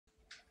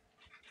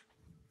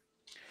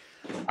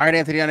All right,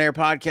 Anthony on Air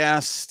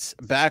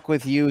podcast, back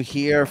with you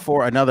here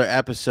for another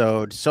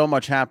episode. So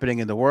much happening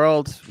in the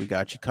world. We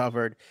got you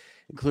covered,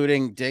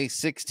 including day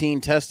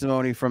 16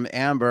 testimony from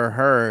Amber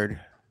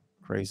Heard.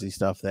 Crazy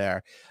stuff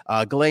there.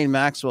 Ghislaine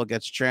Maxwell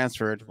gets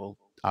transferred. We'll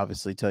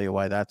obviously tell you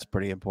why that's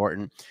pretty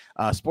important.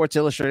 Sports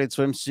Illustrated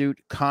swimsuit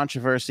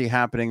controversy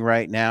happening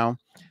right now.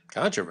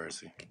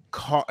 Controversy?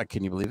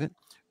 Can you believe it?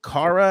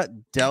 Cara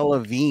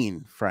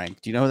Delevingne, Frank.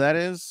 Do you know who that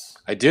is?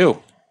 I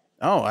do.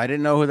 Oh, I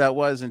didn't know who that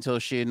was until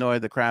she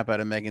annoyed the crap out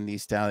of Megan Thee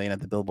Stallion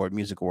at the Billboard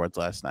Music Awards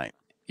last night.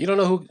 You don't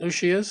know who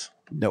she is?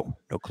 No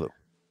clue.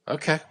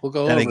 Okay, we'll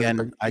go then over again,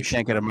 it. I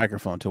can't get a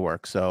microphone to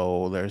work,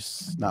 so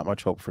there's not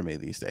much hope for me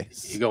these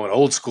days. You're going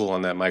old school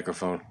on that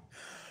microphone.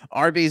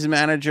 Arby's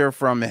manager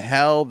from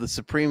hell. The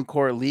Supreme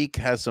Court leak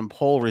has some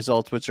poll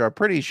results, which are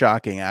pretty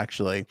shocking,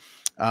 actually.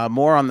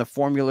 More on the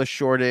formula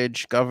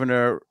shortage.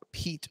 Governor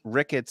Pete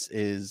Ricketts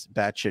is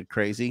batshit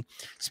crazy.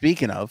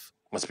 Speaking of,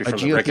 must be a from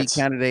the GOP Ricketts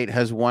candidate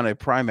has won a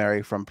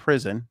primary from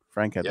prison.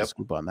 Frank had the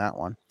scoop on that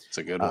one. It's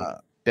a good one.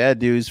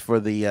 Bad news for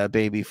the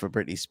baby for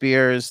Britney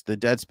Spears. The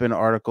Deadspin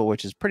article,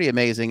 which is pretty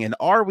amazing. And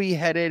are we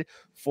headed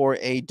for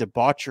a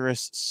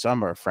debaucherous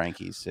summer,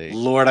 Frankie C?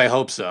 Lord, I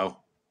hope so.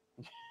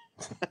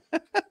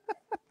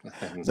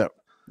 Is that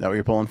what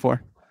you're pulling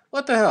for?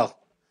 What the hell?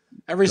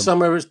 Every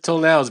summer till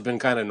now has been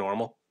kind of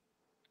normal.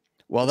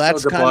 Well,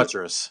 that's so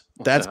debaucherous.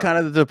 That's kind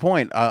of the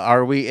point.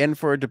 Are we in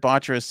for a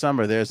debaucherous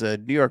summer? There's a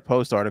New York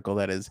Post article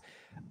that is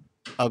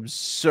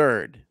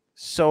absurd.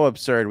 So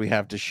absurd, we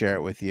have to share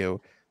it with you.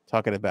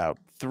 Talking about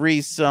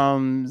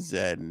threesomes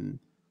and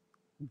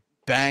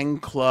bang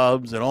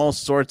clubs and all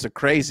sorts of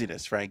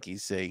craziness, Frankie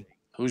C.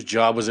 Whose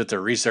job was it to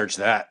research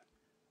that?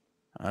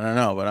 I don't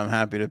know, but I'm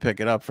happy to pick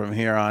it up from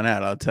here on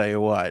out. I'll tell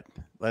you what.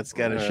 Let's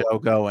get a show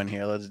going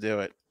here. Let's do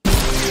it.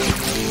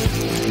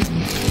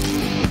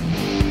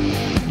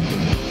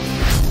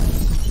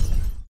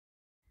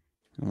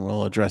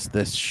 We'll address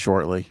this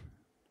shortly.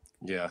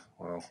 Yeah,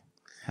 well,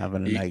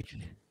 having a night.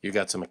 You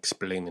got some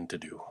explaining to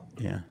do.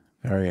 Yeah,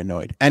 very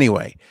annoyed.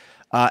 Anyway,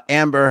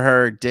 Amber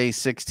Heard day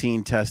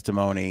 16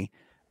 testimony.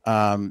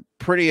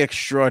 Pretty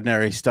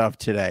extraordinary stuff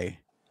today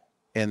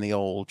in the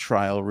old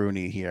trial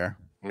Rooney here.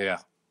 Yeah.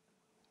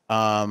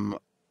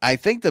 I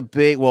think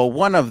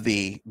one of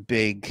the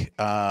big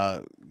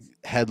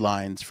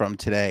headlines from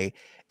today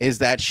is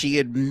that she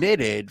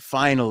admitted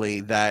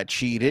finally that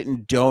she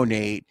didn't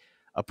donate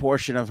a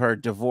portion of her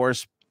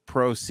divorce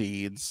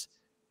proceeds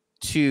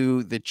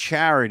to the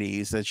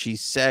charities that she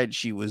said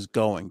she was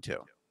going to.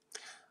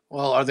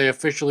 Well, they're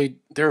officially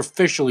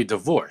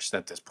divorced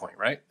at this point,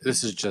 right?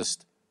 This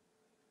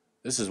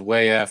is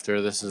way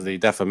after this is the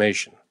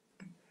defamation.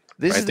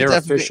 They're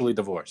officially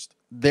divorced.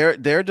 They're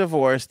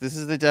divorced. This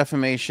is the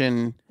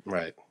defamation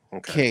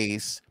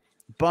case.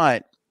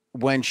 But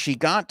when she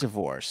got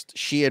divorced,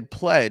 she had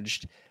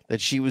pledged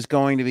that she was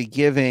going to be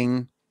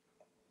giving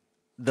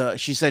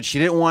she said she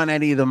didn't want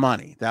any of the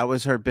money. That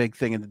was her big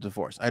thing in the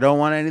divorce. I don't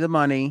want any of the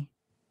money.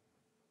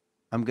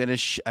 I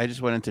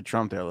just went into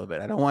Trump there a little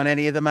bit. I don't want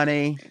any of the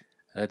money.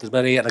 There's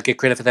money. I don't get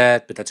credit for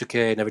that, but that's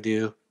okay. I never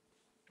do.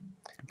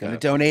 I'm going to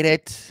donate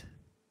it.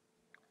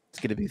 It's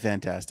going to be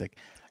fantastic.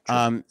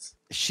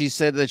 She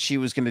said that she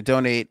was going to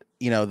donate,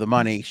 the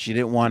money. She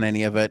didn't want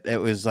any of it. It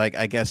was like,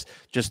 I guess,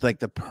 just like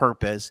the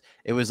purpose.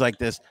 It was like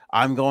this,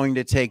 I'm going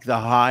to take the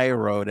high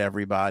road,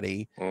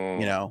 everybody.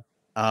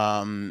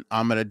 I'm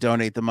going to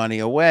donate the money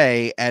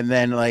away. And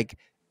then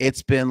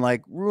it's been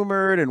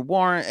rumored and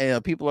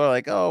warrant. People are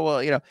like, oh,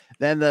 well,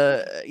 then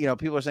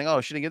people are saying, oh,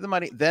 should I give the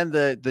money? Then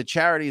the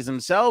charities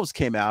themselves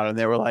came out and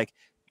they were like,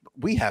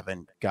 we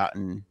haven't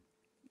gotten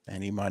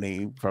any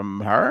money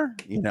from her,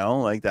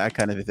 that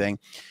kind of a thing.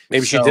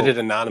 Maybe she did it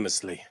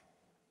anonymously.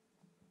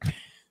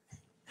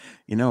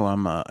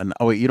 Oh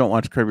wait, you don't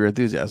watch Curb Your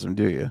Enthusiasm,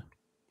 do you?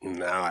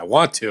 No, I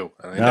want to.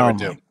 I never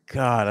do.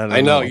 God,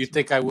 I know. You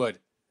think I would?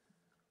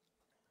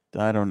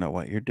 I don't know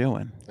what you're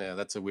doing. Yeah,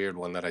 that's a weird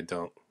one that I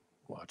don't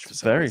watch.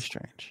 It's very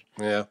strange.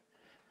 Yeah.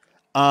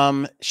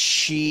 So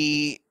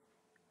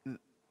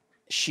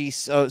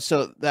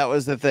that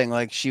was the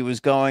thing. She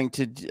was going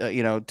to,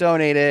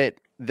 donate it.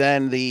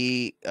 Then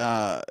the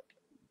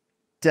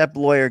Depp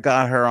lawyer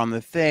got her on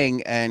the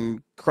thing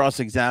and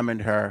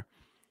cross-examined her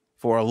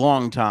for a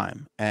long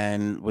time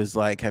and was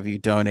like, have you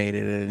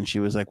donated it? And she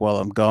was like, well,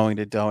 I'm going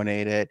to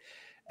donate it.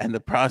 And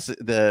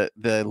the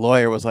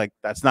lawyer was like,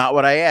 that's not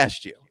what I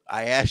asked you.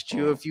 I asked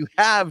you if you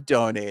have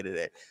donated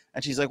it.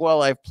 And she's like,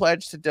 well, I've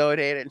pledged to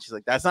donate it. And she's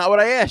like, that's not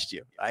what I asked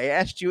you. I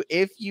asked you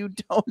if you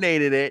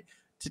donated it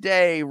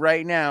today,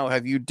 right now.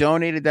 Have you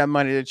donated that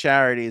money to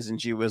charities?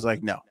 And she was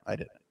like, no, I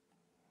didn't.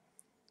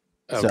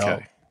 Okay.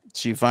 So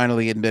she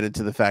finally admitted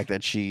to the fact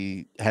that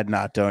she had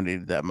not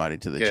donated that money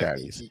to the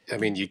charities. I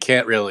mean, you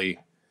can't really,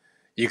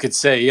 you could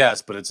say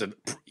yes, but it's an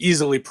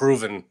easily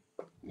proven,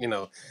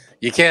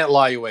 you can't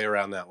lie your way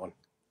around that one.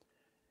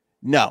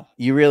 No,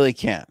 you really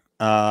can't.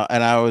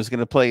 And I was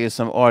going to play you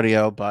some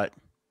audio, but.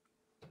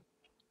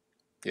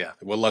 Yeah,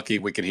 we're lucky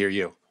we could hear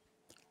you.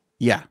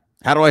 Yeah.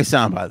 How do I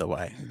sound, by the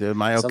way?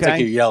 Am I okay? Sounds like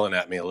you're yelling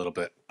at me a little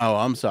bit. Oh,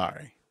 I'm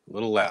sorry. A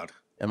little loud.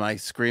 Am I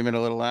screaming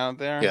a little loud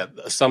there? Yeah.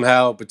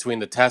 Somehow between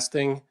the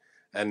testing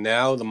and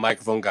now the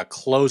microphone got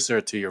closer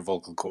to your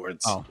vocal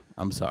cords. Oh,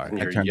 I'm sorry. And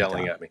you're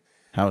yelling at me.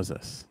 How is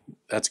this?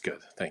 That's good.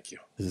 Thank you.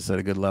 Is this at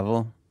a good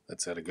level?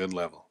 That's at a good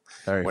level.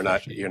 Very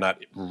You're not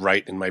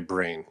right in my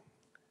brain,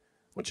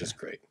 which is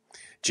great.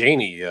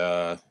 Janie,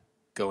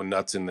 going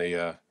nuts in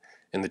the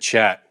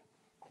chat.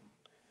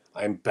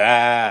 I'm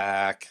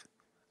back.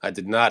 I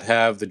did not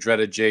have the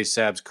dreaded J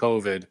Sabs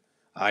COVID.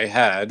 I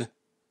had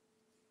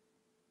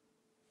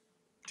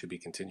to be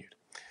continued.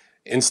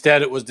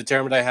 Instead, it was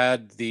determined I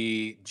had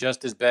the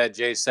just as bad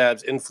J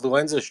Sabs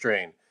influenza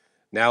strain.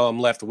 Now I'm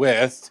left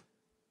with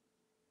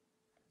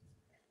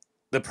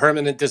the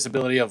permanent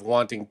disability of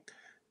wanting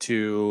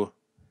to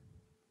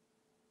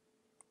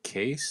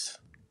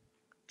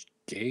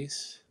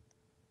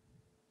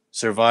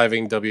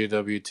surviving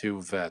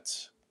WW2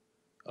 vets.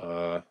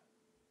 We're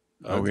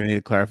gonna need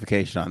a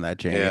clarification on that,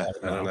 Jamie. Yeah,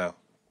 I don't know.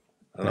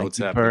 I don't know what's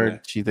happening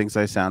there. She thinks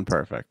I sound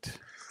perfect.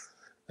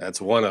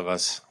 That's one of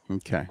us.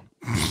 Okay.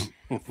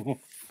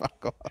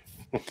 Fuck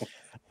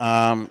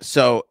off.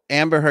 So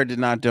Amber Heard did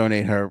not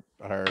donate her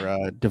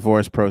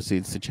divorce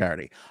proceeds to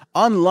charity,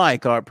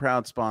 unlike our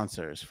proud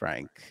sponsors,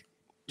 Frank,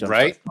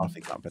 right?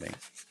 Coffee Company.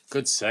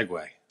 Good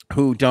segue.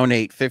 Who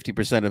donate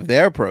 50% of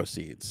their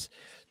proceeds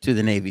to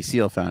the Navy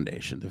SEAL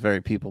Foundation, the very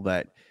people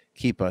that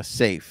keep us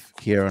safe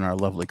here in our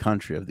lovely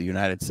country of the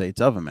United States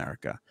of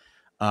America.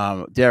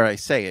 Dare I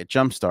say it,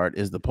 Jumpstart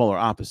is the polar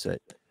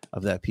opposite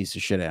of that piece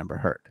of shit Amber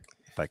Heard,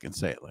 if I can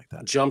say it like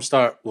that.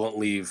 Jumpstart won't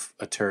leave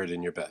a turd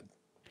in your bed.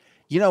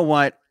 You know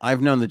what?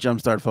 I've known the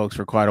Jumpstart folks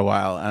for quite a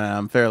while, and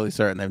I'm fairly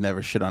certain they've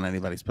never shit on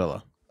anybody's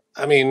pillow.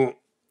 I mean,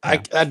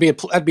 yeah. I'd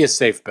be a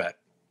safe bet.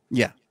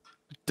 Yeah.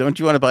 Don't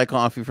you want to buy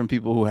coffee from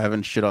people who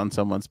haven't shit on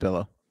someone's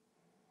pillow?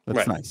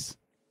 That's nice.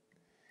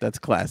 That's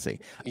classy.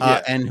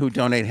 Yeah. And who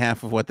donate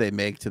half of what they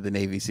make to the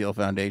Navy SEAL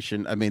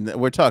Foundation. I mean,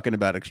 we're talking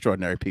about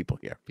extraordinary people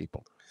here,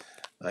 people.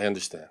 I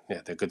understand.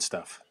 Yeah, they're good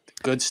stuff.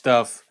 Good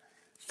stuff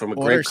from a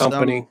great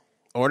company.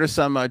 Order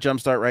some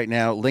Jumpstart right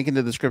now. Link in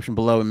the description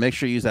below, and make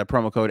sure you use that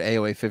promo code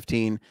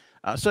AOA15.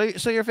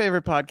 So your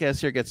favorite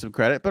podcast here gets some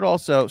credit, but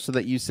also so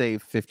that you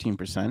save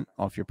 15%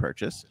 off your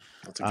purchase.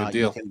 That's a good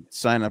deal. You can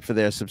sign up for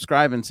their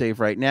subscribe and save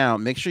right now.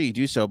 Make sure you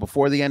do so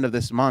before the end of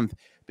this month,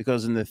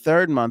 because in the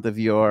third month of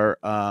your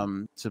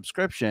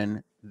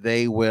subscription,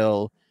 they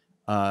will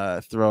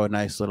throw a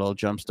nice little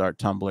Jumpstart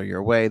tumbler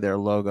your way. Their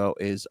logo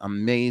is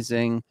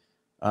amazing.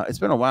 It's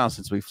been a while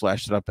since we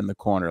flashed it up in the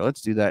corner.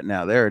 Let's do that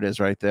now. There it is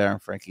right there,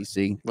 Frankie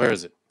C. Where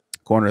is it?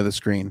 Corner of the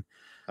screen.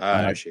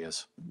 There she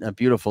is. A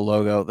beautiful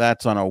logo.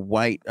 That's on a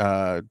white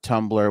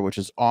tumbler, which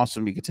is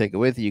awesome. You could take it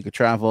with you. You could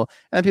travel.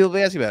 And people will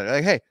be asking about it.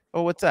 Like, hey,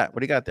 oh, what's that? What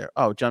do you got there?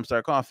 Oh,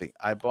 Jumpstart Coffee.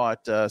 I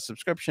bought a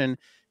subscription.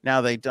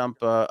 Now they dump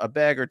a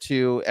bag or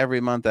two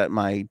every month at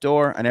my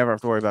door. I never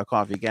have to worry about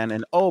coffee again.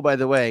 And oh, by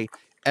the way,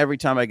 every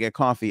time I get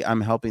coffee, I'm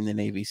helping the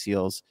Navy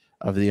SEALs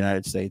of the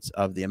United States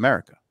of the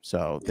America.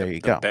 So there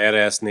you go.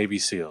 Badass Navy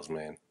SEALs,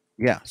 man.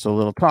 Yeah. So a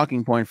little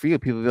talking point for you.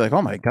 People will be like,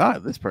 oh my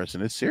God, this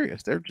person is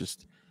serious. They're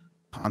just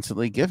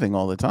constantly giving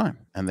all the time.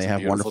 And they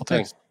have wonderful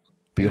things.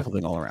 Beautiful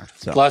thing all around.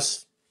 So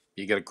plus,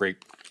 you get a great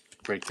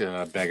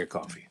bag of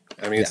coffee.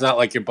 I mean, it's not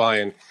like you're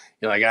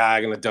like,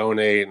 I'm going to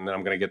donate and then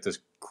I'm going to get this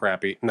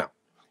crappy. No,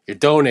 you're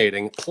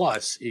donating.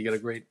 Plus, you get a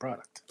great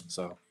product.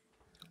 So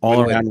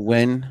all around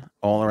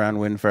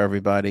win for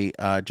everybody.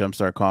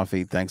 Jumpstart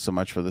Coffee. Thanks so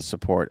much for the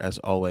support as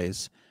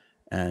always.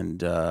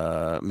 And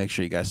make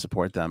sure you guys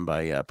support them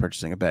by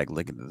purchasing a bag.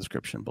 Link in the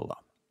description below.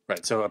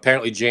 Right. So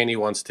apparently Janie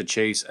wants to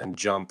chase and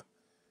jump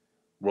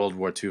World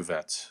War II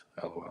vets.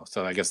 LOL.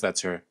 So I guess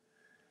that's who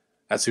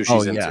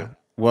she's into. Yeah.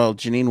 Well,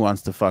 Janine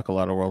wants to fuck a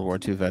lot of World War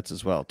II vets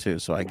as well too.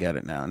 So I get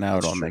it now. Now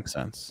it all makes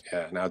sense.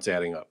 Yeah. Now it's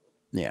adding up.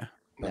 Yeah.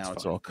 Now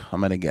it's all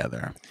coming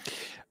together.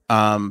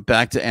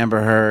 Back to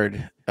Amber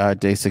Heard,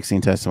 day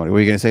 16 testimony. Were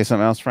you going to say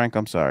something else, Frank?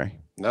 I'm sorry.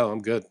 No,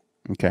 I'm good.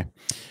 Okay.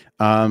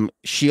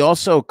 She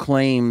also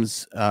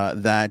claims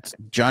that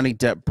Johnny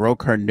Depp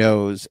broke her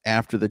nose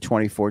after the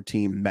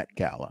 2014 Met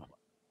Gala.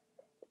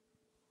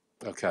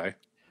 Okay.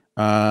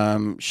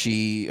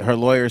 Her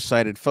lawyers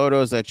cited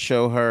photos that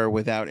show her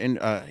without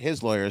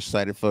his lawyers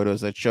cited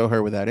photos that show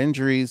her without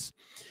injuries.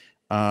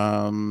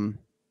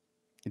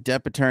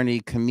 Depp attorney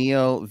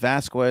Camille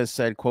Vasquez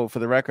said, quote, "For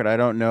the record, I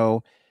don't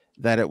know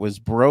that it was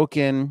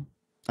broken."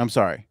 I'm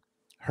sorry.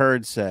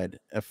 Heard said,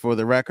 "For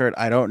the record,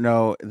 I don't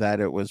know that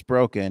it was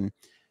broken.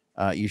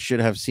 You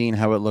should have seen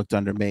how it looked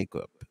under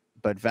makeup."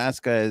 But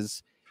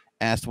Vasquez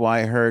asked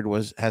why Heard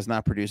has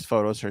not produced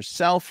photos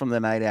herself from the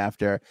night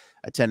after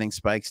attending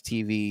Spike's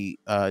TV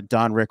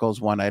Don Rickles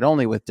One Night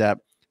Only with Depp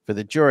for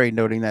the jury,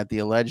 noting that the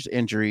alleged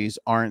injuries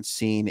aren't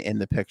seen in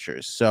the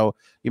pictures. So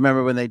you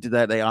remember when they did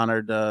that, they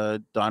honored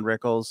Don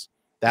Rickles.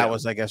 That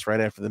was, I guess, right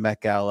after the Met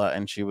Gala,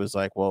 and she was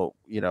like, "Well,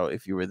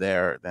 if you were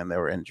there, then there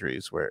were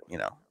injuries. Where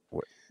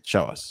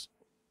show us."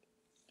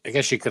 I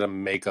guess she could have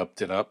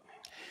make-upped it up.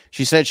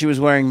 She said she was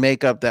wearing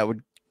makeup that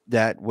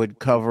would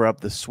cover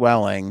up the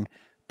swelling,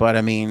 but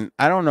I mean,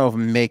 I don't know if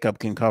makeup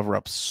can cover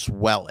up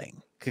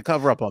swelling. It could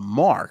cover up a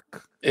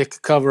mark. It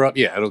could cover up.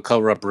 Yeah, it'll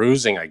cover up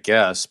bruising, I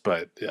guess.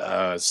 But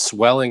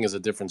swelling is a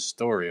different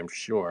story, I'm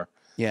sure.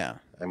 Yeah.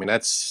 I mean,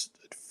 that's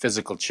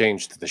physical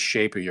change to the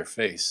shape of your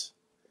face.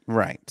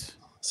 Right.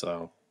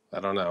 So I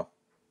don't know.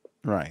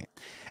 Right.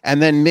 And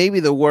then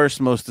maybe the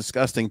worst, most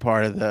disgusting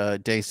part of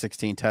the day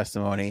 16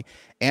 testimony,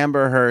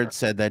 Amber Heard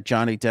said that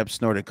Johnny Depp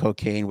snorted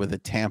cocaine with a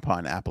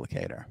tampon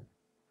applicator.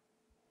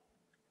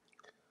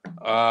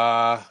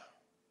 I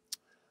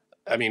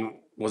mean,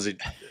 was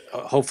it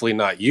hopefully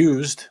not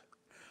used?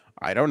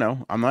 I don't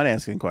know. I'm not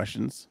asking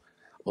questions.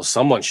 Well,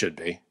 someone should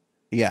be.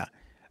 Yeah.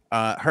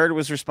 Heard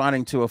was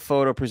responding to a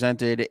photo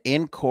presented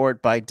in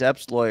court by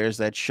Depp's lawyers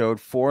that showed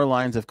 4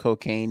 lines of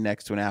cocaine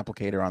next to an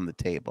applicator on the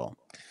table.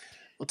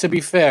 Well, to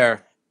be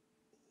fair,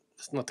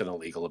 there's nothing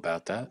illegal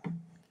about that.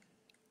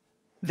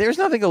 There's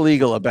nothing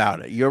illegal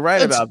about it. You're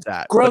right about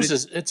that. Gross.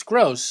 It's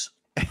gross.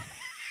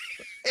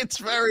 It's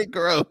very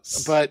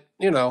gross. But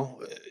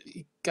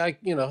guy,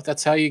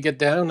 that's how you get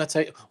down. That's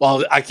how.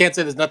 Well, I can't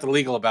say there's nothing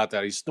illegal about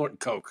that. He's snorting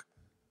coke.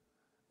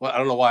 Well, I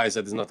don't know why I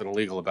said there's nothing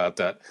illegal about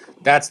that.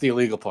 That's the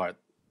illegal part.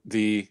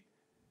 The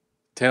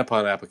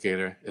tampon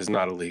applicator is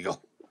not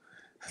illegal.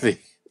 The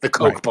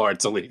coke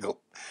part's illegal.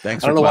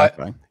 Thanks for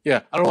clarifying.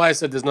 I don't know why I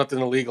said there's nothing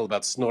illegal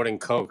about snorting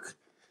coke.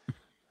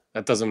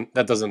 That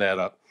doesn't add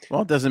up.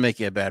 Well, it doesn't make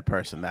you a bad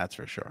person, that's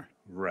for sure.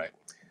 Right.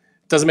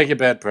 It doesn't make you a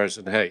bad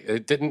person. Hey,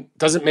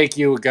 doesn't make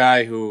you a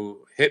guy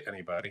who hit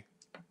anybody.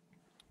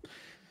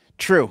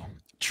 True.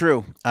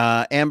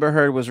 Amber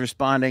Heard was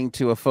responding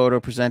to a photo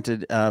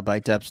presented by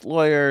Depp's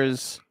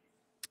lawyers.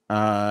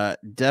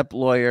 Depp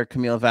lawyer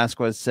Camille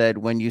Vasquez said,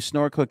 when you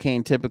snort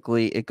cocaine,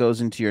 typically it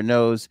goes into your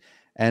nose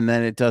and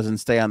then it doesn't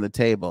stay on the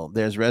table.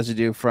 There's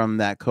residue from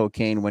that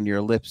cocaine when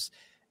your lips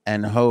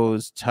and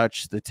hose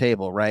touch the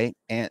table, right?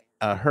 And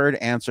Heard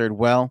answered,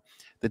 well,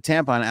 the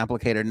tampon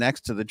applicator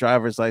next to the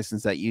driver's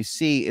license that you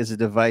see is a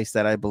device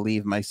that I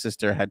believe my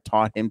sister had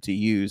taught him to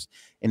use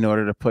in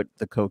order to put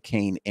the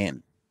cocaine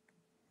in.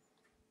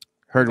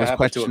 Heard was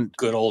questioned to a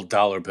good old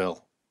dollar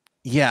bill.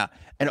 Yeah.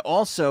 And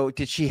also,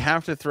 did she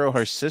have to throw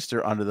her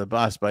sister under the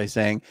bus by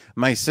saying,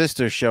 my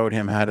sister showed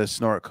him how to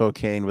snort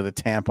cocaine with a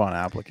tampon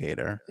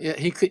applicator? Yeah,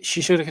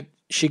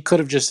 she could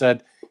have just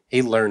said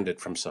he learned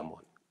it from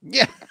someone.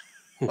 Yeah.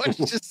 Why did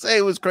you just say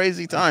it was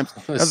crazy times?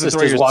 His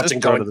sister's watching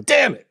going,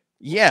 damn it.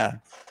 Yeah.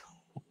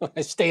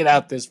 I stayed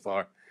out this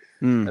far.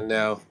 And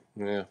now,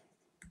 yeah.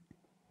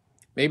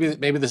 Maybe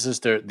the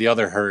sister, the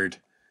other Heard,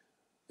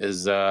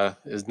 is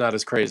not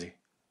as crazy.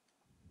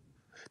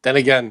 Then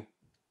again,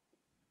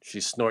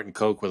 she's snorting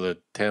coke with a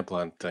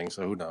tampon thing,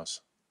 so who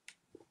knows?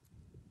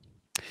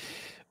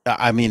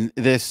 I mean,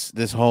 this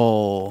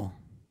whole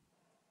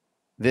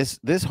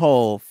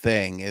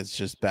thing is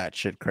just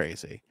batshit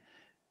crazy.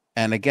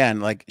 And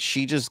again, like,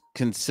 she just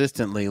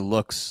consistently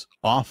looks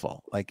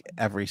awful, like,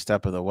 every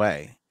step of the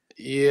way.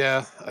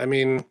 Yeah, I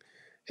mean,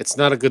 it's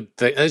not a good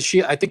thing.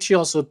 I think she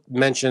also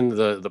mentioned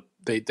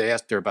they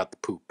asked her about the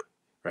poop,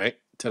 right?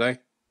 Today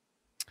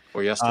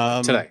or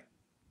yesterday? Today.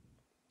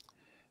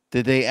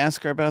 Did they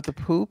ask her about the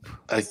poop?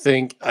 I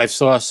think I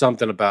saw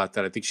something about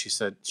that. I think she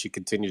said she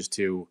continues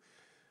to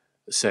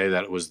say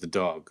that it was the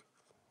dog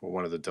or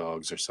one of the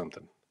dogs or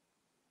something.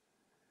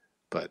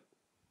 But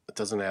it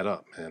doesn't add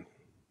up, man.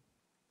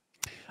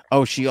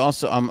 Oh, she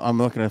also, I'm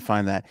looking to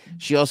find that.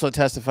 She also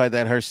testified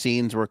that her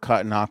scenes were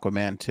cut in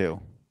Aquaman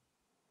too.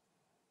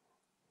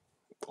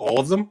 All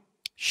of them?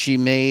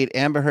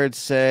 Amber Heard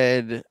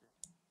said,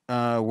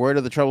 word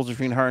of the troubles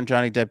between her and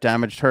Johnny Depp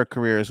damaged her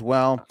career as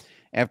well.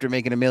 After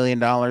making $1 million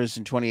in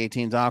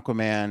 2018's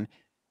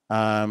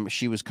Aquaman,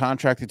 she was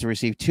contracted to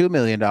receive $2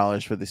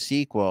 million for the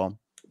sequel.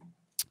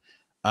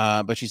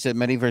 But she said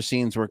many of her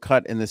scenes were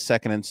cut in the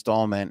second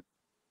installment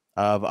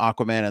of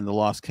Aquaman and the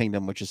Lost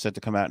Kingdom, which is set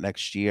to come out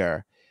next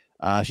year.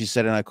 She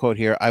said, and I quote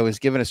here, I was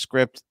given a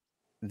script,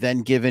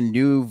 then given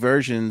new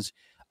versions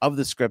of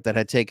the script that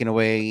had taken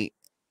away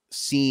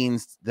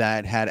scenes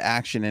that had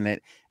action in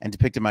it and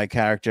depicted my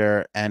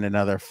character and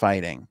another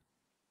fighting.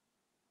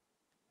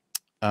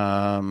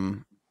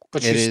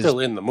 But she's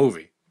still in the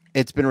movie.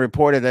 It's been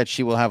reported that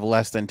she will have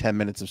less than 10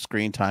 minutes of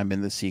screen time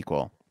in the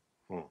sequel.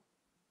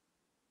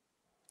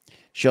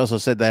 She also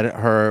said that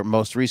her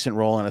most recent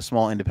role in a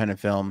small independent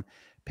film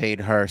paid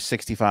her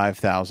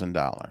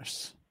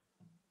 $65,000.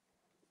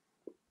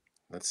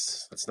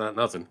 That's not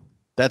nothing.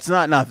 That's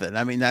not nothing.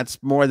 I mean,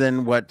 that's more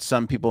than what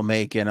some people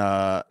make in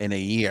a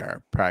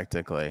year,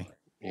 practically.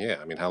 Yeah,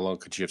 I mean, how long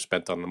could she have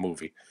spent on the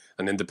movie?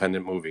 An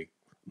independent movie?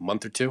 A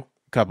month or two?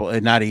 Couple,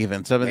 not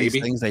even. Some of these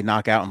things they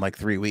knock out in like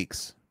 3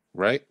 weeks.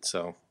 Right?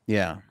 So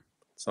yeah.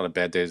 It's not a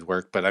bad day's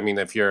work. But I mean,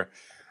 if you're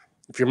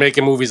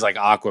making movies like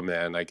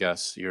Aquaman, I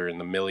guess you're in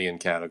the million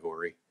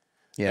category.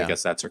 Yeah. I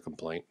guess that's her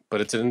complaint. But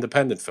it's an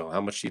independent film.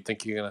 How much do you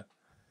think you're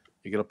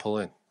gonna pull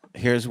in?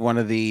 Here's one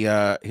of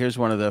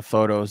the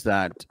photos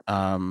that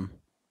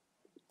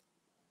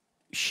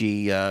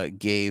she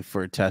gave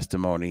for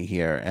testimony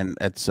here, and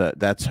that's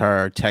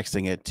her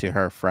texting it to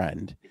her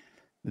friend.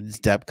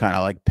 Depp kind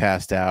of like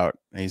passed out.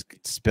 He's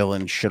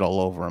spilling shit all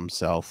over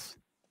himself.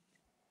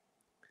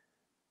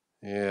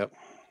 Yeah.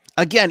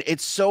 again,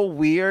 it's so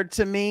weird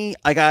to me.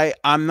 Like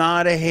I'm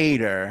not a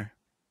hater.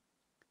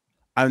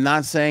 I'm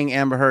not saying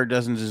Amber Heard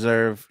doesn't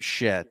deserve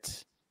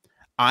shit.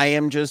 I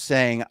am just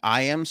saying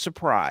I am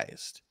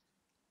surprised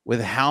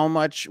with how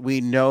much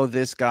we know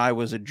this guy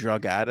was a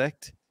drug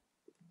addict.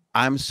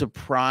 I'm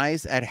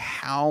surprised at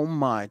how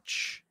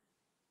much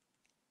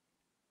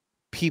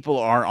people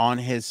are on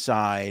his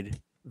side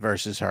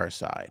versus her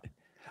side.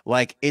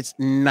 Like it's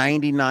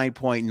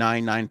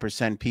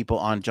 99.99% people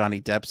on Johnny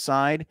Depp's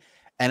side.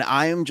 And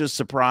I am just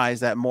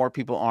surprised that more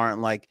people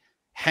aren't like,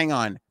 hang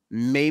on,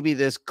 maybe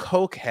this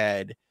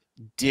cokehead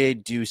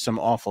did do some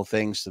awful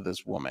things to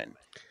this woman.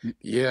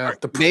 Yeah.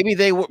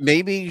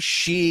 Maybe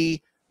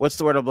she, what's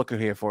the word I'm looking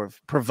here for?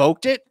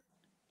 Provoked it.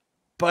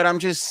 But I'm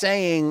just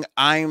saying,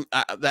 I'm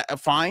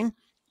fine.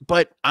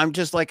 But I'm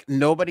just like,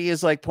 nobody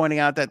is like pointing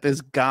out that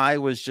this guy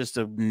was just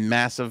a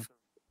massive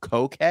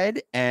cokehead,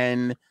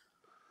 and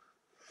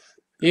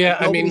yeah,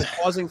 I mean,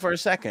 pausing for a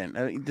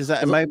second. Does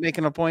that? Am I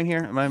making a point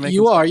here? Am I making?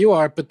 you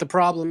are. But the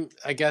problem,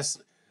 I guess,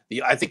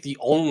 I think the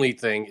only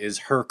thing is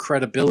her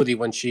credibility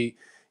when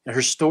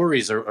her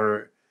stories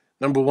are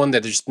number one,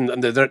 that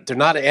they're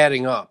not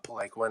adding up.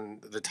 Like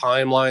when the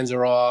timelines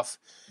are off,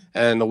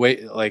 and the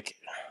way like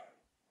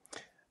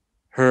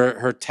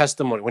her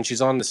testimony when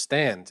she's on the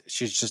stand,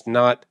 she's just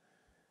not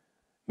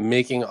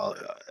making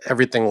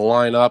everything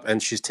line up,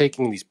 and she's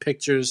taking these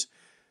pictures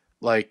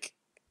like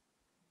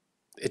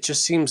it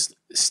just seems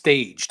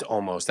staged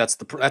almost.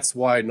 That's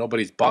why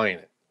nobody's buying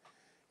it.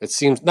 It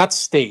seems not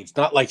staged,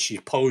 not like she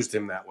posed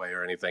him that way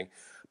or anything,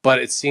 but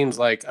it seems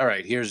like, all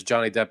right, here's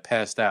Johnny Depp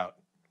passed out.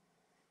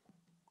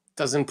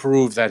 Doesn't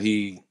prove that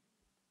he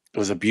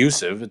was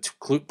abusive. It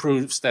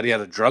proves that he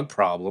had a drug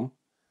problem.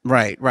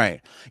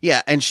 Right.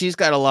 Yeah, and she's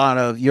got a lot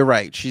of, you're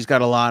right, she's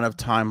got a lot of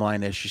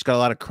timeline issues. She's got a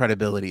lot of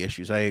credibility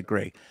issues. I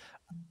agree.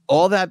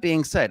 All that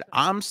being said,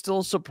 I'm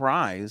still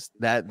surprised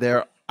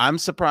that I'm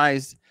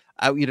surprised.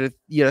 You'd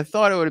have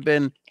thought it would have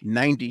been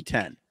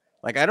 90-10.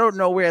 Like, I don't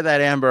know where that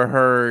Amber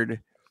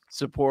Heard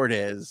support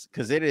is,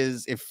 because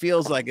it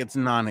feels like it's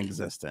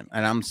non-existent.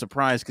 And I'm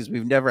surprised because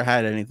we've never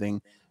had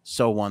anything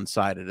so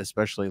one-sided,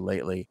 especially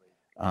lately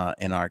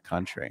in our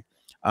country.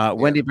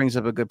 Wendy brings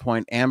up a good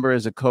point. Amber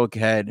is a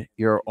cokehead.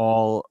 You're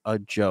all a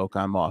joke.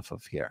 I'm off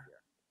of here.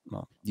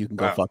 Well, you can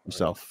go fuck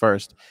yourself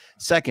first.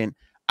 Second,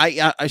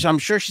 I'm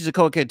sure she's a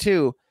cokehead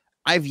too.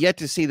 I've yet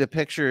to see the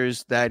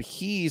pictures that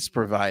he's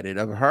provided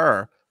of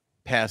her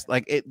passed.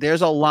 Like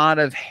there's a lot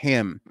of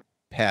him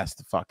passed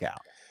the fuck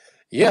out.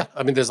 Yeah,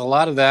 I mean, there's a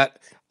lot of that,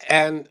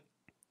 and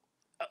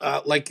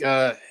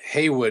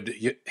Haywood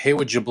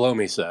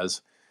Jablomi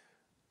says,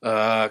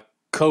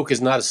 coke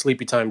is not a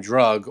sleepy time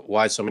drug.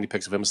 Why so many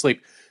pics of him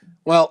asleep?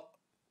 Well,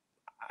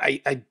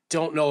 I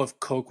don't know if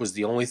coke was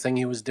the only thing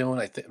he was doing.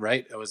 I think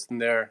right. I was in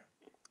there.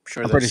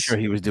 I'm pretty sure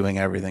he was doing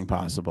everything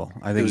possible.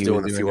 I think he was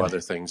doing a few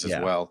other things as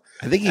well.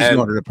 I think he's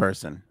snorted a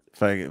person.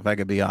 If I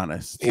could be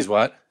honest, he's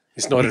what? He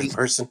snorted a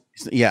person.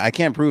 Yeah, I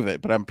can't prove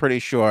it, but I'm pretty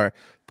sure,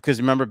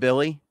 because remember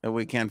Billy?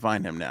 We can't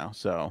find him now.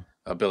 So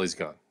Billy's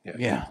gone.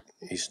 Yeah.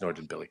 He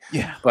snorted Billy.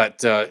 Yeah.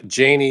 But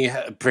Janie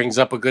brings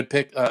up a good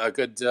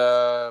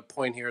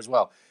point here as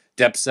well.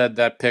 Depp said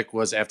that pic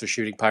was after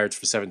shooting Pirates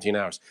for 17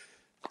 hours.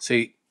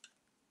 See,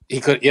 he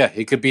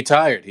could be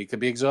tired. He could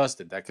be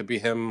exhausted. That could be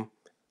him.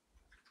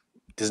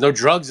 There's no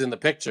drugs in the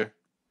picture,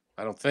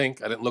 I don't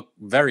think. I didn't look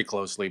very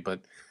closely, but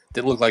it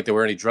didn't look like there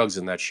were any drugs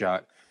in that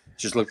shot. It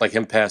just looked like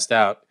him passed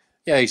out.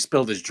 Yeah, he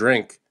spilled his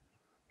drink,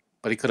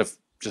 but he could have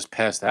just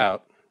passed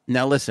out.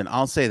 Now, listen,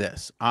 I'll say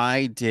this.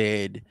 I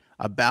did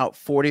about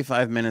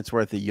 45 minutes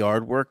worth of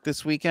yard work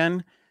this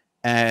weekend,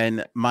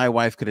 and my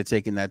wife could have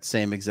taken that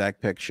same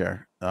exact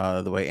picture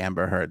the way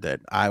Amber Heard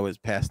did. I was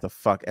past the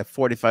fuck at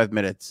 45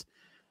 minutes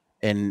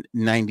and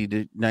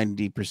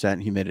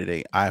 90%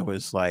 humidity. I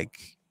was like,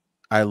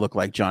 I look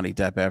like Johnny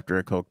Depp after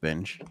a coke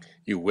binge.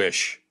 You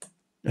wish.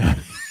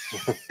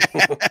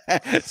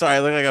 Sorry, I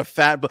look like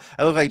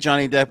I look like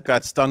Johnny Depp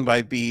got stung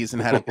by bees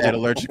and had a bad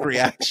allergic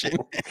reaction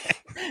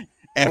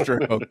after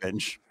a coke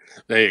binge.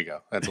 There you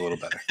go. That's a little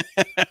better.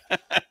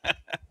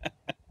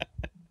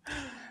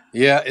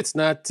 Yeah, it's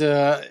not.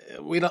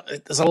 We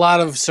don't. There's a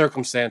lot of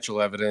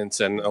circumstantial evidence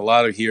and a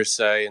lot of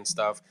hearsay and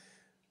stuff.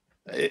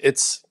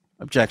 It's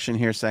objection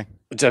hearsay.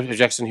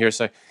 Objection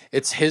hearsay.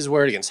 It's his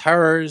word against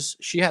hers.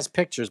 She has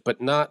pictures,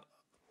 but not.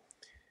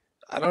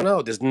 I don't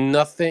know. There's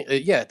nothing.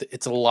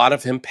 It's a lot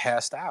of him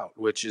passed out,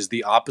 which is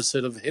the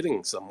opposite of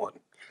hitting someone.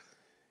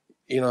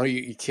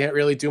 You can't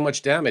really do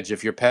much damage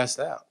if you're passed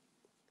out,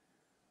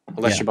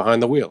 unless you're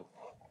behind the wheel.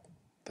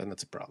 Then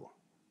that's a problem.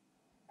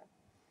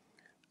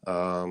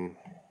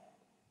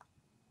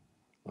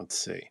 Let's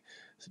see.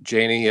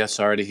 Janie,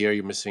 sorry to hear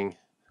you're missing.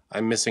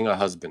 I'm missing a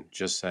husband.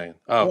 Just saying.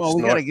 Oh, well,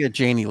 we got to get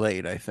Janie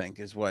laid, I think,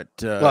 is what.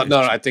 Well, no,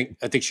 I think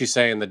she's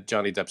saying that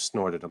Johnny Depp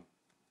snorted him.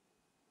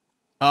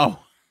 Oh,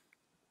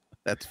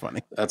 that's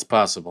funny. That's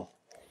possible.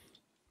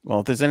 Well,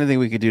 if there's anything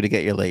we could do to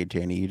get you laid,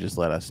 Janie, you just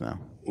let us know.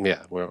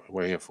 Yeah,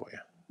 we're here for you.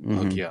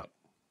 Mm-hmm. Hook you up.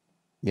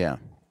 Yeah.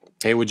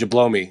 Hey, would you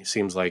blow me?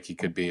 Seems like he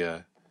could be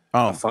a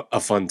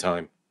fun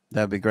time.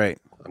 That'd be great.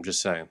 I'm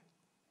just saying.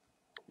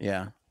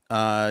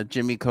 Yeah.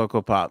 Jimmy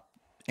Coco Pop.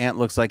 Ant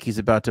looks like he's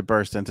about to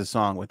burst into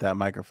song with that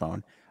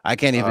microphone. I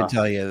can't even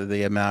tell you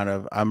the amount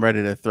of. I'm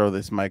ready to throw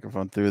this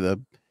microphone through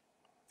the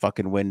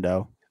fucking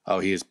window. Oh,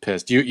 he is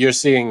pissed. You're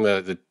seeing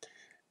the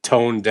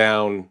toned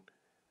down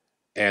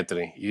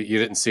Anthony. You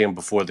didn't see him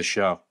before the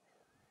show.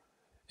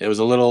 It was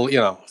a little,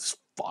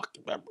 fuck,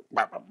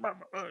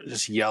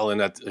 just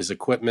yelling at his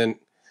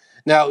equipment.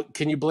 Now,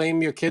 can you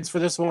blame your kids for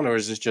this one, or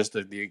is this just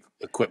the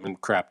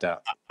equipment crapped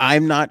out?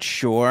 I'm not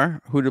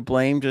sure who to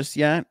blame just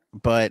yet,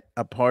 but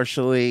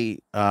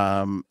partially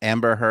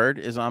Amber Heard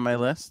is on my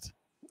list.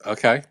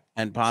 Okay.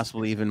 And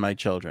possibly even my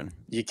children.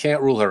 You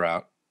can't rule her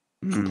out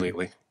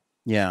completely.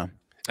 Yeah.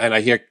 And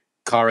I hear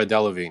Cara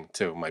Delevingne,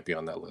 too, might be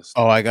on that list.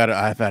 Oh,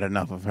 I've had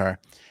enough of her.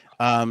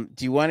 Do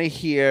you want to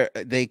hear?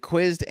 They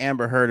quizzed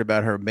Amber Heard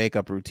about her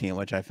makeup routine,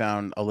 which I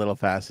found a little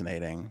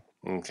fascinating.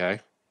 Okay.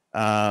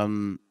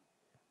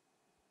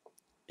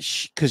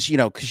 Because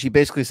she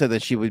basically said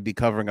that she would be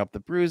covering up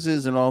the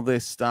bruises and all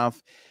this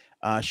stuff.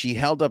 She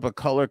held up a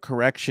color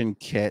correction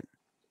kit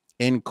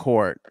in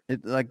court,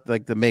 like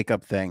the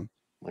makeup thing.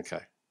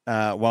 Okay.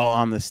 While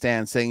on the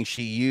stand, saying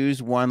she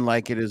used one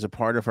like it is a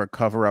part of her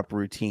cover-up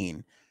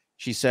routine.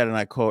 She said, and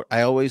I quote,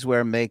 "I always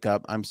wear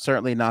makeup. I'm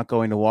certainly not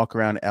going to walk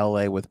around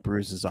LA with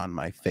bruises on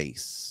my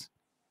face."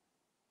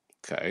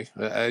 Okay.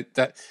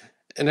 That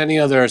in any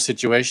other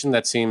situation,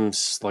 that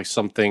seems like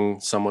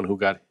something someone who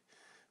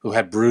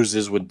had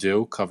bruises would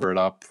do. Cover it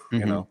up.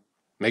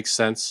 Makes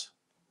sense.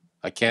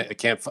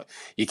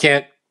 You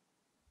can't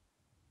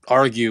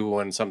argue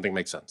when something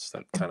makes sense.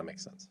 That kind of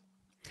makes sense.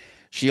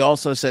 She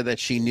also said that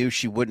she knew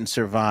she wouldn't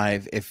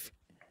survive if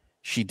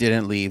she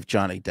didn't leave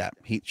Johnny Depp.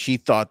 She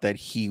thought that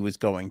he was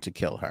going to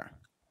kill her.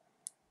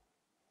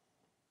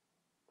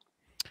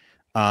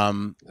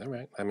 All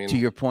right. I mean, to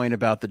your point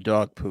about the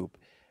dog poop,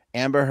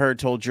 Amber Heard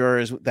told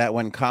jurors that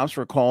when cops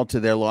were called to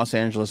their Los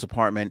Angeles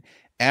apartment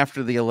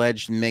after the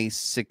alleged May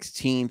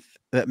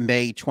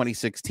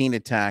 2016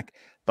 attack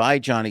by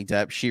Johnny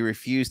Depp, she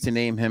refused to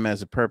name him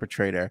as a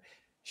perpetrator.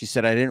 She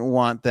said, "I didn't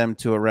want them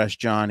to arrest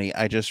Johnny.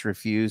 I just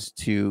refused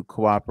to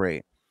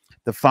cooperate."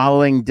 The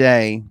following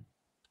day,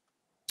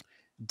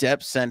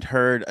 Depp sent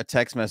Heard a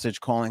text message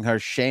calling her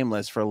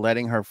shameless for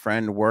letting her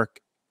friend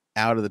work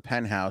out of the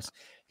penthouse.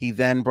 He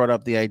then brought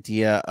up the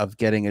idea of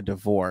getting a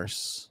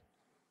divorce.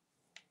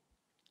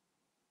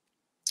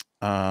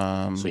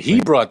 So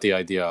he brought the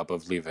idea up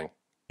of leaving.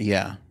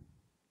 Yeah.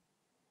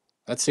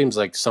 That seems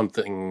like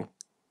something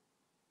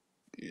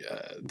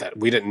that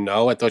we didn't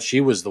know. I thought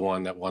she was the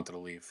one that wanted to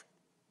leave.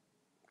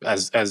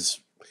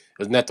 Isn't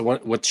that the one?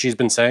 What she's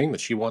been saying,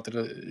 that she wanted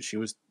to? She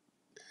was.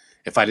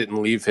 If I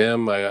didn't leave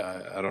him,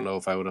 I don't know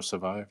if I would have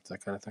survived.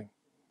 That kind of thing.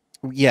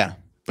 Yeah,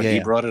 but he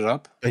brought it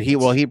up. But he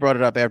brought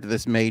it up after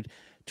this May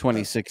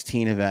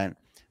 2016 event.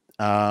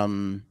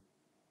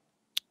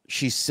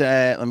 She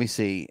said, let me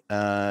see.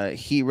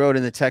 He wrote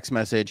in the text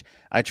message,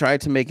 "I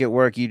tried to make it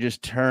work. You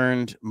just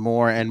turned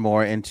more and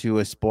more into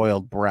a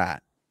spoiled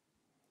brat.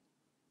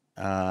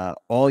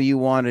 All you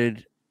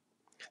wanted."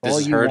 This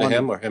is her to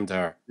him or him to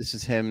her? This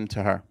is him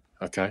to her.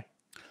 Okay.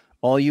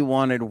 "All you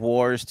wanted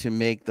wars to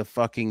make the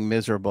fucking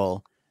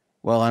miserable.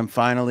 Well, I'm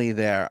finally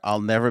there.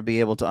 I'll never be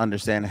able to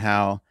understand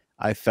how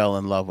I fell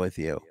in love with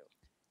you."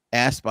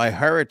 Asked by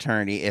her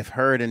attorney if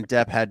Heard and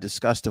Depp had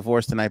discussed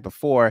divorce the night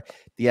before,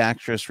 the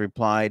actress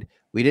replied,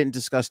 "We didn't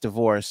discuss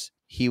divorce.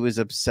 He was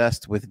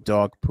obsessed with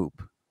dog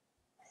poop."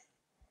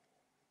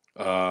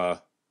 Huh.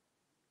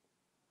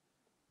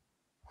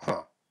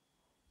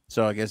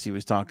 So I guess he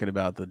was talking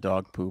about the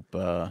dog poop.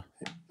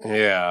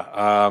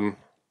 Yeah.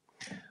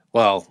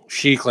 Well,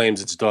 she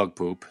claims it's dog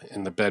poop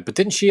in the bed, but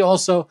didn't she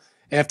also,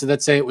 after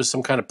that, say it was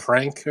some kind of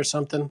prank or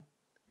something?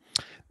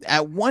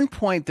 At one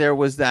point, there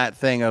was that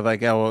thing of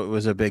like, oh, it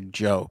was a big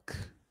joke.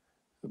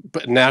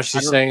 But now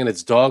she's saying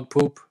it's dog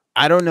poop?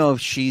 I don't know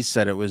if she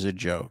said it was a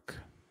joke.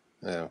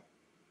 Yeah.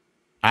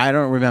 I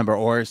don't remember.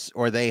 Or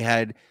they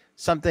had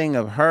something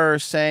of her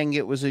saying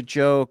it was a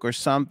joke or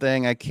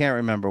something. I can't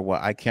remember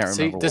what.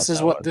 See, this is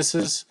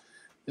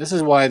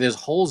why there's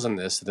holes in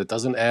this, that it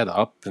doesn't add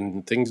up,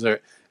 and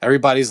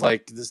everybody's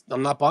like,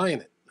 I'm not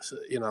buying it,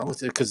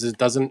 because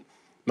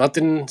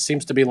nothing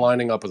seems to be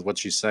lining up with what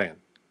she's saying.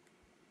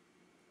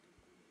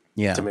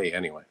 Yeah. To me,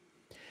 anyway.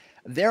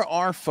 There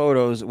are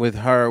photos with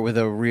her with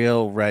a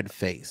real red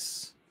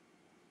face,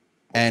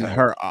 and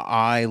her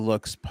eye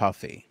looks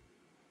puffy.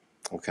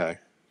 Okay.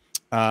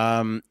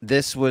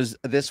 This was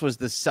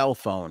the cell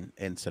phone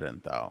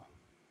incident, though.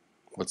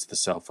 What's the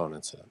cell phone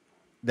incident?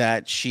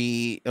 That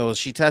she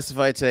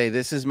testified today.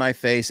 "This is my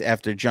face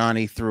after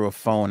Johnny threw a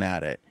phone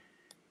at it,"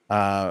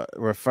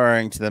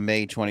 referring to the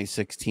May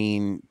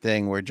 2016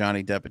 thing where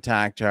Johnny Depp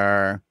attacked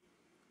her.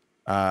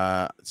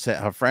 Said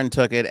her friend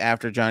took it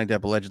after Johnny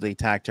Depp allegedly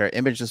attacked her.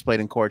 Image displayed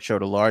in court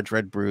showed a large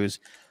red bruise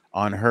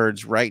on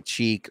Heard's right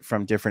cheek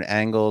from different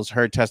angles.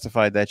 Heard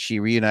testified that she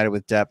reunited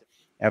with Depp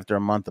after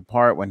a month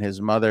apart when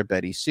his mother,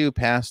 Betty Sue,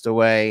 passed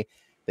away.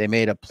 They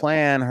made a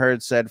plan,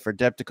 Heard said, for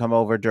Depp to come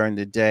over during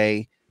the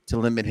day to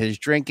limit his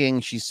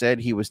drinking. She said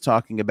he was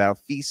talking about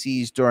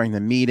feces during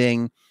the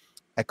meeting.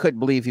 I couldn't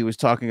believe he was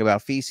talking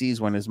about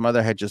feces when his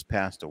mother had just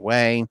passed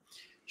away.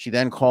 She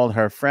then called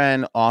her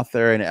friend,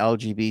 author, and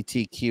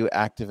LGBTQ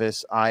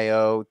activist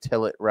Io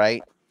Tillett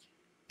Wright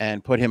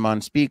and put him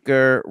on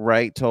speaker.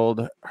 Wright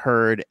told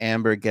Heard,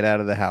 Amber, get out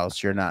of the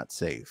house. You're not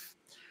safe.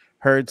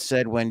 Heard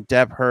said when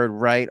Depp heard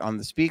Wright on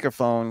the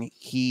speakerphone,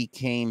 he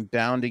came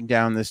bounding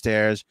down the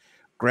stairs,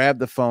 grabbed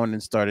the phone,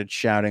 and started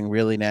shouting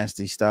really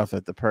nasty stuff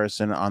at the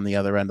person on the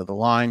other end of the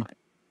line.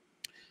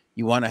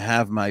 You want to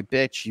have my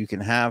bitch? You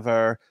can have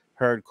her.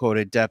 Heard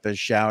quoted Depp as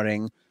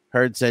shouting.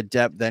 Heard said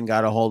Depp then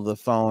got a hold of the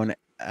phone,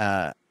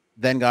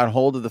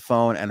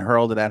 and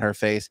hurled it at her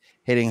face,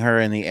 hitting her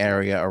in the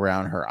area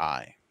around her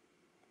eye.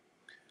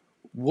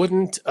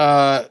 Wouldn't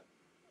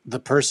the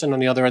person on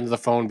the other end of the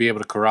phone be able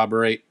to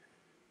corroborate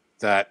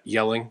that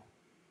yelling?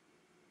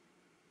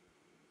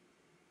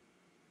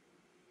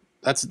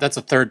 That's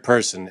a third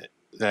person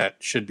that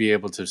should be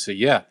able to say,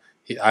 yeah,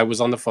 I was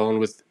on the phone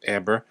with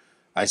Amber.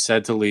 I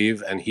said to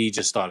leave, and he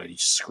just started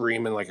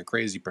screaming like a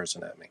crazy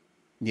person at me.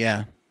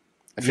 Yeah.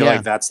 I feel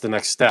like that's the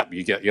next step.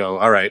 You get,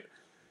 all right,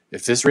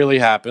 if this really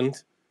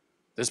happened,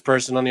 this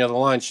person on the other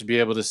line should be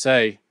able to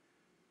say,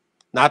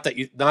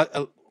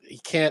 he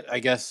can't, I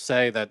guess,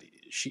 say that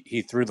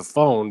he threw the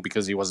phone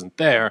because he wasn't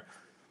there,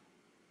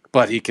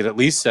 but he could at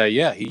least say,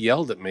 yeah, he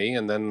yelled at me,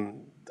 and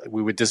then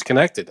we were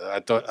disconnected. I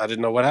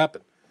didn't know what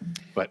happened.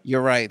 But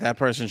you're right. That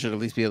person should at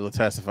least be able to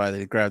testify that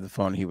he grabbed the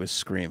phone and he was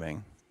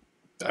screaming.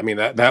 I mean,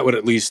 that would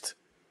at least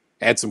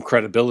add some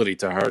credibility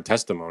to her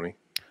testimony.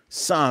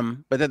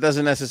 Some, but that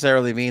doesn't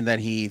necessarily mean that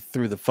he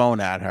threw the phone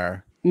at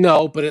her.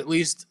 No, but at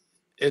least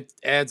it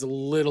adds a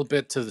little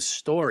bit to the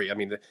story. I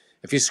mean,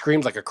 if he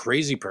screamed like a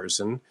crazy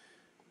person,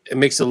 it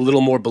makes it a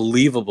little more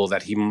believable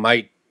that he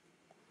might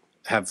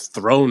have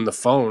thrown the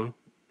phone.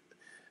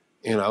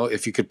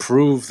 If you could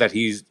prove that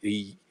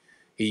he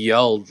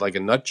yelled like a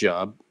nut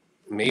job,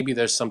 maybe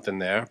there's something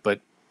there. But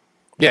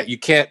yeah, you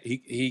can't.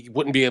 He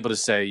wouldn't be able to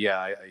say,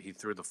 yeah, he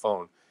threw the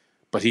phone,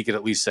 but he could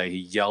at least say he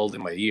yelled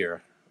in my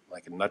ear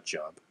like a nut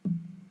job.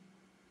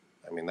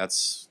 I mean,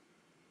 that's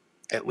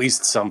at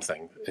least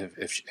something.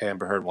 If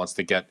Amber Heard wants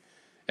to get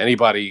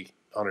anybody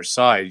on her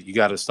side, you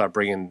got to start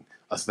bringing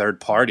a third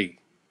party,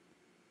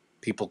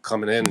 people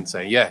coming in and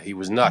saying, yeah, he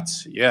was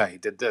nuts. Yeah, he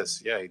did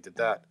this. Yeah, he did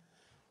that.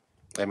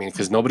 I mean,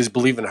 because nobody's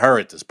believing her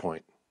at this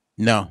point.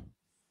 No,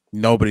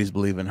 nobody's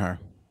believing her.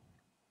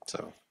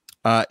 So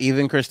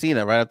even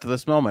Christina, right up to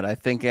this moment, I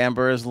think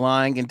Amber is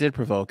lying and did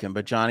provoke him,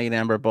 but Johnny and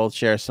Amber both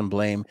share some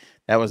blame.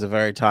 That was a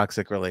very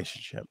toxic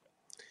relationship.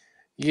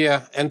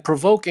 Yeah, and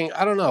provoking,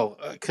 I don't know,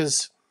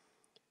 because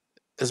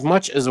as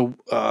much as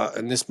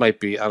and this might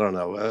be, I don't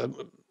know,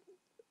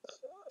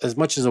 as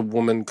much as a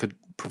woman could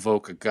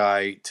provoke a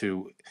guy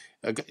to,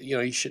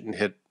 you shouldn't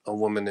hit a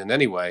woman in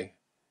any way.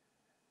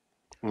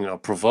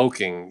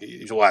 Provoking,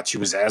 what she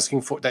was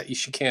asking for, that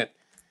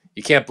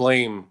you can't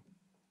blame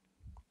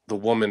the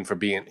woman for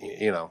being,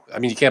 I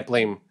mean, you can't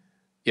blame,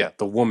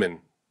 the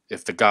woman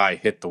if the guy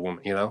hit the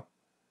woman,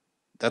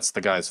 that's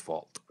the guy's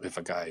fault if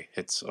a guy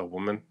hits a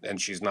woman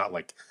and she's not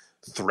like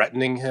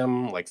threatening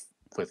him like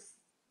with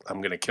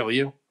I'm gonna kill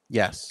you.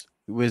 Yes,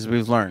 as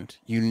we've learned,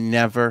 you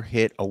never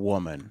hit a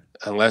woman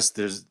unless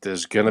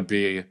there's gonna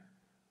be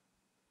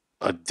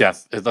a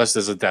death, unless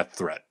there's a death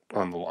threat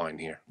on the line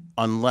here.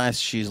 Unless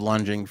she's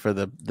lunging for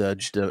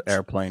the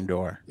airplane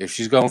door. If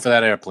she's going for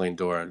that airplane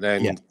door,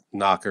 then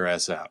knock her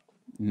ass out.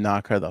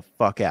 Knock her the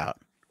fuck out.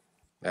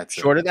 That's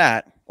short of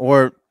that,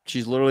 or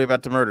she's literally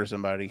about to murder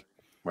somebody.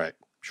 Right.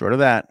 Short of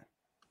that,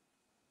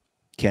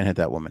 can't hit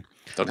that woman.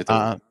 Don't hit that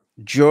woman.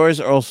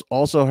 George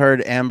also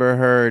heard Amber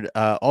Heard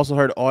also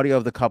heard audio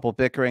of the couple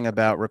bickering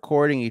about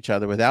recording each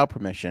other without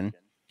permission,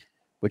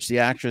 which the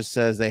actress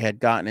says they had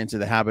gotten into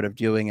the habit of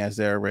doing as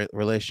their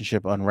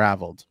relationship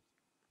unraveled.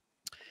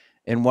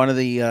 In one of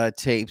the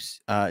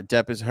tapes,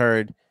 Depp is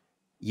heard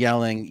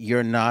yelling,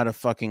 "You're not a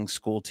fucking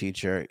school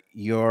teacher.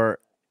 You're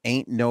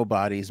ain't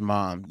nobody's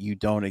mom. You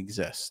don't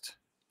exist."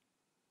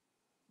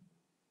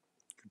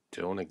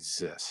 Don't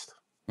exist.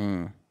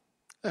 All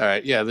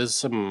right. Yeah, there's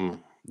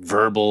some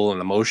verbal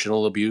and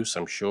emotional abuse,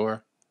 I'm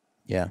sure.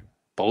 Yeah.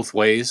 Both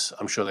ways.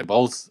 I'm sure they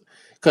both,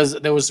 because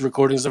there was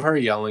recordings of her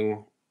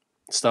yelling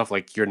stuff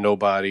like "you're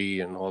nobody"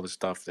 and all this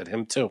stuff at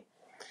him too.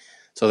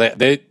 So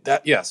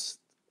that yes.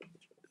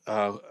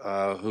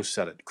 Who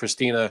said it?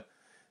 Christina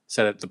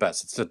said it the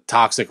best. It's a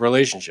toxic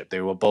relationship.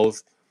 They were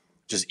both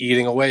just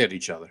eating away at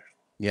each other.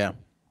 Yeah.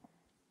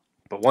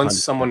 But once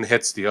 100%. Someone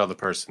hits the other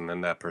person,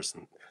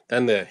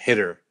 then the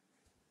hitter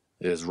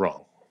is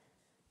wrong.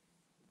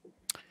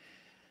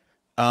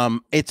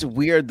 It's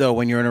weird though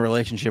when you're in a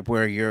relationship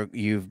where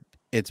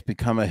it's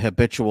become a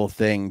habitual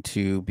thing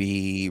to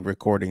be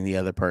recording the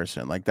other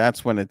person. Like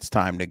that's when it's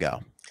time to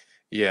go.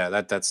 Yeah,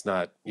 that's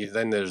not.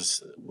 Then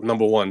there's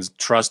number one,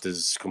 trust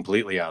is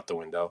completely out the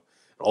window.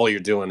 All you're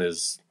doing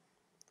is,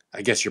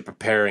 I guess, you're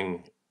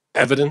preparing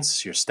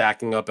evidence. You're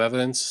stacking up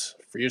evidence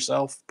for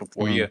yourself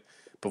before you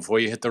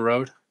hit the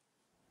road.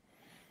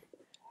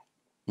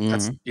 I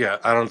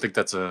don't think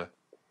that's a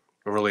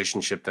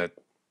relationship that.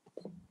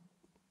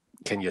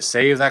 Can you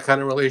save that kind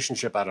of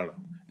relationship? I don't know.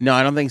 No,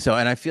 I don't think so.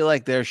 And I feel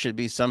like there should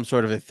be some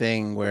sort of a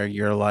thing where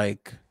you're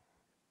like,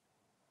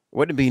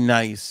 wouldn't it be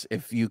nice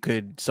if you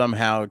could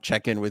somehow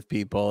check in with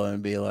people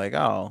and be like,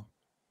 oh,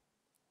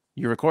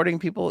 you're recording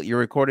people? You're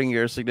recording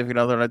your significant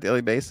other on a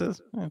daily basis?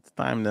 It's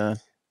time to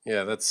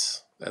Yeah,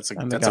 that's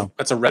go.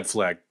 a red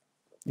flag.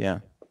 Yeah.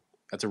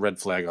 That's a red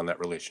flag on that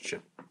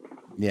relationship.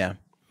 Yeah.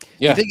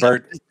 Yeah, You think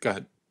Bert, go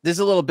ahead. this is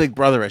a little Big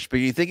Brotherish, but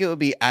you think it would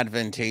be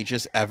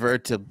advantageous ever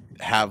to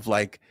have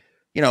like,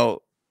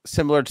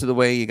 similar to the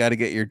way you got to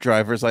get your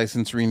driver's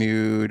license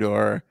renewed,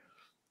 or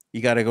you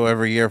got to go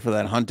every year for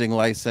that hunting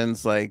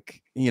license,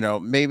 like,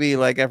 maybe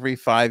like every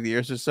 5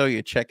 years or so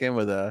you check in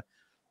with a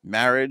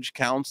marriage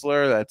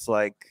counselor that's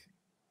like,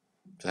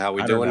 So how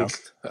we I don't doing?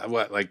 know.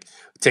 What, like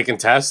taking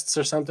tests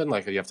or something?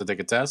 Like you have to take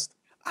a test?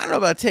 I don't know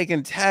about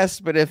taking tests,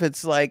 but if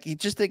it's like, you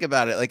just think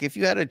about it, like if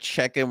you had to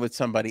check in with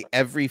somebody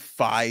every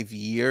 5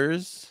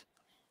 years,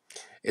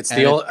 It's and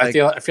the it's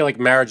only, like, I feel like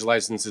marriage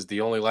license is the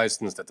only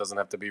license that doesn't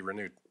have to be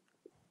renewed.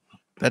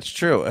 that's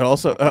true. It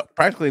also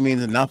practically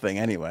means nothing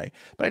anyway.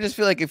 But I just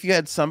feel like if you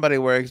had somebody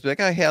where it's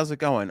like, oh, hey, how's it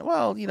going?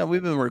 Well,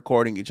 we've been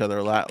recording each other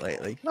a lot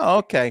lately. Oh,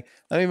 okay.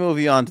 Let me move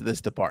you on to this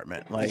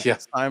department. Like, Yeah,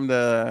 it's time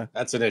to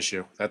that's an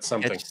issue. That's get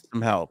something. you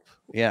some help.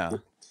 Yeah.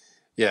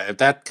 Yeah, if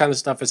that kind of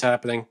stuff is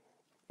happening,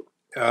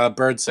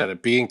 Bird said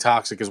it. Being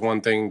toxic is one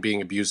thing.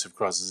 Being abusive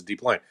crosses a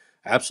deep line.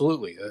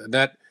 Absolutely.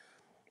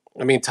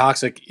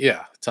 Toxic.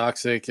 Yeah,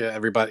 toxic.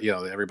 Everybody,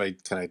 everybody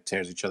kind of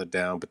tears each other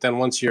down. But then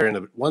once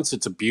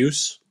it's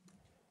abuse,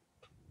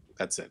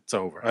 that's it. It's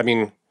over. I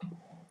mean,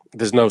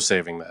 there's no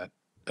saving that.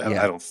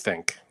 Yeah. I don't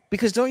think.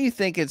 Because don't you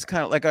think it's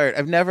kind of like, all right,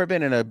 I've never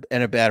been in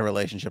a bad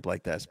relationship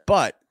like this,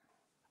 but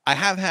I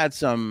have had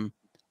some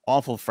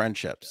awful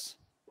friendships.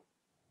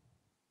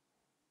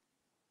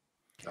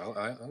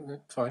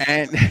 Fine.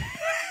 And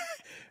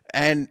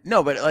and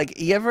no, but like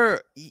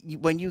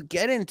when you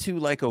get into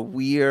like a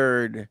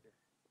weird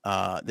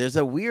there's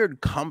a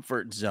weird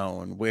comfort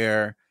zone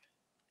where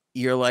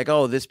you're like,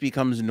 oh, this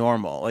becomes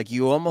normal. Like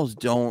you almost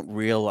don't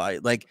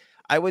realize, like,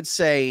 I would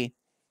say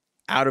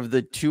out of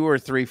the 2 or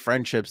 3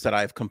 friendships that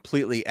I've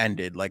completely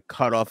ended, like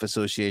cut off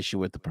association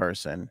with the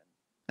person,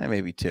 and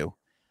maybe 2,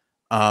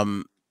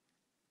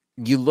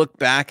 you look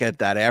back at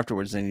that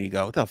afterwards and you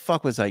go, what the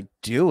fuck was I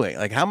doing?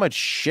 Like, how much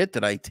shit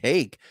did I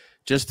take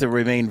just to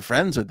remain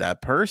friends with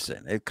that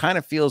person? It kind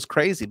of feels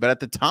crazy, but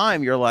at the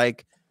time you're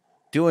like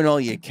doing all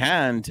you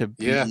can to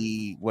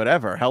be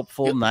whatever,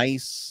 helpful,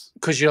 nice.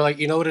 Because you're like,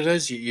 you know what it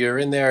is? You're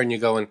in there and you're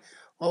going,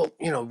 well,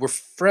 we're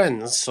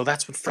friends, so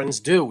that's what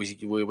friends do.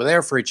 We're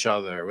there for each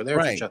other. We're there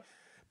for each Right. other.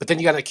 But then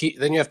you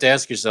have to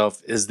ask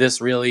yourself, is this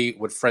really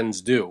what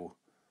friends do?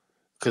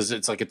 Because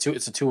it's like it's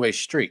a two-way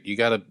street. You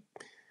got to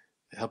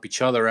help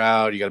each other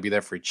out. You got to be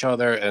there for each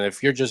other. And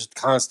if you're just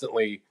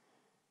constantly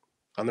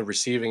on the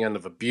receiving end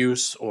of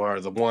abuse or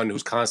the one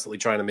who's constantly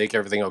trying to make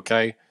everything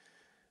okay,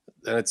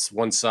 then it's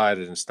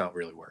one-sided and it's not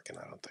really working,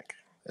 I don't think.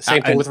 The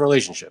same thing with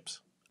relationships.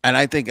 And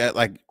I think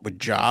like with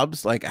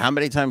jobs, like how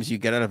many times you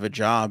get out of a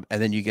job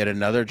and then you get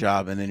another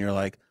job and then you're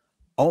like,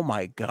 oh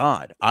my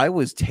God, I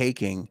was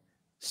taking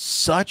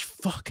such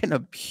fucking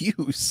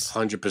abuse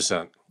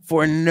 100%.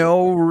 for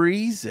no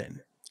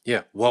reason.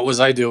 Yeah. What was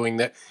I doing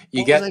that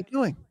What was I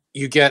doing?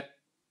 You get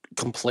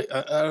I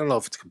don't know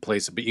if it's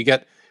complacent, but you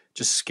get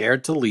just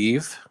scared to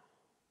leave.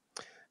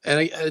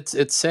 And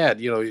it's sad,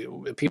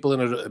 people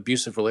in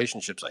abusive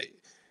relationships,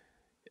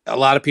 a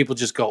lot of people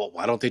just go, well,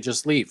 why don't they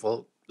just leave?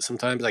 Well,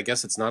 sometimes I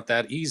guess it's not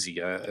that easy.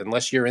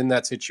 Unless you're in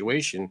that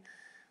situation,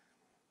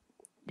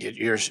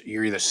 you're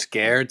either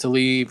scared to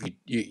leave,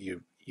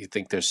 you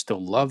think there's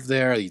still love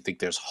there, you think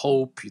there's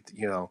hope,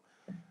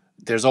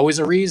 there's always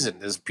a reason.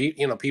 There's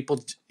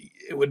people.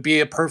 It would be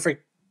it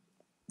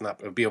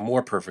would be a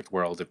more perfect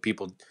world if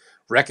people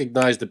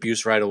recognized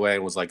abuse right away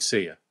and was like,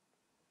 see ya.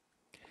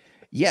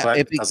 Yeah, but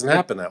it doesn't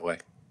happen that way.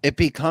 It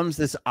becomes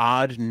this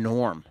odd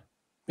norm.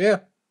 Yeah.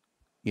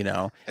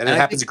 And it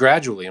happens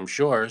gradually, I'm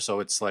sure. So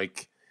it's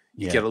like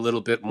you get a little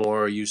bit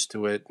more used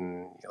to it,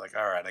 and you're like,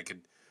 all right,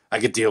 I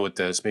could deal with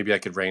this. Maybe I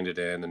could rein it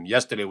in. And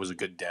yesterday was a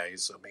good day,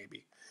 so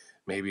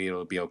maybe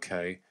it'll be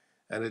okay.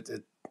 And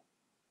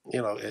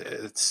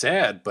it's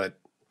sad, but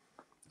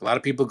a lot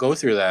of people go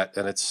through that,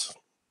 and it's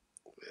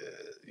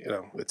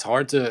it's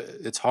hard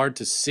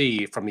to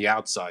see from the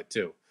outside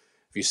too.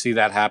 If you see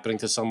that happening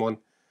to someone,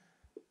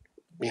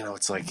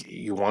 it's like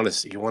you want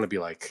to be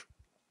like,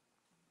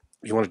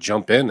 you want to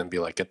jump in and be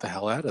like, get the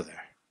hell out of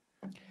there.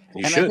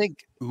 And I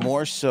think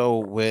more so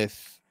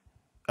with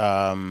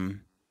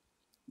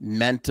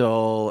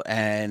mental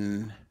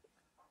and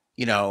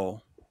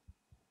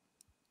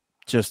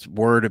just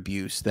word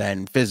abuse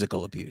than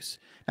physical abuse.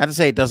 Not to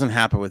say it doesn't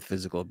happen with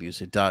physical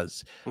abuse, it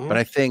does. Mm-hmm. But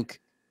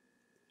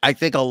I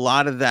think a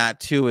lot of that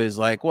too is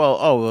like,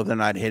 well, they're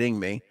not hitting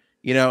me,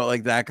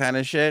 like that kind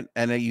of shit.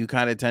 And then you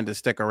kind of tend to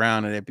stick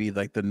around and it be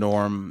like the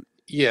norm.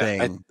 Yeah,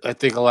 thing. I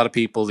think a lot of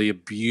people, the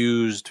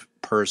abused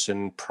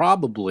person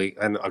probably,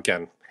 and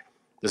again,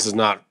 I'm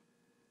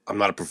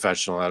not a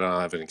professional. I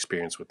don't have an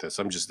experience with this.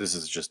 This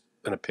is just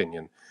an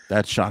opinion.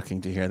 That's shocking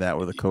to hear that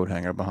with a coat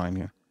hanger behind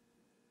you.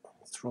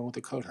 What's wrong with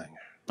the coat hanger?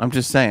 I'm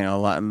just saying,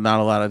 not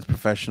a lot of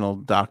professional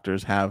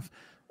doctors have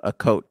a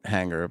coat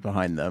hanger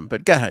behind them.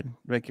 But go ahead,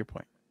 make your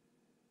point.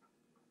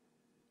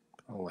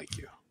 I don't like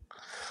you.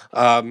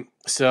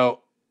 So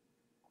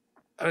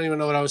I don't even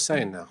know what I was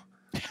saying now.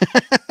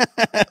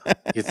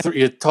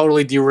 You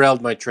totally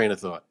derailed my train of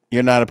thought.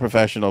 You're not a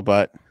professional,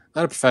 but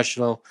Not a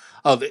professional.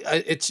 Oh,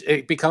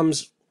 it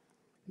becomes,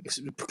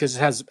 because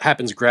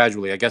happens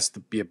gradually. I guess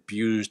the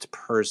abused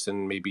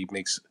person maybe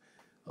makes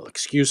an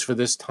excuse for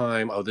this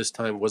time. Oh, this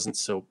time wasn't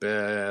so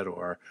bad,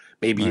 or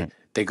maybe right.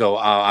 they go,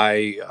 oh,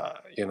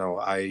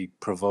 I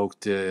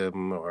provoked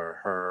him or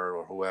her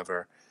or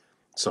whoever,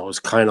 so it was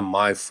kind of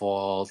my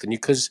fault. And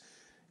because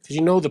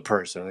you know the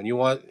person and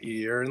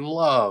you're in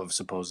love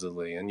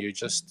supposedly, and you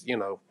just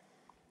you're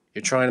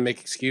trying to make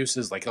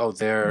excuses like, oh,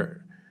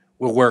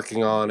 we're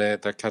working on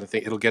it, that kind of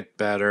thing. It'll get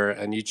better,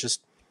 and you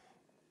just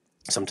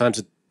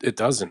sometimes it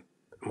doesn't.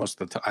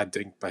 Most of the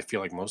time, I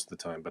feel like most of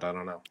the time, but I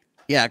don't know.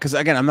 Yeah, because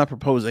again, I'm not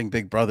proposing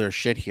Big Brother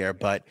shit here,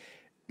 but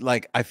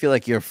like I feel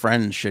like your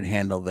friends should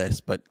handle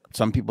this, but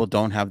some people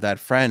don't have that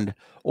friend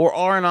or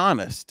aren't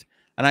honest.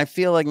 And I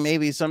feel like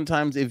maybe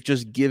sometimes if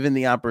just given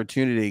the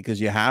opportunity, because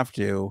you have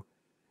to,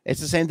 it's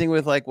the same thing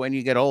with like when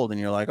you get old and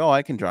you're like, oh,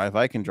 I can drive,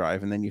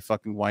 and then you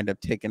fucking wind up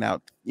taking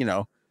out,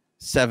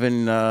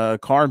 7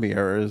 car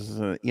mirrors.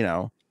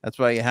 That's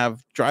why you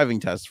have driving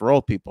tests for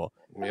old people.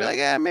 I'd be like,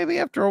 yeah, maybe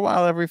after a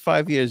while, every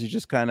 5 years, you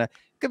just kind of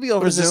could be over.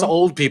 What is this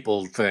old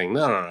people thing?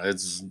 No.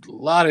 It's a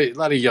lot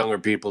of younger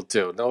people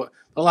too. No,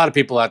 a lot of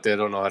people out there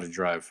don't know how to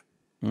drive.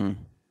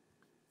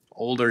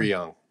 Old or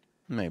young,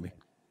 maybe.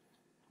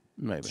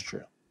 It's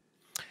true.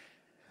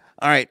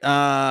 All right.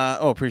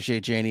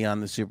 Appreciate Janie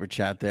on the super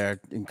chat there,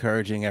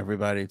 encouraging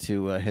everybody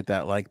to hit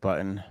that like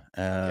button.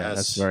 Yes.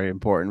 That's very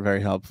important,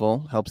 very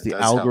helpful. Helps the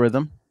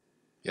algorithm. Help.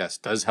 Yes,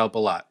 does help a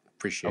lot.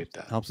 Appreciate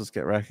that. Helps us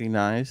get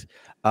recognized.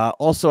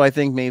 Also, I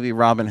think maybe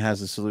Robin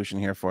has a solution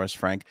here for us,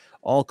 Frank.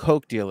 All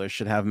Coke dealers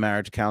should have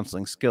marriage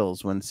counseling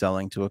skills when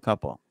selling to a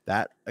couple.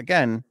 That,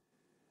 again,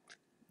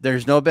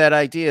 there's no bad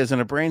ideas in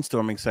a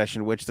brainstorming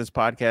session, which this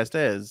podcast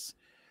is.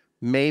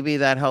 Maybe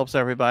that helps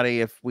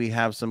everybody if we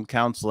have some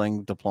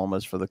counseling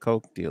diplomas for the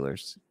Coke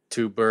dealers.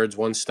 2 birds,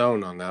 1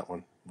 stone on that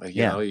one.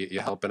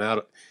 You're helping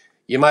out.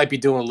 You might be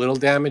doing a little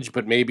damage,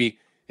 but maybe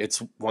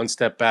it's 1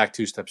 step back,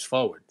 2 steps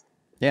forward.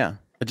 Yeah.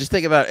 But just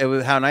think about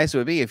it, how nice it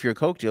would be if your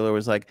Coke dealer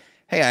was like,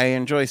 hey, I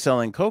enjoy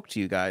selling Coke to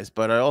you guys,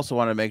 but I also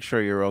want to make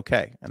sure you're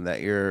okay and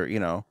that you're,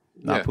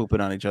 not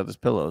pooping on each other's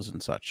pillows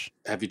and such.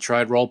 Have you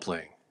tried role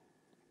playing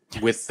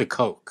with the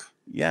Coke?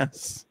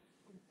 Yes.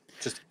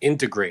 Just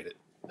integrate it.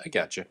 I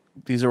got you.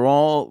 These are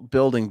all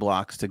building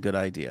blocks to good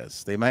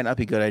ideas. They might not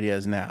be good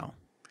ideas now.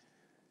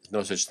 There's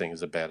no such thing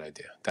as a bad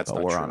idea. That's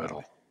not true at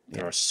all.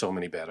 There are so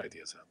many bad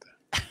ideas out there.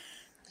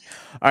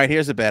 All right,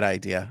 here's a bad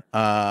idea.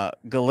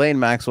 Ghislaine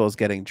Maxwell is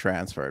getting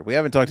transferred. We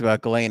haven't talked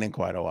about Ghislaine in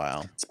quite a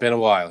while. It's been a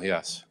while,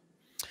 yes.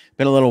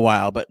 Been a little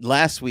while, but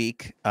last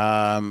week,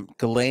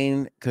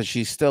 Ghislaine, because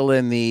she's still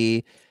in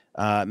the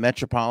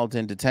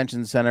Metropolitan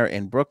Detention Center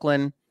in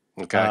Brooklyn.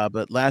 Okay.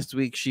 But last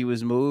week she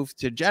was moved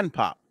to Gen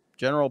Pop.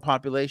 General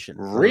population.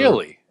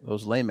 Really?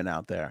 Those laymen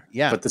out there.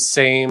 Yeah. But the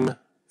same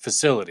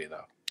facility,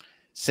 though.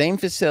 Same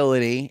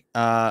facility.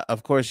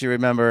 Of course, you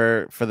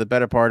remember for the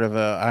better part of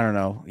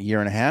a year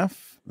and a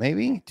half,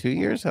 maybe 2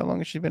 years. How long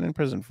has she been in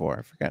prison for?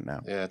 I forget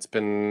now. Yeah, it's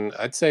been,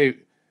 I'd say,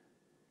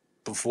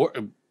 before,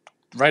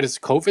 right as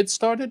COVID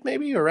started,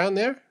 maybe around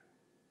there.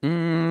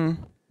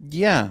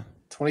 Yeah.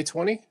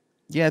 2020.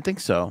 Yeah, I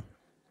think so.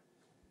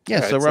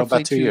 Yeah, right, so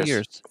roughly about 2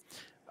 years.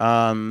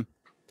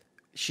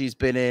 She's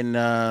been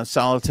in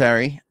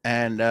solitary,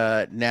 and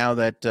now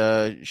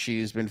that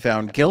she's been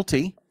found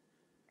guilty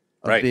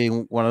of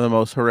being one of the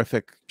most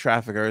horrific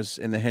traffickers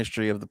in the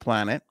history of the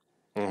planet,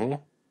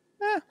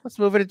 let's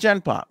move it to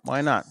Gen Pop. Why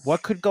not?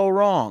 What could go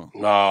wrong?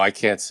 No, I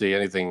can't see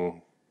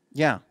anything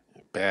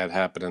bad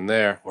happening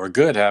there or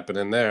good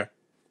happening there.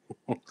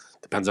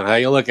 Depends on how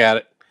you look at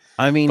it.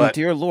 I mean,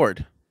 dear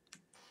Lord.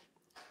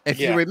 If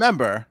you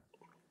remember,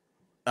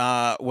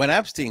 when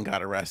Epstein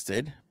got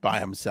arrested by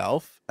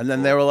himself, and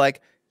then they were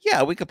like,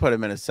 yeah, we could put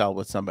him in a cell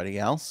with somebody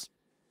else.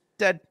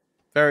 Dead.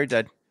 Very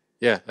dead.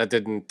 Yeah, that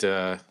didn't...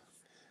 Well,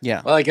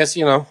 I guess,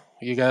 you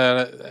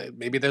gotta...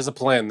 maybe there's a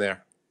plan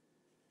there.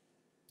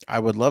 I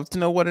would love to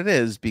know what it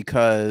is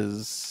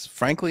because,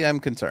 frankly, I'm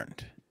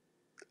concerned.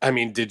 I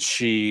mean, did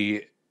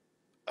she...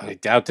 I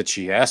doubt that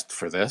she asked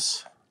for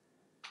this.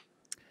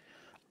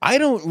 I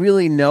don't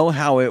really know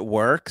how it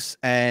works,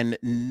 and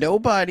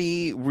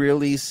nobody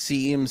really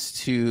seems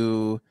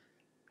to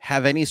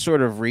have any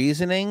sort of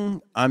reasoning.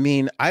 I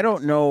mean, I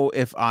don't know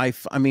if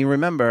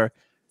remember,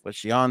 was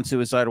she on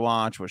suicide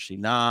watch? Was she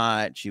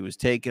not? She was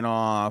taken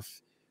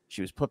off.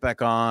 She was put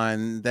back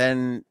on.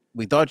 Then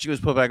we thought she was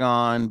put back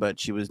on, but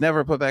she was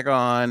never put back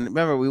on.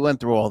 Remember, we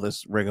went through all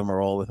this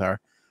rigmarole with her.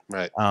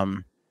 Right.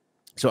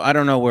 So I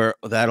don't know where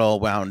that all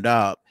wound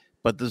up,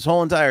 but this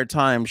whole entire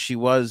time she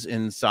was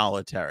in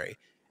solitary.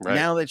 Right.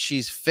 Now that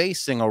she's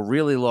facing a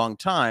really long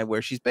time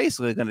where she's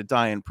basically going to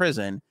die in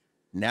prison,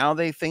 now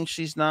they think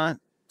she's not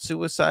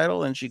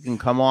suicidal and she can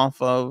come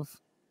off of.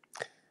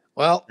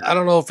 Well, I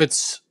don't know if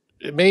it's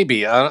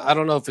maybe. I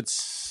don't know if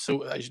it's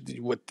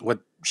what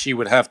she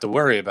would have to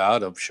worry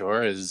about. I'm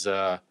sure is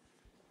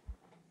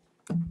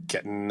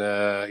getting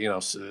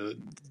the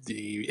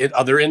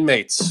other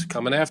inmates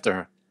coming after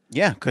her.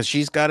 Yeah, because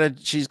she's got a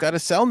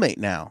cellmate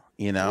now,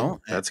 Yeah,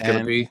 that's gonna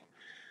and be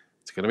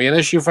it's gonna be an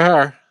issue for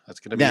her. That's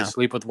gonna be a now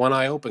sleep with one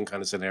eye open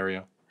kind of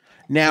scenario.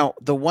 now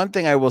the one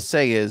thing I will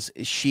say is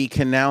she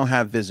can now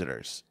have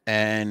visitors,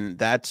 and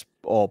that's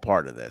all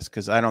part of this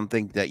because I don't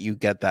think that you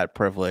get that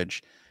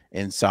privilege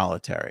in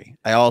solitary.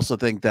 I also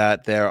think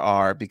that there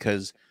are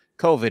because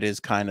COVID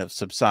is kind of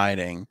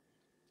subsiding.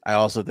 I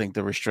also think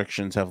the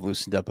restrictions have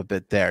loosened up a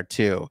bit there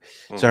too.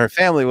 So Hmm. her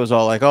family was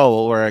all like, "Oh,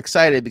 well, we're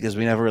excited because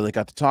we never really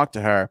got to talk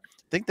to her." I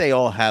think they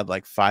all had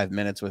like 5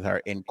 minutes with her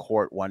in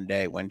court one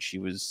day when she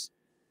was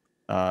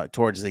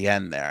towards the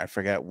end there. I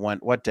forget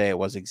what day it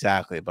was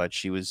exactly, but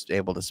she was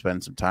able to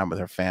spend some time with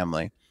her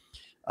family,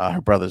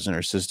 her brothers and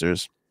her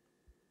sisters.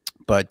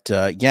 But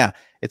yeah,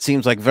 it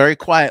seems like very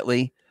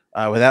quietly,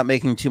 without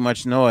making too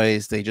much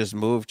noise, they just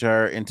moved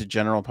her into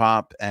General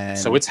Pop, So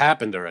and it's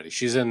happened already.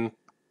 She's in.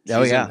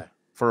 oh She's in yeah, there.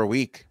 for a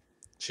week.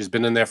 She's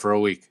been in there for a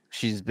week.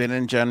 She's been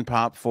in Gen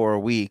Pop for a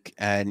week,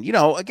 and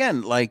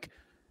again, like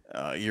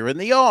you're in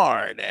the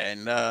yard,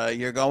 and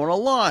you're going to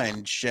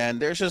lunch,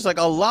 and there's just like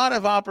a lot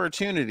of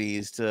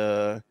opportunities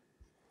to,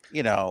 for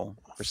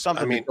I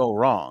something to mean, go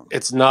wrong.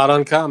 it's not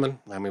uncommon.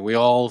 I mean, we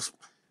all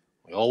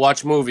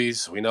watch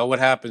movies. We know what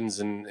happens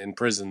in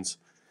prisons.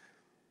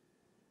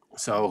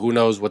 So who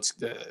knows what's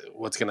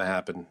going to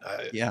happen?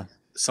 Yeah.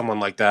 Someone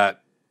like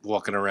that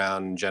walking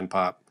around Gen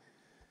Pop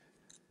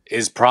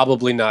is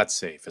probably not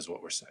safe, is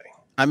what we're saying.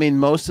 I mean,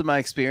 most of my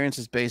experience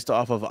is based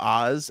off of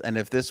Oz, and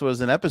if this was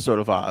an episode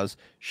of Oz,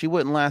 she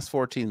wouldn't last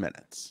 14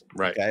 minutes.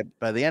 Right. Okay.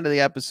 By the end of the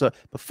episode,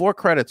 before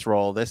credits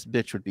roll, this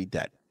bitch would be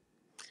dead.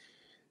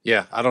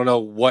 Yeah, I don't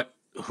know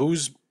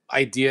whose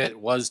idea it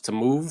was to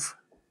move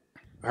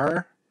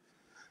her,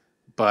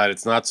 but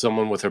it's not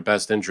someone with her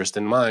best interest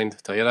in mind.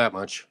 Tell you that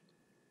much.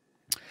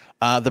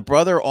 The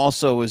brother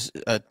also was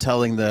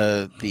telling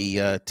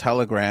the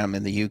Telegram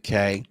in the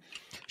UK.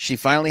 She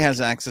finally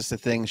has access to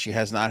things she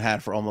has not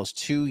had for almost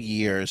 2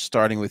 years,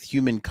 starting with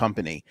human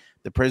company.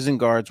 The prison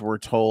guards were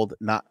told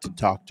not to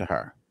talk to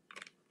her.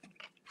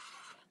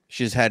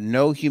 She's had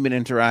no human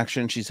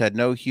interaction. She's had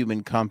no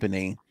human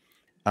company.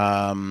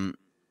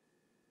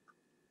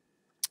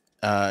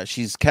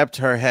 She's kept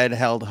her head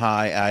held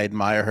high. I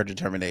admire her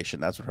determination.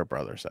 That's what her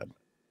brother said.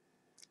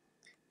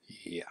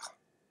 Yeah.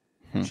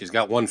 Hmm. She's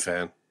got one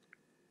fan.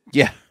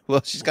 Yeah.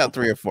 Well, she's got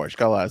 3 or 4. She's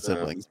got a lot of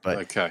siblings,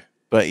 Okay.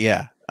 but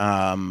yeah.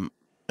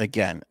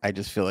 Again, I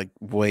just feel like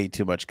way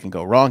too much can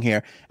go wrong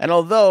here. And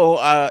although,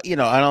 I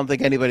don't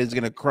think anybody's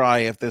going to cry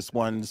if this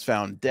one's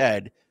found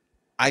dead,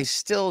 I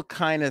still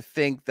kind of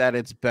think that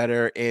it's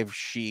better if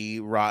she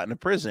rot in a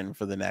prison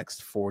for the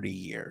next 40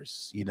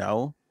 years,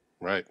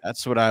 Right.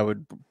 That's what I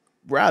would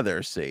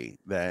rather see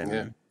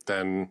than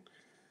someone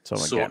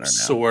getting her now.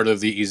 Sort of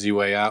the easy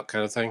way out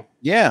kind of thing.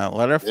 Yeah,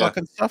 let her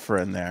fucking suffer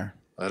in there.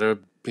 Let her,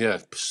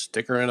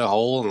 stick her in a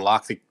hole and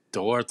lock the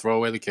door, throw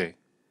away the key.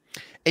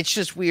 It's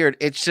just weird.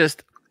 It's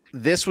just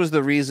this was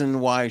the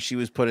reason why she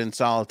was put in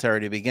solitary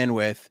to begin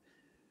with.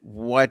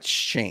 What's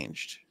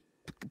changed?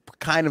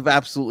 Kind of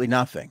absolutely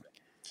nothing.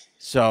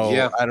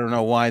 So I don't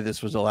know why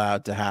this was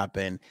allowed to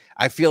happen.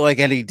 I feel like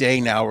any day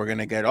now we're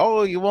gonna get,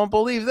 oh, you won't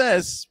believe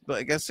this, but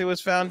I guess he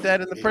was found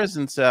dead in the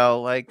prison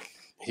cell. Like,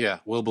 yeah,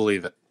 we'll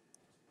believe it.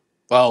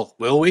 Well,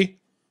 will we?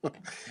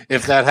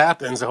 If that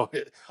happens,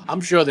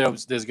 I'm sure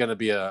there's going to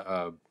be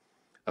a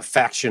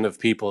faction of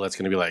people that's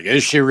going to be like,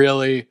 is she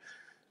really?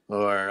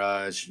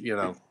 Or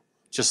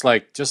just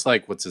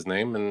like what's his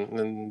name,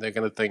 and they're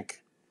going to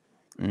think,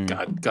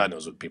 God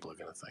knows what people are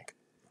going to think.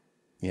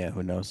 Yeah,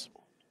 who knows?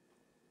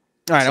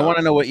 All right, I want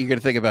to know what you're going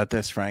to think about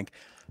this, Frank.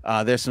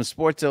 There's some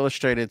Sports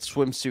Illustrated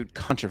swimsuit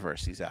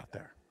controversies out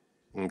there.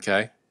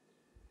 Okay.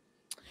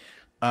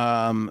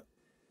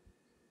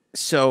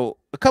 So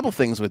a couple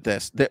things with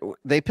this.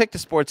 They picked a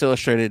Sports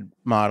Illustrated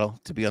model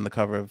to be on the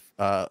cover of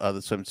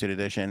the swimsuit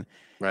edition,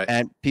 right?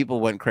 And people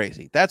went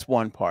crazy. That's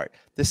one part.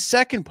 The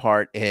second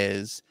part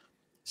is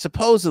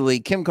supposedly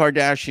Kim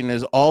Kardashian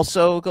is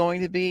also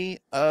going to be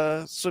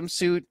a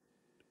swimsuit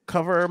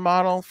cover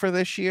model for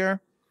this year.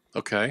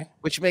 Okay.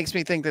 Which makes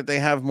me think that they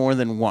have more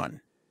than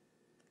one,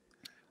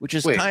 which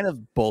is kind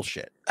of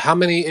bullshit. How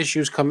many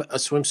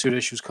swimsuit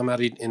issues come out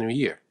in a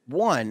year?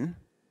 One,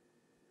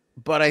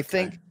 but I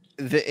think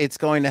it's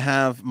going to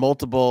have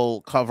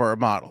multiple cover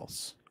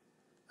models.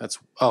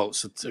 So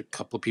it's a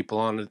couple of people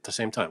on it at the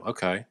same time.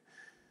 Okay.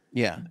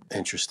 Yeah.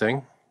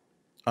 Interesting.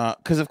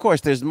 Because of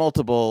course there's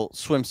multiple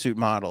swimsuit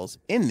models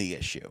in the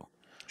issue.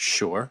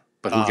 Sure.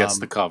 But who gets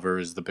the cover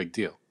is the big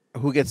deal.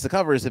 Who gets the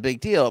cover is a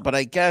big deal. But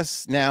I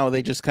guess now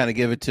they just kind of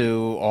give it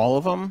to all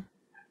of them,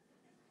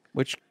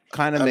 which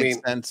kind of makes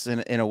sense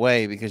in a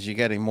way because you're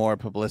getting more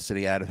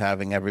publicity out of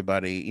having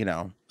everybody,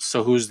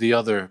 So who's the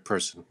other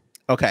person?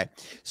 Okay,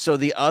 so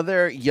the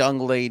other young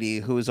lady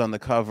who's on the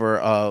cover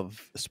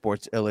of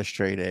Sports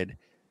Illustrated,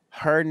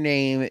 her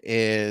name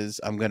is,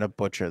 I'm going to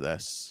butcher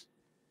this.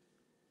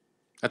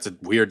 That's a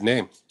weird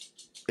name.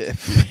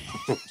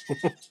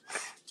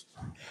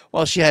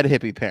 Well, she had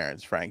hippie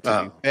parents, Frank,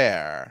 to be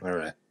fair. All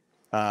right.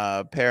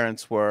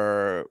 Parents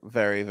were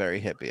very,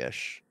 very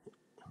hippie-ish.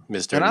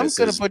 Mr. And and I'm Mrs.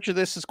 going to butcher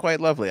this. Is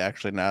quite lovely,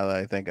 actually, now that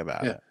I think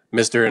about it.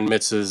 Mr. and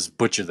Mrs.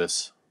 Butcher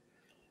this.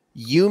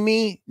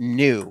 Yumi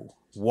New.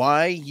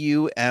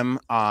 Yuminu.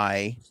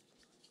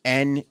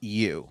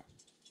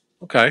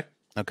 Okay.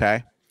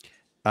 Okay.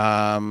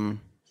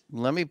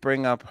 Let me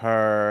bring up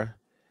her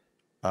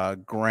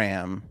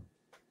gram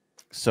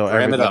so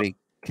everybody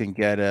can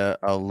get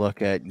a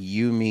look at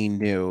Yumi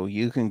New.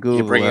 You can Google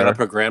You bringing up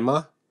her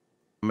grandma?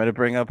 I'm going to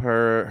bring up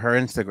her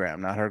Instagram,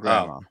 not her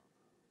grandma.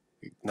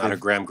 Not her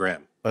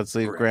gram. Let's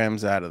leave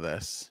grams out of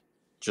this.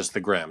 Just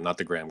the gram, not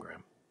the gram.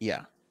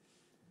 Yeah.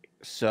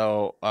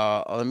 So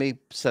let me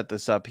set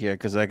this up here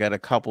because I got a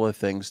couple of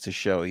things to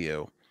show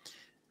you.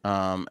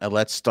 And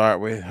let's start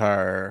with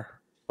her.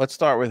 Let's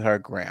start with her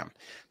gram.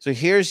 So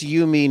here's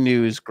Yumi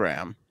News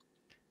gram.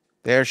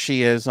 There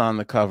she is on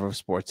the cover of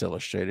Sports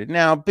Illustrated.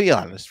 Now, be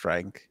honest,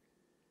 Frank.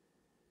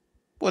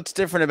 What's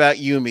different about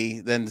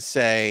Yumi than,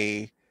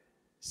 say,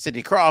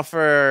 Cindy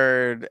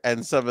Crawford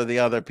and some of the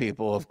other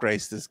people who've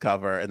graced this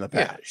cover in the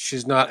past? Yeah,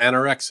 she's not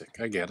anorexic.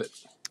 I get it.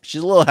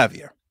 She's a little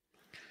heavier.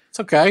 It's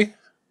okay.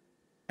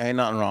 Ain't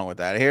nothing wrong with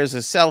that. Here's a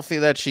selfie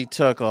that she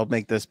took. I'll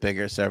make this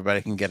bigger so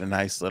everybody can get a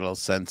nice little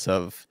sense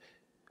of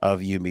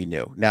Yumi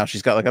New. Now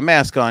she's got like a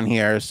mask on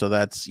here, so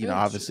that's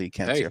obviously you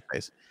can't see her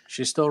face.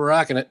 She's still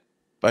rocking it.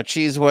 But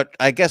she's what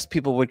I guess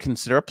people would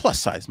consider a plus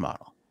size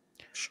model.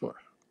 Sure.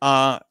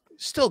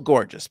 Still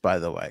gorgeous, by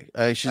the way.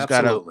 She's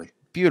Absolutely. Got a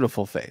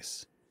beautiful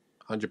face.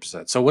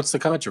 100%. So what's the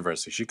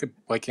controversy?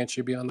 Why can't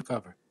she be on the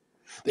cover?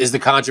 Is the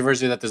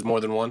controversy that there's more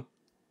than one?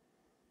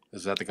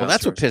 Is that the controversy? Well,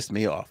 that's what pissed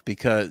me off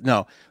because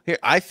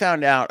I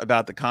found out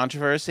about the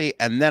controversy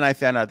and then I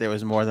found out there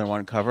was more than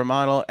one cover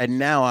model and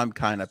now I'm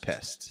kind of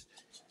pissed.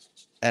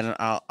 And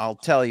I'll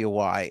tell you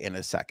why in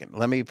a second.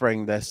 Let me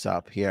bring this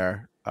up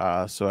here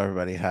so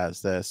everybody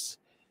has this.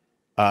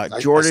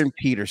 Jordan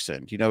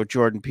Peterson. Do you know what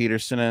Jordan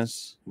Peterson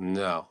is?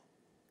 No.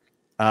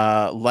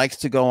 Likes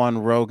to go on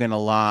Rogan a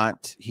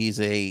lot. He's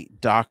a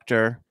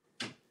doctor,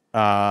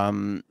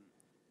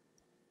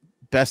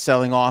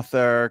 best-selling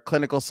author,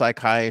 clinical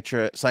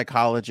psychologist.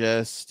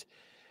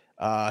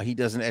 He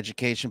does an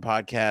education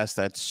podcast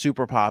that's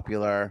super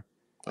popular.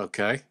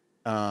 Okay.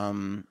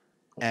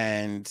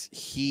 And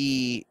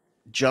he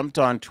jumped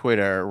on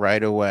Twitter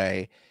right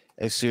away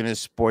as soon as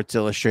Sports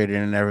Illustrated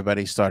and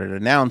everybody started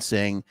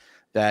announcing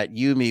that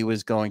Yumi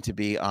was going to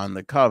be on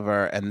the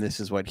cover, and this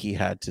is what he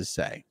had to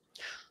say.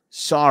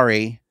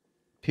 Sorry,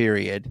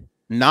 period.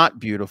 Not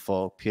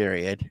beautiful,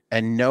 period.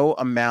 And no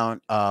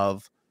amount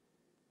of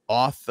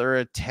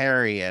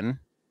authoritarian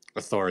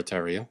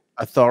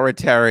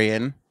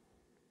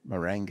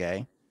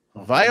merengue,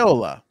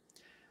 viola,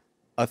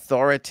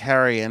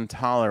 authoritarian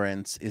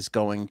tolerance is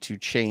going to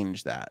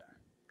change that.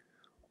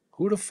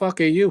 Who the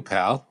fuck are you,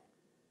 pal?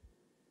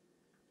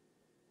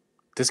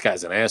 This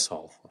guy's an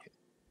asshole.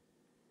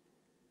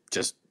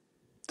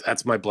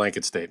 That's my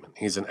blanket statement.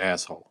 He's an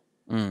asshole.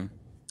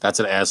 That's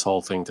an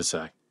asshole thing to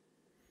say.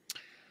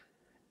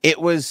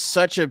 It was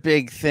such a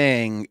big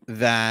thing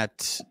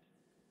that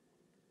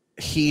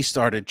he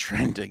started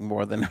trending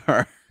more than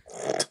her.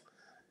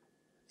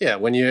 Yeah,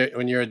 when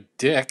you're a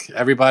dick,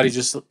 everybody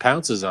just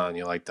pounces on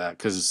you like that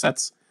because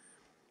that's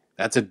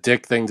a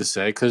dick thing to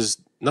say.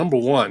 Because number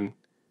one,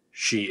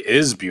 she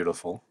is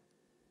beautiful.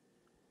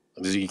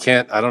 You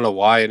can't. I don't know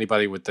why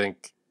anybody would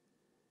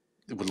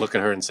look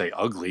at her and say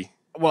ugly.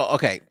 Well,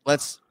 okay,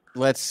 let's.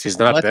 She's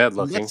not bad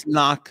looking. Let's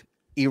knock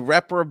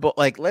irreparable.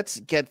 Like, let's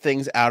get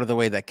things out of the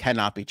way that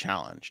cannot be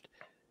challenged.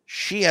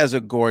 She has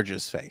a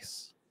gorgeous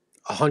face.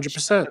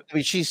 100%. I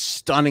mean, she's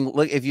stunning.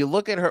 Look, if you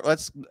look at her,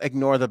 let's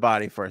ignore the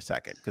body for a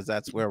second because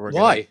that's where we're.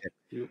 Why?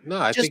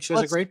 No, I think she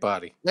has a great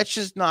body. Let's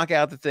just knock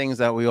out the things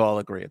that we all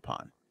agree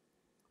upon.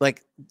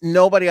 Like,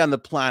 nobody on the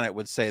planet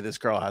would say this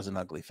girl has an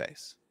ugly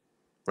face.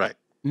 Right.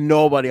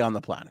 Nobody on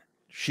the planet.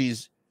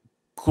 She's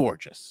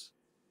gorgeous.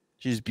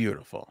 She's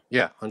beautiful.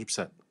 Yeah, 100%.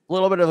 A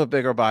little bit of a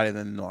bigger body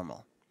than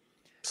normal.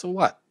 So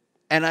what?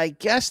 And I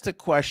guess the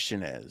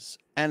question is,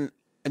 and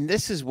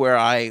this is where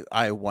I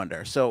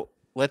wonder. So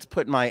let's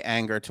put my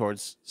anger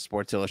towards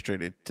Sports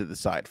Illustrated to the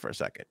side for a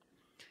second.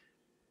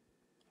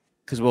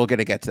 Because we're going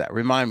to get to that.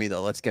 Remind me,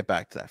 though. Let's get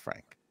back to that,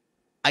 Frank.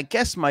 I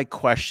guess my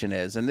question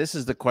is, and this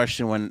is the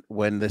question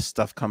when this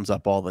stuff comes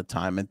up all the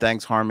time, and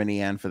thanks Harmony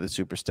Ann for the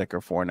super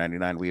sticker,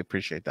 $4.99. We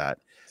appreciate that.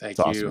 Thank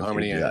you, awesome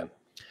Harmony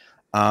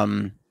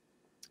Ann.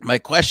 My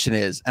question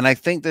is, and I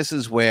think this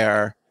is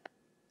where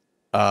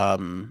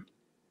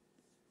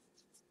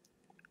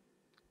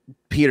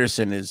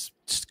Peterson is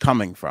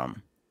coming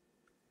from.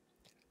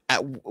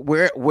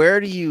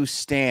 Where do you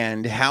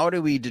stand? How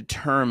do we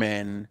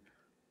determine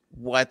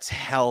what's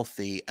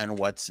healthy and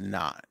what's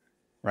not?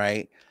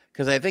 Right?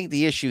 Because I think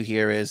the issue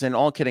here is, and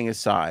all kidding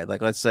aside, like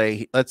let's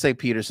say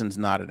Peterson's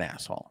not an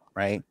asshole,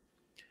 right?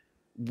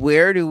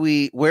 Where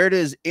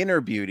does inner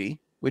beauty,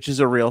 which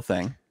is a real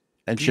thing,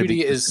 and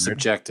beauty is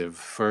subjective,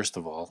 first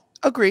of all.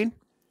 Agreed.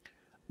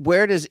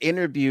 where does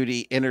inner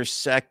beauty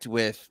intersect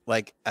with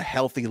like a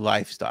healthy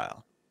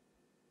lifestyle?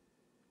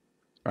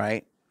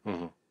 Right?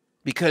 Mm-hmm.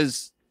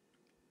 Because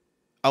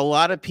a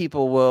lot of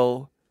people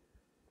will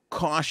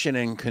caution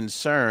and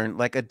concern,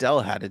 like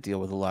Adele had to deal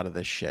with a lot of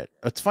this shit.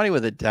 What's funny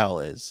with Adele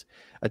is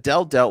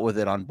Adele dealt with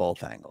it on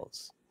both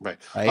angles. Right.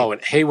 Right. Oh,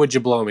 and hey, would you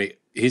blow me?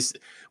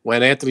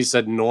 When Anthony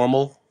said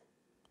normal,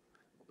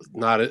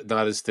 not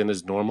as thin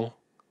as normal.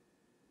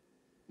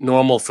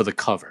 Normal for the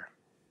cover.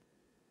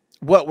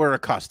 What we're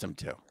accustomed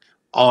to.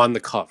 On the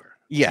cover.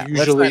 Yeah.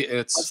 Usually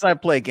let's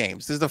not play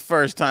games. This is the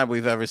first time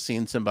we've ever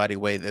seen somebody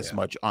weigh this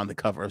much on the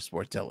cover of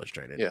Sports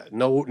Illustrated. Yeah.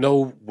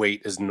 No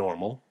weight is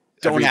normal.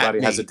 Don't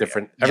everybody has a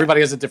different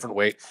everybody has a different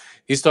weight.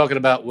 He's talking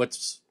about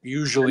what's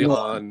usually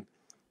on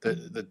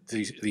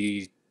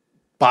the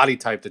body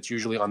type that's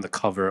usually on the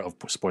cover of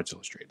Sports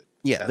Illustrated.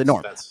 Yeah, the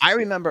norm. I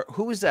remember,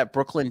 who was that?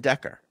 Brooklyn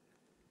Decker.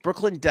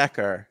 Brooklyn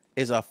Decker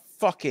is a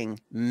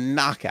fucking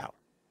knockout,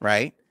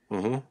 right?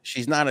 Mm-hmm.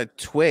 She's not a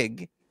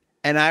twig.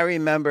 And I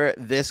remember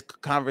this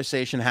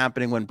conversation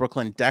happening when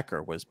Brooklyn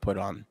Decker was put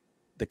on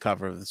the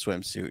cover of the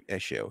swimsuit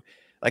issue.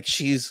 Like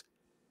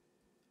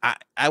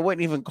I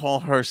wouldn't even call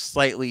her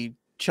slightly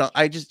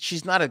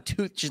she's not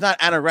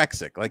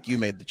anorexic, like you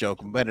made the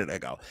joke a minute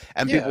ago.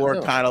 And people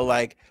were kind of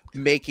like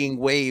making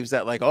waves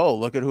that like, oh,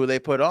 look at who they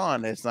put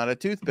on. It's not a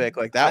toothpick.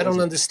 Like that. I don't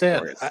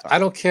understand. I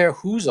don't care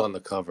who's on the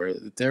cover.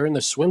 They're in a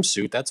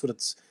swimsuit. That's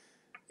what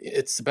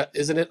it's about,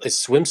 isn't it? A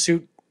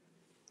swimsuit.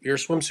 You're a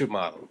swimsuit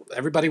model.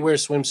 Everybody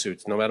wears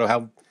swimsuits, no matter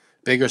how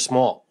big or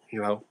small.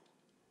 You know,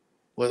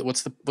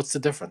 what's the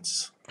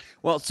difference?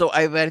 Well, so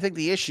I think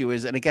the issue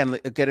is, and again,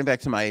 getting back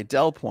to my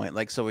Adele point,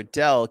 like, so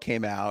Adele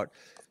came out,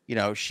 you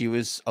know, she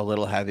was a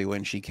little heavy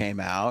when she came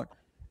out.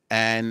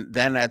 And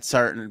then at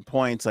certain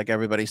points, like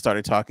everybody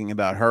started talking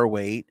about her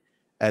weight.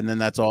 And then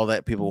that's all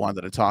that people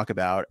wanted to talk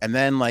about. And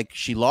then like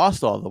she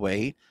lost all the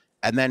weight.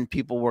 And then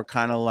people were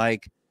kind of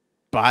like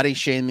body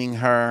shaming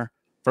her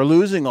for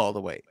losing all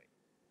the weight.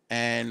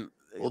 And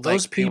well,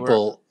 those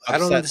people, I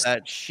don't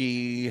understand that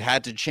she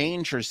had to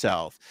change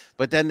herself.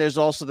 But then there's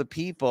also the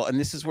people, and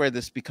this is where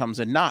this becomes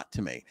a knot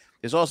to me.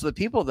 There's also the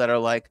people that are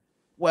like,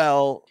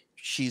 well,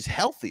 she's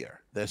healthier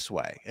this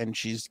way and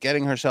she's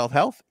getting herself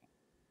healthy,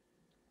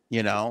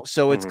 you know?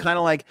 So it's kind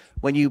of like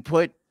when you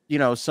put, you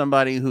know,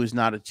 somebody who's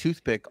not a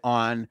toothpick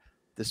on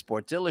the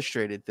Sports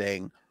Illustrated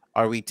thing,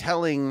 are we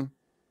telling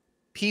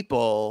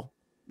people,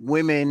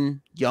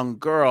 women, young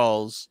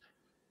girls,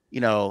 you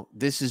know,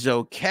 this is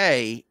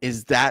okay?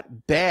 Is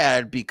that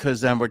bad because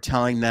then we're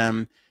telling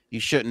them you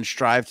shouldn't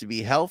strive to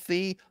be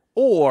healthy?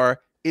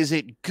 Or is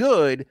it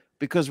good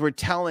because we're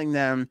telling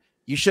them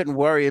you shouldn't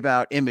worry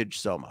about image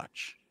so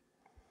much?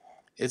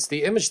 It's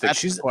the image thing.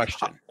 That's the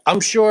question. I'm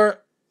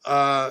sure.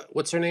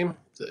 What's her name?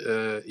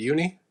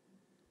 Uni.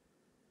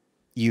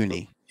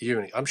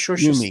 I'm sure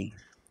she's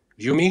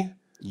Yumi.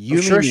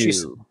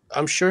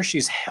 I'm sure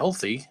she's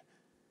healthy.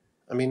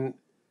 I mean,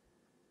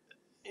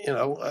 you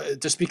know,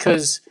 just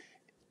because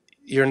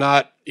you're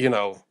not, you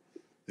know,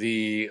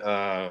 the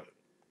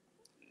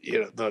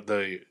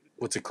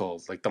what's it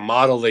called? Like the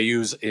model they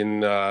use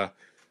in on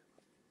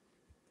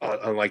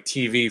like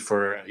TV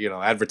for, you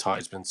know,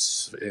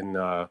 advertisements in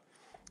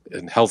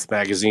health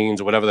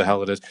magazines or whatever the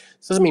hell it is.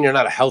 It doesn't mean you're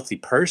not a healthy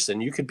person.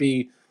 You could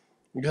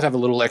have a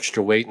little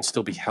extra weight and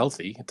still be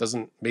healthy. It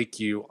doesn't make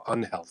you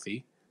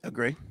unhealthy.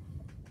 Agree.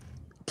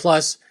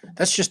 Plus,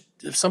 that's just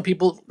some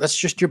people. That's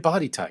just your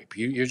body type.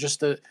 You're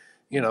just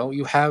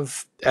you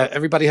have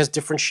everybody has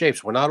different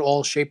shapes. We're not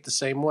all shaped the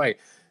same way.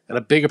 And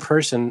a bigger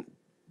person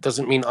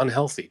doesn't mean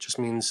unhealthy. It just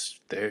means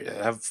they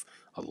have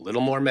a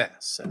little more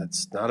mass, and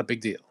it's not a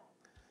big deal.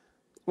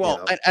 Well, you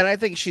know? And I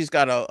think she's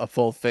got a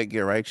full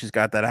figure, right? She's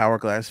got that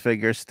hourglass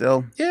figure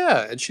still.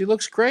 Yeah, and she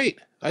looks great.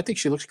 I think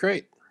she looks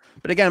great.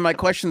 But again, my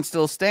question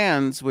still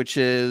stands, which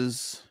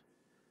is,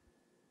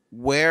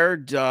 where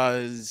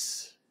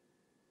does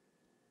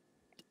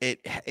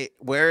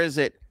where is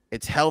it?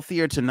 It's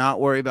healthier to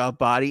not worry about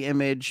body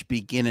image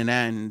begin and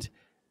end,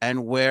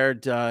 and where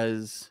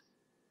does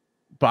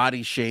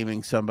body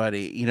shaming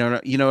somebody, you know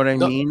what I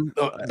mean?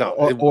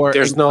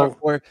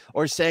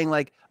 Or saying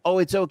like, oh,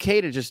 it's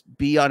okay to just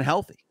be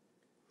unhealthy.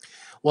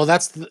 Well,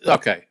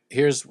 okay.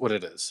 Here's what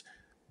it is.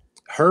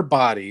 Her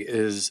body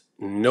is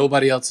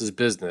nobody else's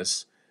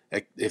business.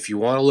 If you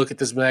want to look at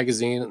this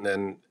magazine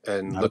and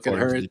look at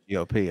her, the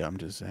GOP, I'm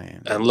just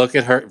saying, and look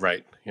at her,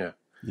 right? Yeah,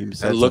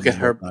 and look at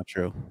her. Not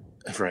true,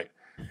 right?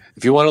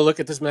 If you want to look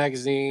at this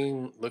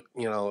magazine,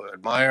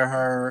 admire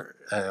her,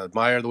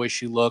 admire the way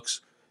she looks.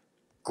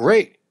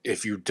 Great.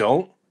 If you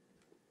don't,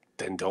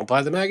 then don't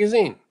buy the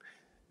magazine.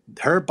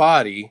 Her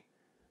body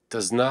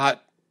does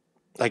not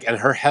and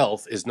her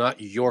health is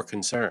not your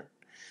concern.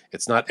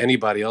 It's not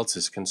anybody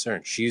else's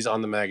concern. She's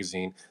on the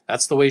magazine.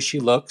 That's the way she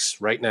looks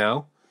right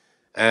now.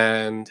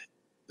 And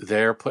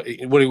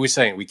what are we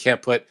saying? We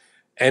can't put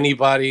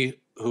anybody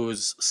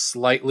who's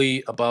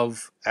slightly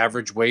above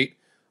average weight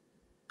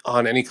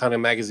on any kind of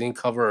magazine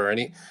cover or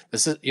in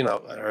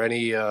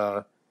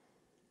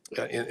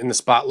the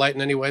spotlight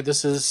in any way.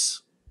 This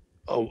is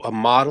a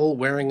model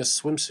wearing a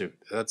swimsuit.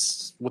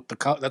 That's what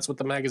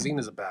the magazine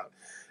is about.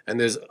 And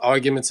there's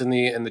arguments in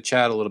the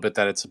chat a little bit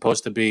that it's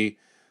supposed to be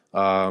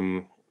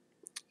an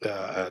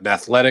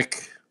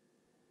athletic.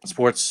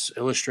 Sports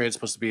Illustrated is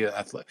supposed to be an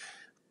athletic.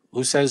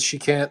 Who says she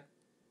can't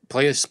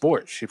play a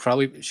sport? She can.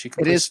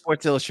 It is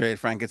Sports Illustrated,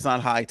 Frank. It's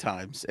not High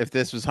Times. If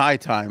this was High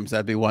Times,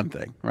 that'd be one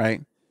thing,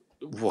 right?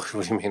 What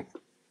do you mean?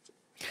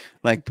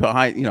 Like,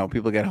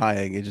 people get high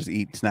and you just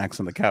eat snacks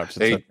on the couch.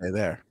 That's okay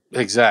there.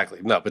 Exactly.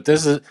 No, but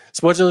this is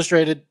Sports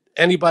Illustrated.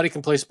 Anybody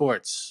can play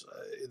sports.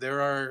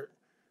 There are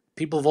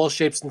people of all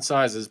shapes and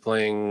sizes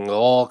playing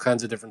all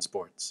kinds of different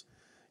sports.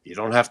 You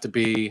don't have to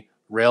be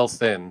rail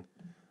thin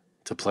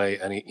to play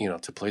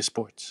to play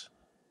sports.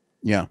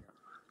 Yeah.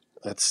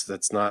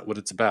 That's not what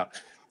it's about.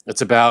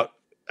 It's about,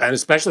 and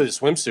especially the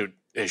swimsuit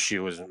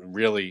issue is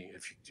really,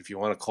 if you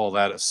want to call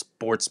that a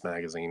sports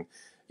magazine,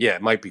 yeah,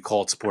 it might be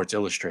called Sports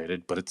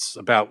Illustrated, but it's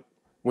about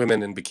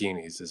women in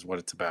bikinis is what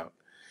it's about,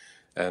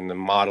 and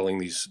modeling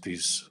these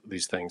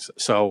things.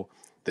 So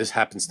this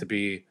happens to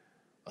be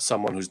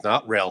someone who's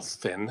not rail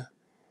thin,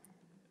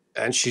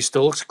 and she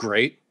still looks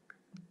great,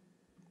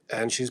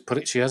 and she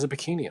has a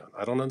bikini on.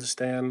 I don't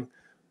understand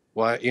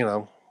why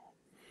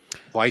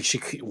why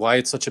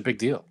it's such a big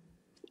deal.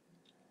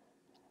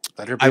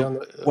 Let her be on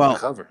the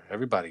cover.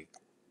 Everybody.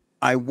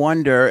 I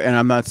wonder, and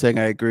I'm not saying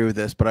I agree with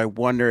this, but I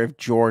wonder if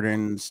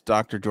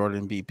Dr.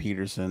 Jordan B.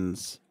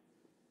 Peterson's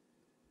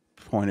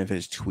point of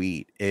his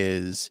tweet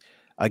is,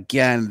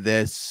 again,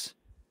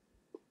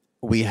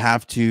 we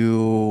have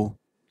to,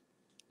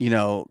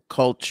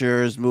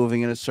 culture is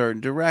moving in a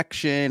certain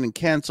direction and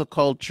cancel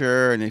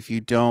culture. And if you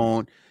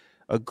don't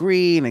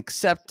agree and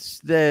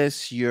accept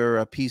this, you're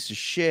a piece of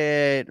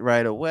shit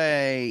right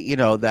away,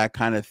 that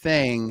kind of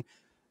thing.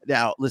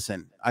 Now,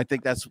 listen, I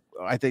think that's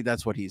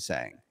what he's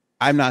saying.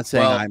 I'm not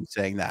saying I'm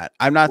saying that.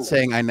 I'm not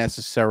saying I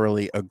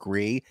necessarily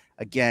agree.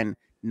 Again,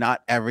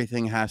 not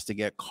everything has to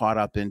get caught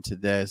up into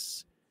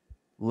this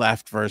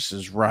left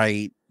versus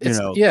right, it's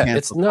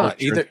not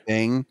either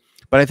thing.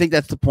 But I think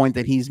that's the point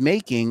that he's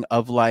making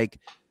of like,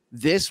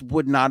 this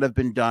would not have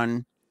been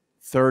done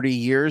 30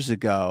 years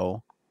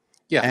ago.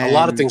 Yeah, a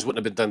lot of things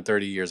wouldn't have been done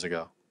 30 years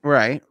ago.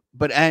 Right.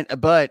 But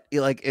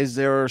like, is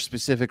there a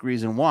specific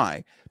reason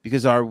why?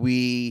 Because are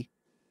we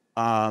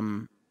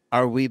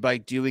by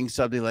doing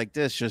something like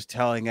this just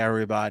telling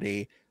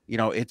everybody,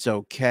 it's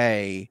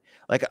okay?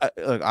 Like,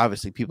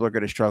 obviously people are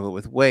going to struggle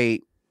with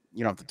weight.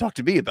 You don't have to talk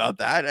to me about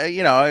that.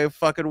 I'm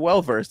fucking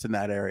well versed in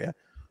that area.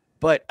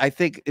 But I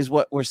think is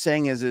what we're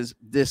saying is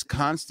this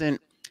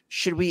constant,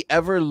 should we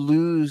ever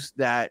lose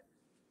that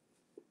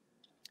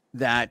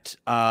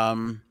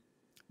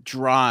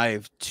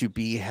drive to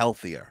be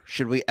healthier?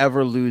 Should we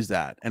ever lose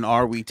that? And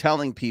are we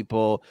telling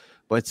people,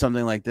 but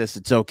something like this,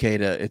 it's okay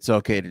to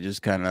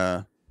just kind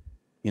of,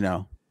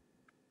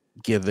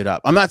 give it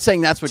up? I'm not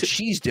saying that's what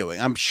she's doing.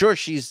 I'm sure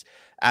she's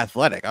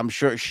athletic. I'm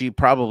sure she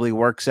probably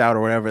works out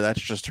or whatever. That's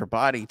just her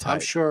body type. I'm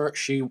sure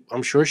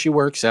she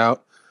works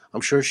out.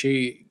 I'm sure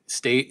she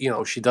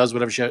she does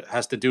whatever she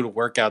has to do to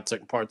work out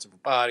certain parts of her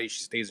body.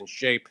 She stays in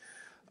shape.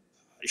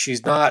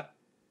 She's not,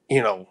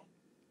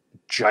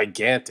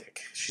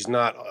 gigantic. She's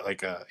not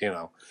like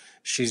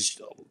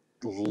she's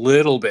a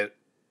little bit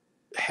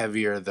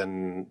heavier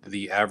than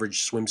the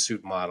average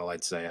swimsuit model,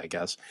 I'd say, I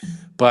guess.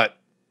 But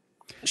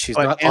she's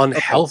not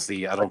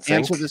unhealthy, I don't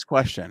think. Answer this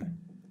question.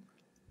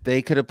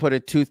 They could have put a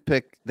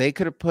toothpick. They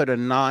could have put a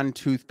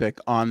non-toothpick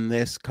on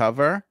this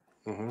cover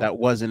that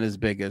wasn't as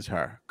big as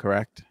her,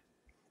 correct?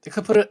 They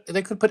could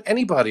put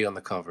anybody on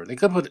the cover. They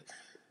could put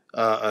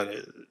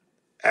I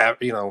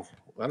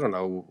don't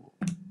know,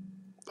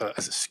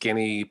 a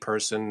skinny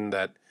person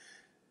that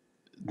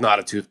not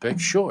a toothpick.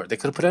 Sure, they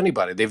could have put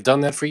anybody. They've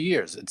done that for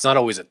years. It's not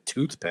always a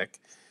toothpick,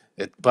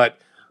 but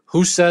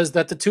who says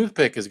that the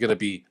toothpick is going to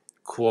be,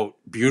 quote,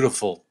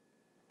 beautiful?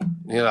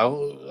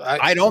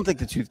 I don't think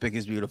the toothpick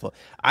is beautiful.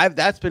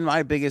 That's been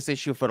my biggest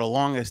issue for the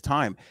longest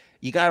time.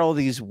 You got all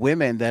these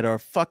women that are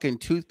fucking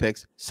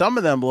toothpicks. Some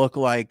of them look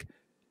like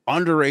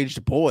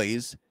underage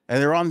boys,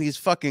 and they're on these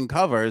fucking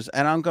covers.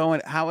 And I'm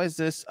going, how is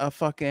this a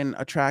fucking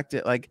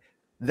attractive? Like,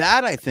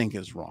 that I think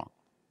is wrong.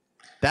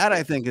 That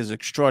I think is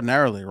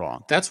extraordinarily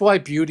wrong. That's why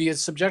beauty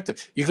is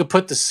subjective. You could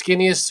put the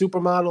skinniest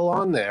supermodel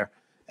on there,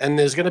 and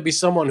there's going to be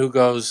someone who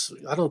goes,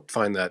 I don't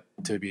find that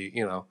to be, I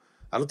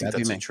don't think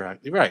that's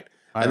attractive. Right.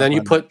 And then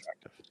you put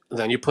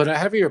a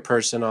heavier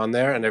person on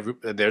there, and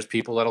there's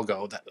people that'll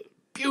go, that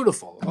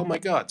beautiful. Oh my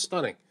God,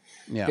 stunning.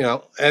 Yeah.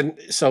 And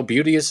so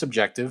beauty is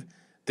subjective.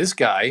 This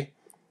guy,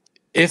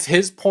 if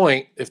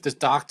this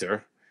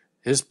doctor,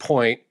 his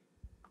point,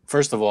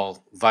 first of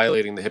all,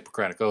 violating the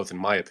Hippocratic Oath, in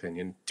my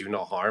opinion, do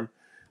no harm.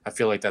 I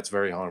feel like that's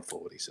very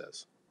harmful what he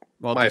says.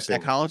 Well, do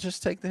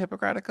psychologists take the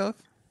Hippocratic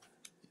Oath?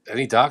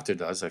 Any doctor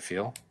does, I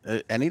feel.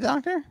 Any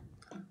doctor?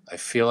 I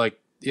feel like,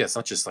 yeah, it's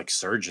not just like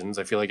surgeons.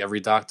 I feel like every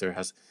doctor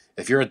has.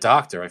 If you're a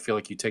doctor, I feel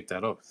like you take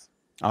that oath.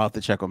 I'll have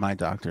to check with my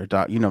doctor.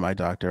 You know my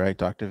doctor, right?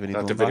 Dr. Vinny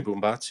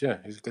Boombats? Yeah,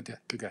 he's a good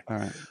guy. All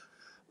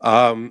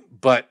right.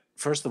 But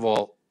first of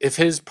all, if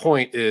his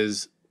point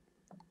is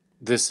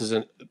this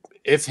isn't,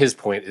 if his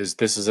point is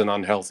this is an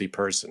unhealthy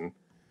person,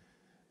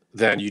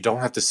 then you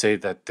don't have to say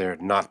that they're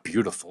not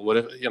beautiful. What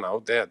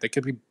if, they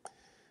could be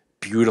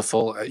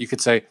beautiful. You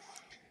could say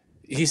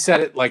he said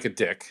it like a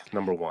dick.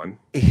 Number one.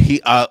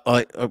 I'm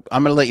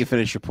gonna let you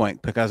finish your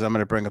point because I'm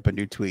gonna bring up a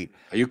new tweet.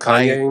 Are you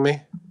Kanyeing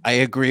me? I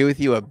agree with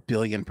you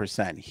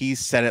 1,000,000,000%. He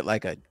said it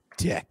like a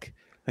dick.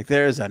 Like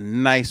there is a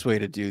nice way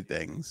to do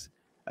things,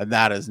 and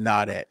that is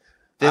not it.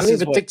 I don't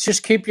even think.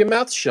 Just keep your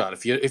mouth shut.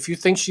 If you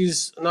think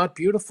she's not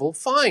beautiful,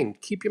 fine.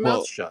 Keep your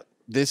mouth shut.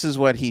 This is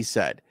what he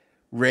said.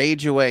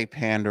 Rage away,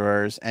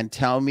 panderers, and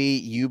tell me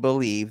you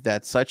believe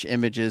that such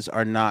images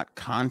are not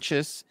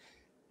conscious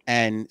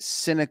and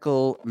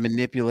cynical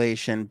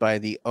manipulation by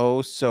the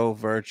oh so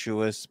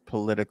virtuous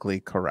politically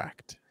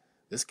correct.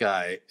 This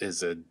guy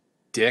is a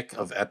dick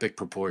of epic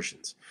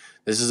proportions.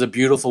 This is a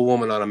beautiful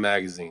woman on a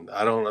magazine.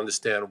 I don't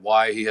understand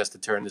why he has to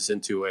turn this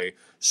into a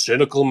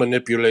cynical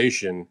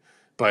manipulation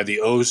by the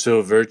oh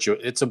so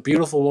virtuous. It's a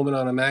beautiful woman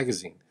on a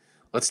magazine.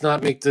 Let's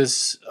not make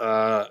this,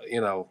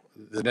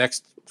 the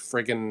next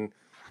friggin'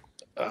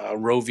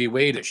 Roe v.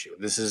 Wade issue.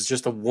 This is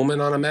just a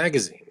woman on a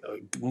magazine.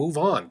 Move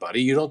on,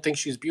 buddy. You don't think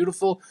she's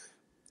beautiful?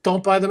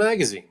 Don't buy the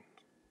magazine.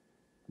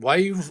 Why are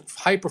you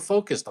hyper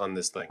focused on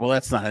this thing? Well,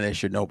 that's not an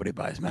issue. Nobody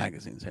buys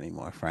magazines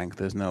anymore, Frank.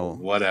 There's no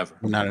whatever.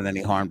 Not in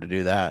any harm to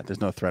do that.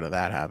 There's no threat of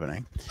that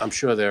happening. I'm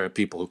sure there are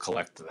people who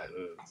collect that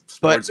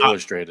Sports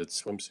Illustrated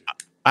swimsuit.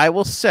 I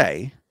will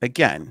say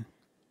again.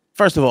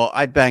 First of all,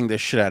 I'd bang the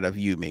shit out of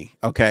Yumi,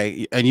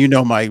 okay? And you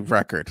know my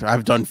record.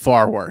 I've done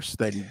far worse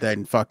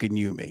than fucking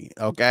Yumi,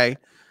 okay?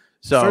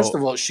 So first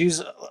of all,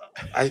 she's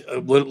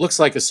what looks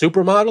like a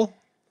supermodel.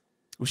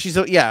 She's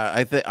a,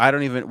 yeah. I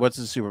don't even what's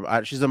a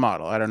super. She's a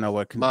model. I don't know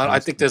what. I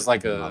think there's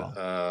like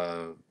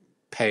a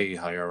pay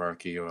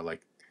hierarchy or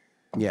like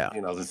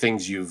the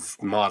things you've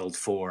modeled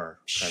for.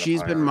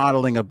 She's been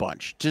modeling a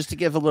bunch. Just to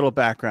give a little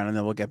background, and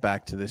then we'll get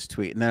back to this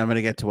tweet, and then I'm going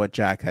to get to what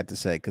Jack had to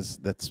say because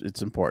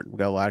it's important. We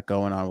got a lot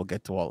going on. We'll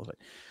get to all of it.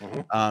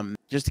 Mm-hmm.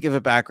 Just to give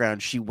a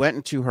background, she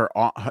went to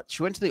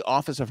the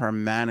office of her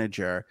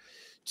manager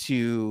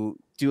to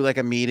do like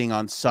a meeting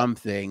on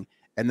something.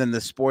 And then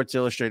the Sports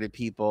Illustrated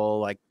people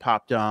like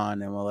popped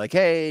on and were like,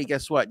 hey,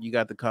 guess what? You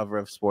got the cover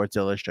of Sports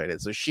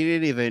Illustrated. So she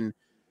didn't even,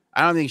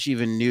 I don't think she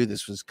even knew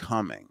this was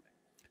coming.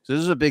 So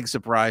this was a big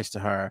surprise to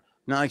her.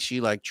 Not like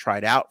she like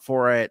tried out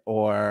for it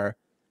or,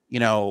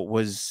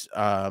 was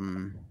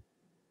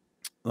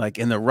like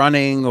in the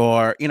running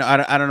or,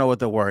 I don't know what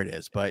the word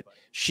is, but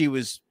she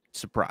was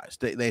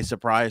surprised. They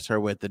surprised her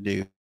with the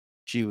news.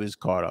 She was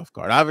caught off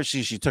guard.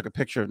 Obviously, she took a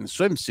picture in the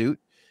swimsuit.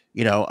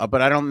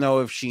 But I don't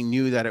know if she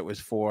knew that it was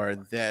for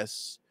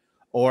this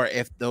or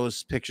if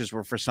those pictures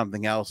were for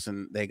something else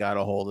and they got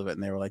a hold of it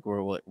and they were like,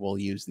 we'll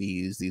use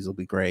these. These will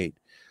be great.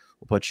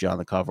 We'll put you on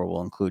the cover.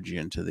 We'll include you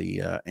into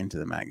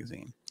the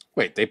magazine.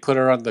 Wait, they put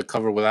her on the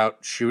cover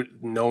without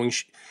knowing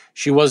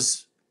she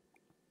was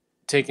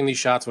taking these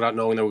shots without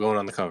knowing they were going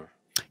on the cover.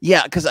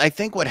 Yeah, because I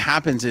think what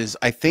happens is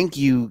I think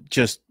you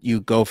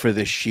go for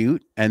the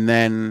shoot and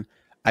then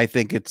I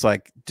think it's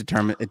like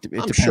determined. It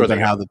depends on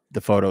how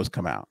the photos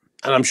come out.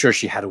 And I'm sure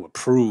she had to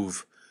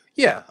approve.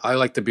 Yeah, I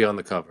like to be on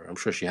the cover. I'm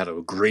sure she had to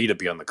agree to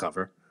be on the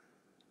cover.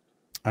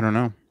 I don't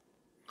know.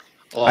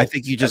 Well, I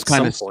think you just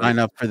kind of sign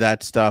up for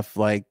that stuff.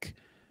 Like,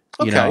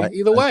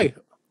 either way.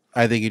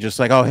 I think you just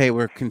like, oh, hey,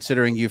 we're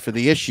considering you for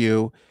the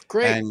issue.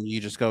 Great. And you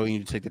just go and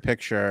you take the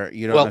picture.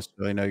 You don't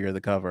necessarily know you're the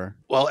cover.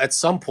 Well, at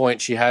some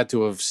point, she had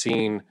to have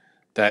seen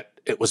that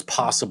it was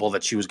possible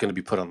that she was going to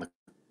be put on the.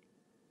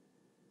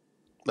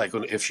 Like,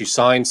 if she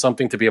signed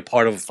something to be a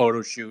part of a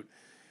photo shoot,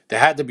 there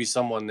had to be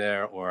someone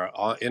there or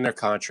in their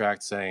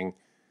contract saying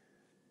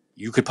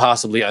you could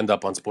possibly end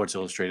up on Sports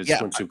Illustrated's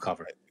swimsuit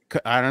cover.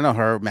 I don't know.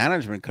 Her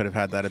management could have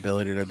had that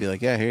ability to be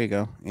like, yeah, here you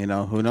go.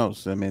 Who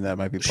knows? I mean, that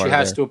might be part of it. She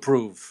has to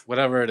approve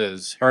whatever it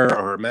is, her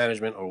or her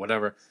management or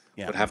whatever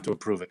would have to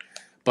approve it.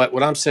 But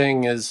what I'm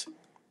saying is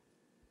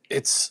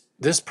it's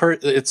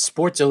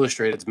Sports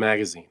Illustrated's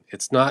magazine.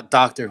 It's not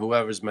Dr.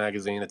 Whoever's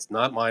magazine. It's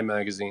not my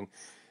magazine.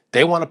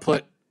 They want to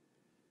put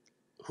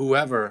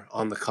whoever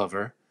on the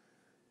cover.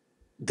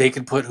 They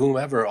could put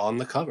whomever on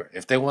the cover.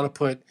 If they want to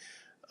put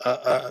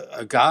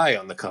a guy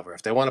on the cover,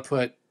 if they want to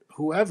put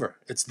whoever,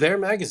 it's their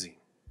magazine.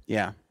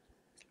 Yeah.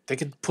 They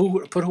could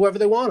put whoever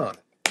they want on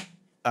it.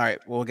 All right.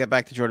 We'll get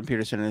back to Jordan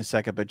Peterson in a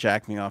second, but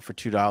Jack me off for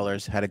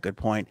 $2 had a good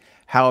point.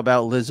 How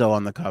about Lizzo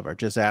on the cover?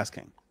 Just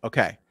asking.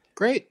 Okay.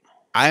 Great.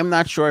 I'm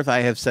not sure if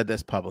I have said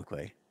this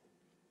publicly,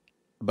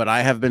 but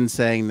I have been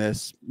saying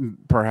this,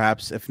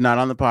 perhaps, if not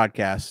on the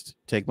podcast,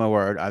 take my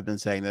word, I've been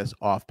saying this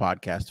off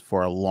podcast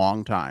for a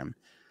long time.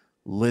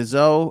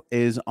 Lizzo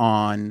is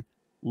on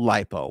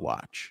lipo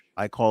watch.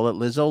 I call it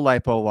Lizzo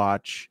lipo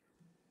watch.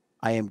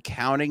 I am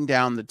counting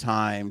down the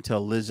time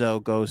till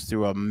Lizzo goes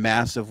through a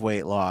massive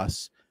weight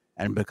loss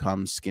and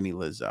becomes skinny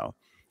Lizzo.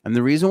 And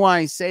the reason why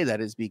I say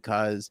that is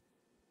because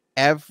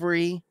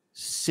every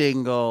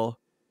single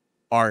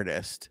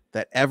artist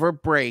that ever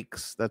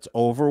breaks that's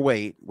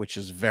overweight, which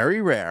is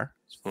very rare,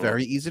 it's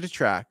very easy to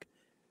track,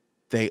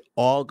 they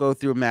all go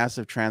through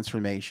massive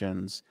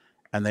transformations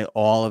and they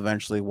all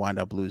eventually wind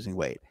up losing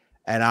weight.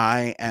 And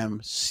I am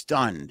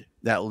stunned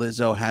that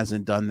Lizzo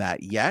hasn't done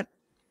that yet.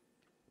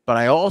 But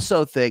I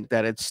also think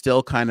that it's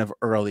still kind of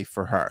early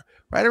for her.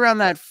 Right around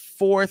that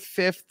 4th,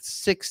 5th,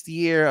 6th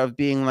year of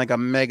being like a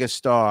mega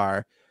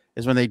star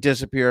is when they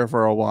disappear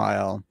for a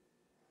while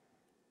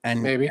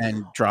and Maybe.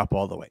 drop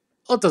all the weight.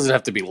 Well, it doesn't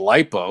have to be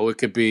lipo. It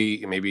could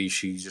be maybe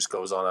she just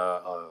goes on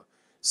a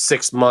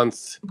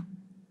 6-month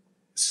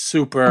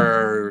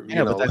super,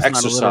 But that's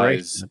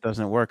exercise. It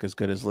doesn't work as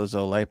good as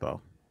Lizzo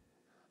lipo.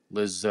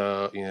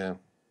 Yeah.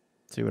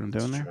 See what I'm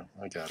doing there? True.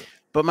 I got it.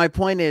 But my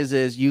point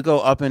is you go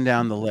up and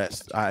down the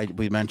list.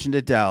 We mentioned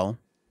Adele,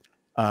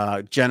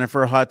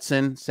 Jennifer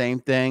Hudson, same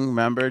thing.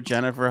 Remember,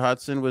 Jennifer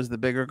Hudson was the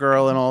bigger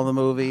girl in all the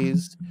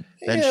movies.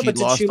 Then she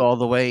lost all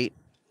the weight.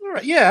 All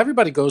right. Yeah,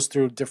 everybody goes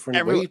through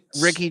different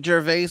weights. Ricky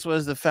Gervais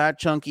was the fat,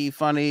 chunky,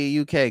 funny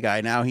UK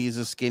guy. Now he's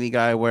a skinny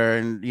guy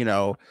wearing,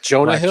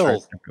 Jonah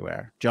Hill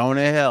everywhere.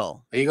 Jonah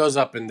Hill. He goes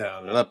up and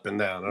down and up and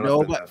down. And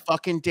no, but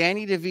fucking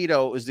Danny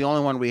DeVito is the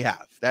only one we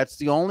have. That's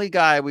the only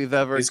guy we've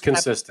ever. He's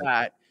consistent.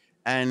 Fat,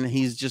 and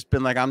he's just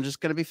been like, I'm just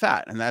gonna be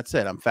fat, and that's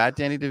it. I'm fat,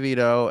 Danny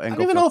DeVito. And I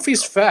don't even know if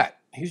he's fat.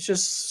 He's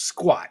just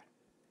squat.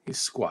 He's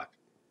squat.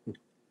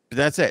 But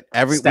that's it.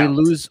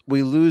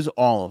 We lose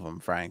all of them,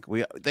 Frank.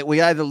 We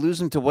either lose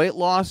them to weight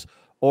loss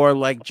or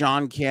like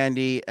John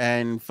Candy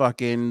and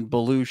fucking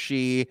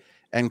Belushi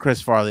and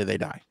Chris Farley, they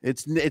die.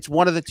 It's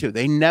one of the two.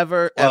 They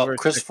never ever.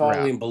 Chris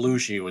Farley and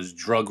Belushi was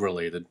drug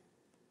related.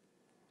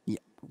 Yeah,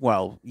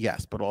 well,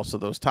 yes, but also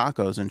those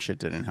tacos and shit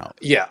didn't help.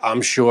 Yeah,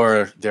 I'm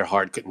sure their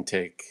heart couldn't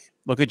take.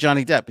 Look at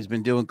Johnny Depp. He's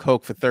been doing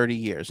coke for 30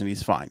 years and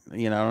he's fine.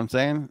 You know what I'm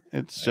saying?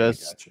 It's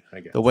just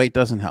the weight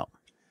doesn't help.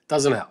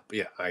 Doesn't help.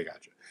 Yeah, I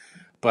got you.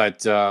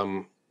 But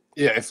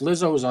if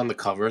Lizzo was on the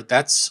cover,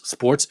 that's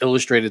Sports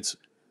Illustrated's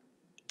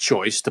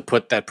choice to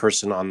put that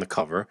person on the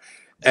cover.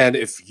 And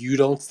if you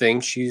don't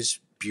think she's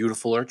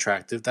beautiful or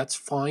attractive, that's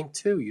fine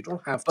too. You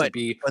don't have to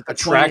be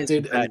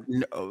attracted.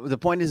 The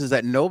point is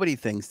that nobody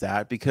thinks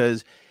that,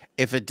 because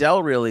if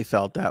Adele really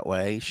felt that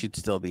way, she'd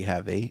still be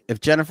heavy.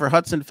 If Jennifer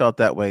Hudson felt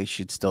that way,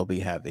 she'd still be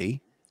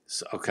heavy.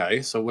 So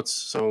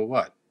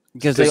what?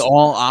 Because they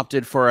all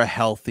opted for a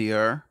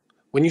healthier.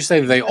 When you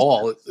say they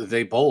all,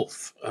 they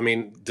both. I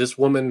mean, this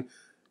woman,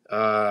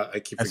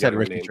 I said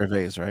Ricky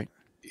Gervais, right?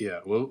 Yeah.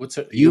 Well, what's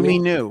her? Yumi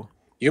Nu.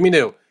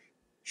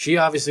 She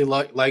obviously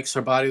likes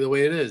her body the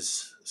way it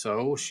is,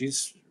 so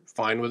she's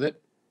fine with it.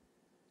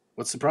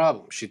 What's the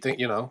problem? She think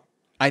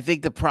I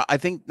think I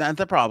think not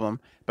the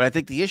problem, but I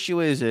think the issue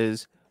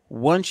is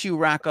once you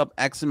rack up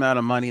X amount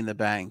of money in the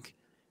bank,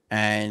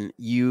 and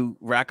you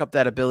rack up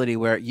that ability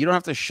where you don't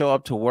have to show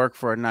up to work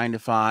for a 9 to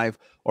 5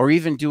 or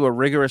even do a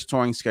rigorous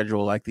touring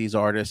schedule like these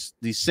artists,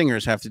 these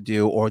singers have to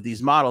do, or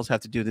these models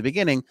have to do at the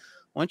beginning.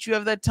 Once you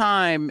have that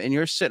time and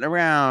you're sitting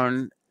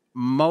around,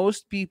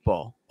 most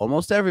people,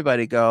 almost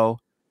everybody go,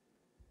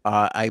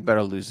 I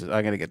better lose it.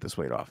 I got to get this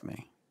weight off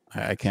me.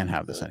 I can't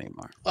have this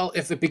anymore. Well,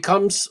 if it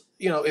becomes,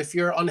 if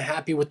you're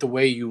unhappy with the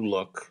way you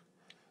look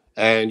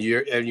and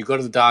you go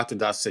to the doctor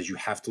says you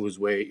have to lose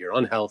weight, you're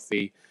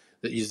unhealthy,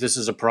 this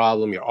is a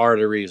problem, your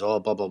arteries, all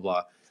blah, blah,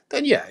 blah,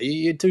 then yeah,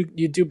 you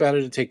do better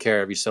to take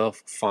care of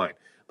yourself, fine.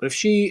 But if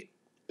she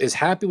is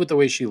happy with the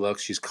way she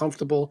looks, she's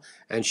comfortable,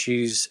 and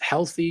she's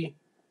healthy,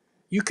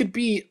 you could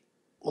be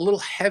a little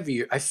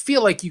heavier. I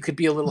feel like you could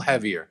be a little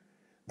heavier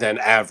than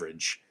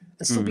average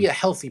and still be a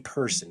healthy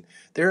person.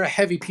 There are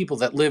heavy people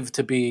that live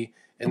to be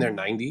in their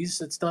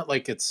 90s. It's not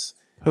like it's,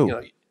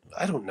 I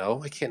don't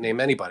know. I can't name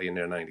anybody in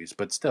their 90s,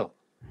 but still.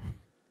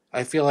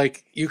 I feel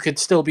like you could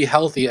still be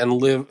healthy and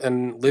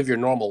live your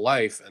normal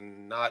life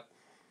and not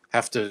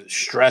have to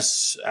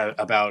stress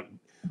about,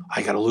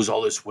 I got to lose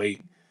all this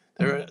weight.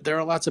 There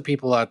are lots of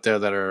people out there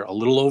that are a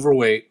little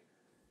overweight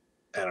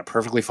and are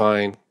perfectly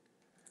fine,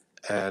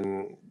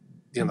 and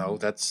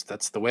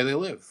that's the way they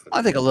live.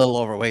 I think a little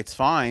overweight's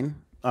fine.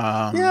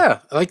 Yeah,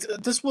 like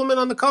this woman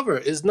on the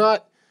cover she's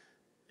not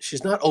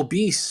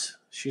obese.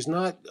 She's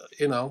not,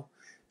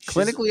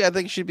 clinically, I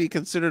think she'd be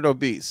considered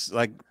obese.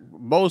 Like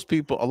most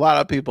people, a lot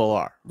of people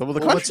are.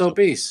 What's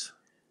obese?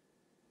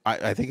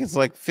 I think it's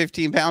like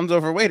 15 pounds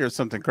overweight or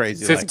something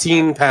crazy.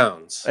 15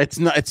 pounds.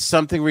 It's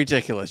something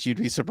ridiculous. You'd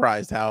be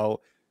surprised how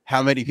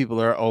many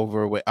people are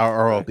overweight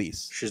are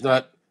obese. She's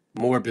not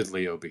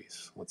morbidly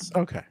obese.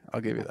 Okay,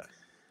 I'll give you that.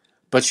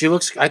 But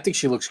I think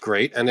she looks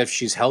great, and if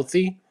she's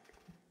healthy,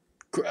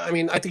 I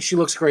mean, I think she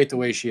looks great the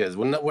way she is.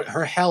 When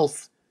her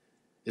health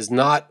is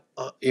not,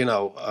 that's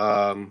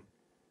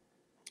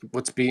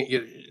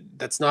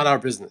not our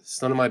business.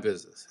 It's none of my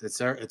business.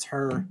 It's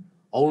her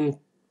own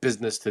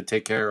business to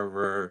take care of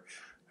her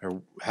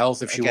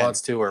health if she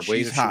wants to, or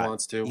weight if she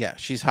wants to. Yeah,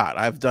 she's hot.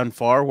 I've done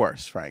far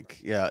worse,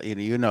 Frank. Yeah,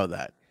 you know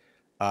that.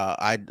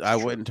 I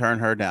wouldn't turn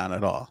her down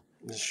at all.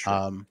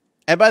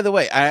 And by the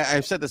way,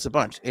 I've said this a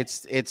bunch.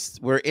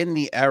 We're in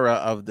the era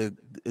of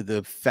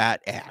the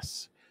fat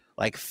ass.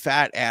 Like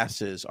fat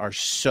asses are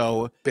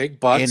so big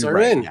butts are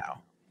in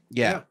now.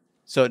 Yeah.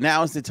 So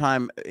now is the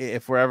time,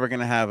 if we're ever going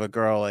to have a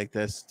girl like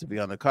this to be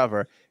on the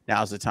cover,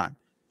 now's the time.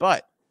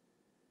 But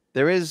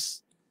there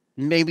is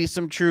maybe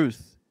some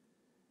truth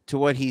to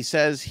what he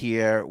says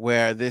here,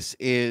 where this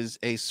is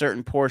a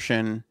certain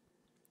portion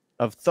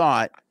of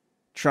thought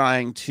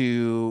trying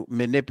to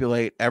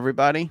manipulate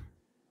everybody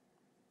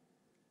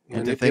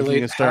into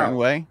thinking a certain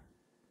way.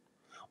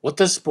 What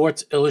does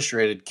Sports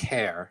Illustrated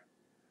care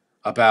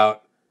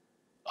about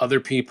other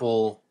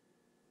people's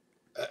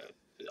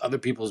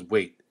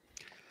weight?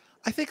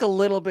 I think a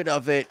little bit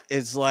of it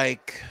is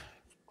like,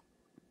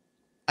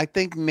 I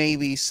think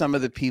maybe some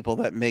of the people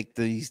that make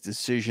these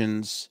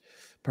decisions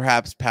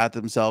perhaps pat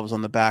themselves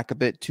on the back a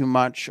bit too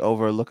much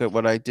over, look at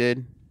what I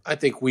did. I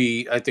think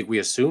we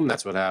assume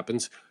that's what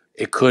happens.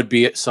 It could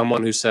be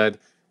someone who said,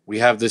 we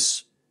have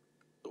this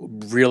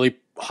really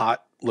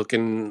hot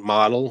looking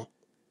model.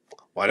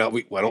 Why don't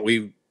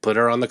we put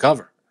her on the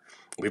cover?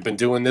 We've been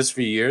doing this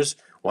for years.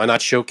 Why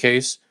not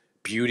showcase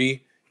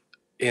beauty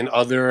in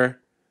other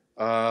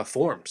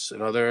forms,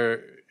 in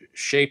other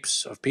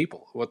shapes of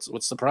people?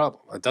 What's the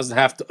problem? It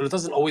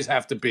doesn't always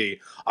have to be,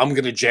 I'm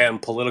going to jam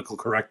political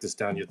correctness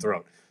down your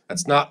throat.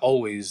 That's not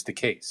always the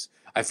case.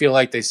 I feel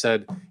like they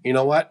said, you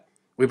know what?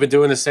 We've been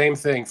doing the same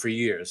thing for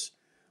years.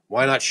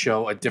 Why not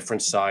show a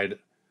different side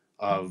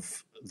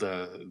of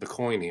the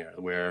coin here,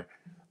 where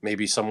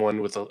maybe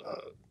someone with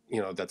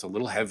that's a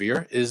little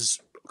heavier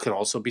can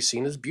also be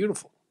seen as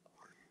beautiful.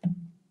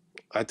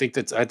 I think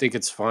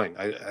it's fine.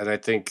 I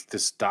think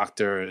this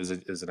doctor is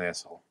an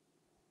asshole.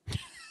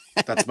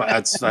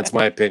 That's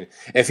my opinion.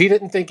 If he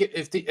didn't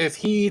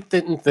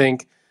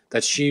think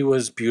that she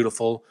was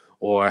beautiful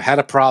or had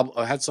a problem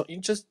or had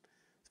something, just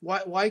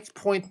why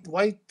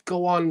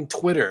go on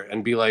Twitter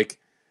and be like,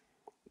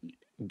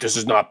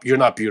 you're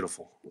not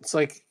beautiful. It's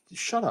like,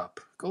 shut up,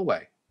 go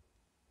away.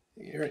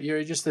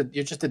 You're just a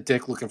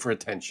dick looking for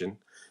attention.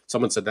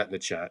 Someone said that in the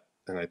chat,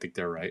 and I think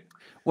they're right.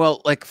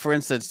 Well, like for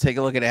instance, take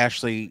a look at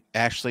Ashley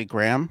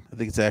Graham. I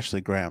think it's Ashley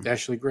Graham.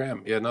 Ashley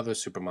Graham, yeah, another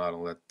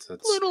supermodel. That's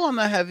a little on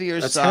the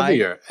heavier that's side.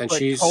 Heavier, and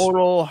she's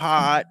total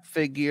hot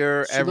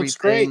figure. She everything. Looks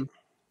great.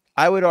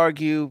 I would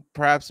argue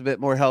perhaps a bit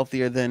more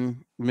healthier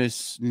than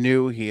Miss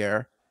New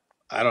here.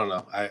 I don't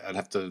know. I'd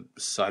have to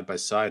side by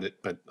side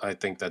it, but I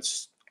think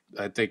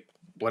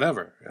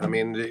whatever. I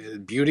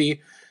mean,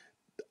 beauty.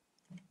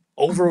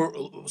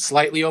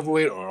 Slightly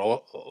overweight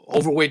or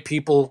overweight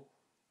people,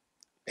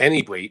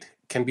 any weight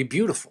can be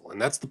beautiful,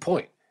 and that's the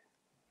point.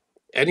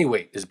 Any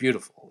weight is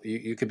beautiful.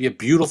 You could be a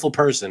beautiful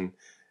person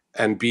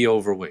and be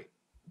overweight.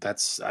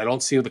 I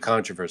don't see the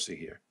controversy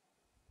here.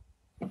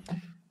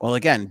 Well,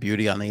 again,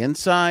 beauty on the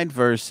inside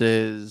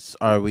versus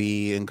are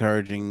we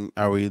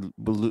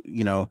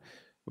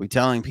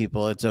telling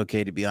people it's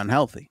okay to be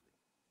unhealthy?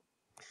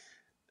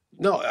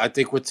 No, I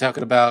think we're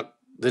talking about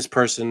this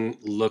person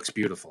looks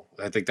beautiful.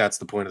 I think that's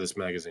the point of this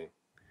magazine.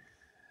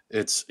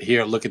 It's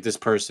here, look at this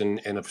person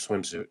in a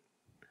swimsuit.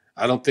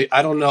 I don't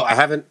know. I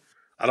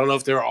don't know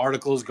if there are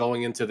articles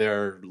going into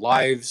their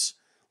lives.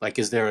 Like,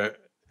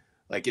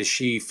 is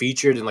she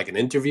featured in like an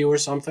interview or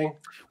something?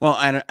 Well,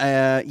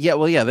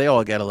 yeah, they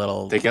all get a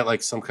little. They get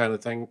like some kind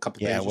of thing. A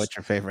couple pages. What's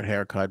your favorite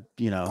haircut?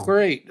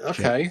 Great.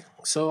 Okay. Shit.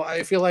 So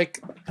I feel like.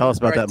 Tell us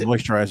about that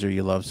moisturizer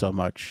you love so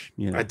much.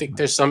 I think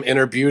there's some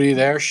inner beauty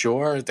there.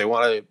 Sure, if they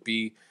want to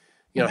be,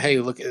 hey,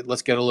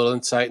 let's get a little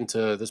insight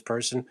into this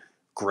person.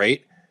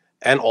 Great.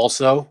 And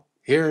also,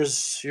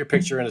 here's your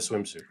picture in a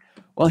swimsuit.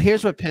 Well,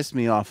 here's what pissed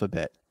me off a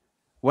bit.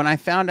 When I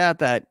found out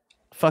that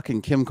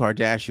fucking Kim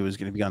Kardashian was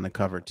going to be on the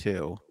cover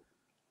too,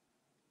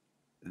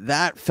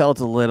 that felt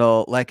a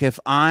little like, if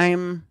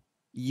I'm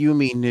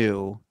Yumi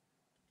New,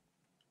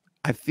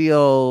 I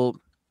feel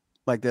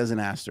like there's an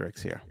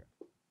asterisk here.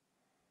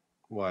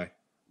 Why?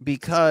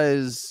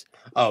 Because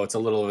it's a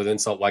little of an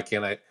insult. Why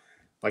can't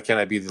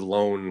I be the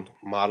lone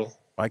model?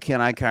 Why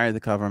can't I carry the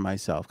cover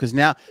myself? Because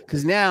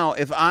now,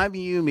 if I'm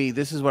Yumi,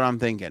 this is what I'm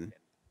thinking.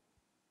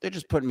 They're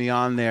just putting me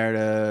on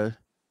there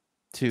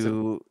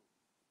to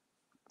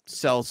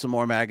sell some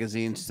more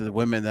magazines to the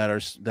women that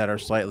are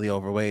slightly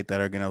overweight, that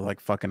are gonna like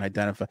fucking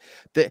identify.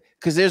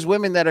 Because there's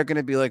women that are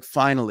gonna be like,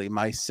 finally,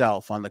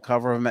 myself on the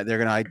cover of them. They're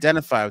gonna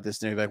identify with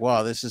this and be like,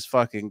 wow, this is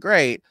fucking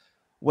great.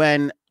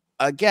 When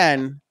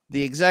again,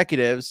 the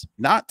executives,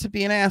 not to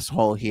be an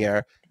asshole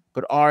here,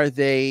 but are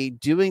they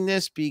doing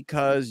this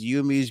because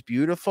Yumi's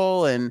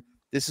beautiful and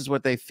this is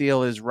what they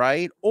feel is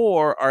right?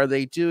 Or are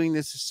they doing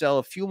this to sell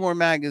a few more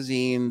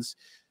magazines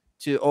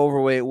to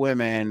overweight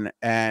women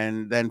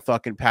and then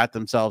fucking pat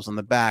themselves on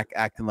the back,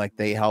 acting like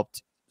they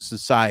helped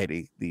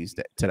society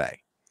today?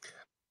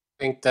 I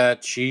think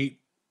that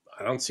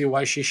I don't see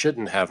why she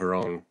shouldn't have her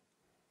own.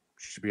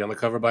 She should be on the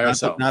cover by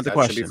herself. Not the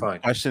question. Should be fine.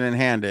 Question in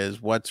hand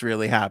is, what's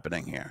really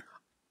happening here?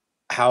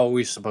 How are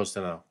we supposed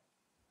to know?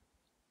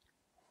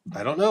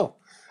 I don't know.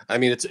 I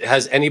mean,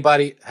 has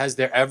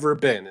there ever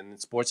been in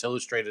Sports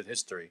Illustrated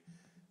history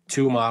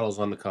 2 models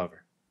on the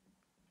cover?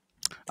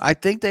 I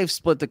think they've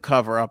split the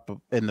cover up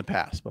in the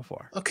past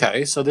before.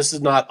 Okay, so this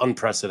is not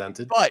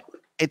unprecedented. But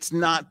it's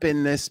not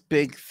been this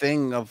big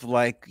thing of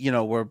like,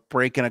 we're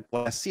breaking a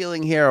glass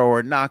ceiling here or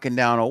we're knocking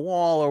down a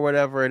wall or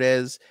whatever it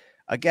is.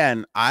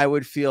 Again, I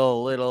would feel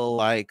a little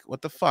like,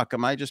 what the fuck?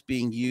 Am I just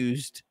being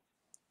used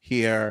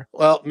here?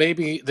 Well,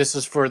 maybe this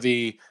is for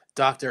the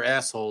Dr.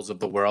 assholes of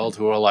the world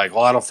who are like,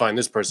 well, I don't find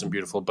this person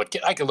beautiful, but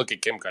I can look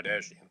at Kim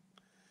Kardashian.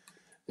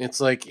 It's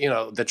like,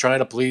 they're trying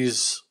to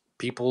please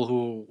people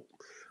who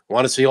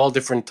want to see all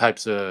different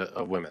types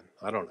of women.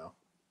 I don't know.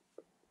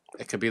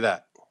 It could be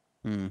that.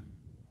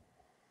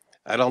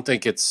 I don't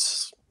think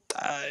it's.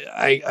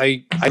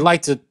 I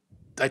like to.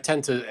 I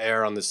tend to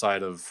err on the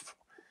side of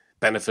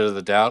benefit of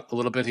the doubt a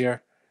little bit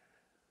here.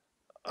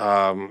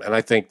 And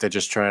I think they're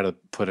just trying to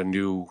put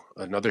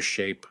another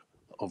shape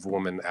of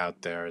woman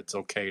out there. It's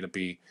okay to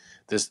be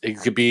this. It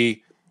could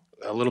be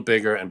a little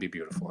bigger and be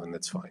beautiful, and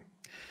that's fine.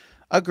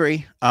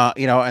 Agree.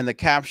 And the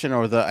caption,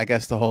 or I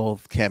guess the whole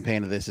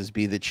campaign of this is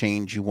be the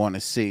change you want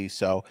to see.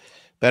 So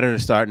better to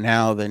start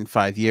now than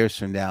 5 years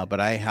from now. But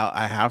I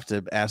have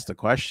to ask the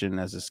question,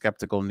 as a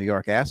skeptical New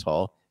York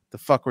asshole, the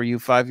fuck were you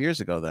 5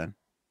 years ago then?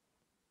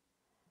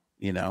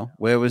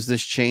 Where was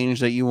this change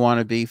that you want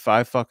to be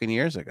 5 fucking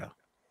years ago?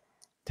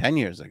 10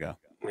 years ago?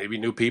 Maybe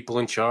new people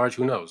in charge.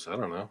 Who knows? I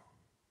don't know.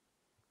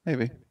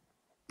 Maybe.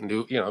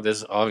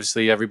 There's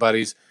obviously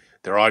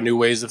there are new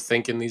ways of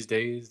thinking these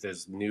days.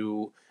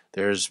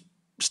 There's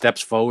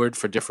steps forward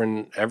for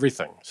different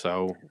everything.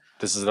 So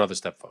this is another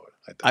step forward.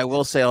 I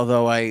will say,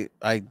 although I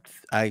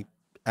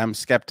am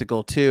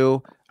skeptical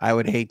too, I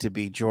would hate to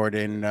be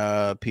Jordan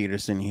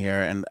Peterson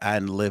here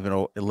and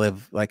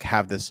live like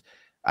have this.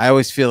 I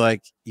always feel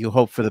like you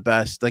hope for the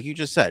best, like you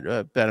just said,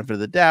 benefit of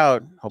the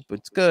doubt, hope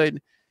it's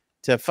good.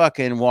 To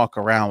fucking walk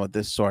around with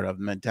this sort of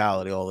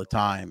mentality all the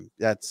time,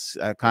 that's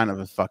kind of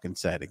a fucking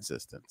sad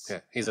existence. Yeah,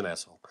 he's an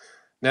asshole.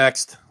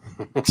 Next.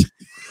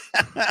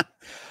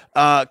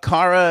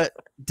 Cara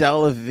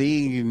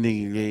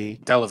Delevingne.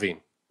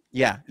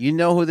 Yeah, you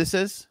know who this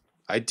is?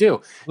 I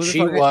do. She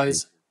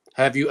was.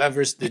 Did you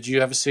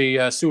ever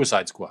see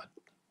Suicide Squad?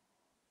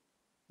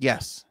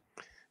 Yes.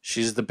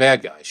 She's the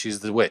bad guy.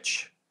 She's the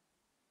witch.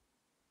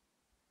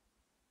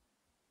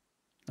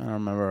 I don't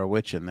remember a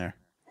witch in there.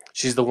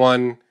 She's the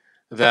one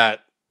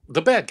that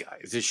the bad guy.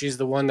 She's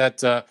the one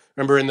that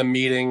remember in the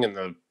meeting and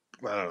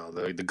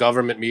the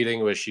government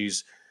meeting where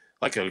she's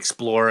like an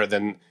explorer.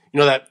 Then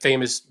that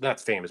not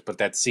famous, but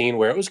that scene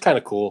where it was kind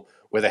of cool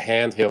where the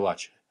hand here,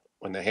 watch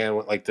when the hand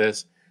went like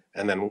this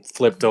and then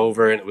flipped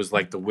over and it was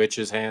like the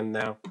witch's hand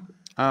now.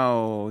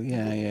 Oh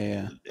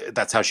yeah.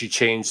 That's how she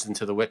changed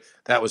into the witch.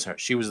 That was her.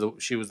 She was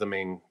the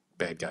main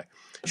bad guy.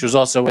 She was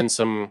also in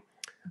some,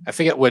 I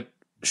forget what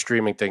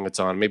streaming thing it's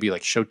on, maybe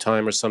like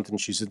Showtime or something.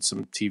 She's in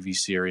some TV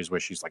series where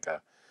she's like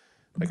a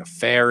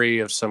fairy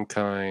of some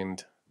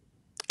kind.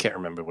 Can't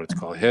remember what it's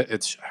called.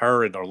 It's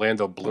her and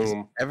Orlando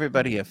Bloom.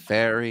 Everybody a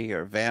fairy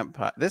or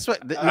vampire. I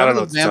don't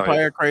know the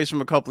vampire craze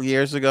from a couple of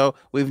years ago.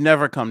 We've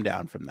never come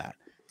down from that.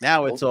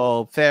 Now it's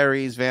all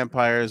fairies,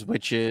 vampires,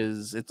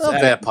 witches.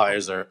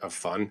 Vampires are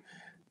fun.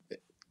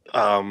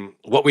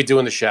 What We Do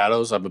in the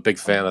Shadows. I'm a big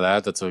fan of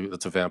that. That's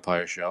a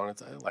vampire show,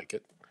 and I like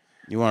it.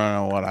 You want to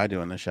know what I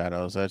do in the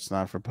shadows? That's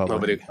not for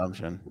public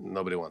consumption.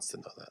 Nobody wants to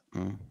know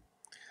that.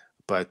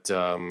 But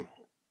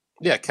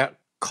yeah,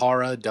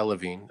 Cara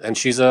Delevingne, and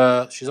she's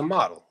a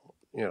model.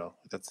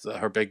 That's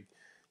her big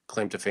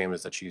claim to fame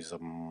is that she's a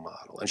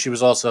model, and she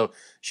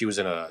was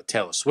in a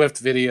Taylor Swift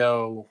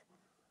video.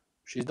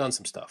 She's done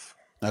some stuff.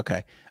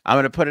 Okay, I'm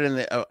gonna put it in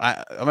the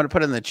I'm gonna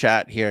put it in the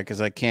chat here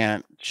because I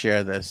can't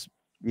share this.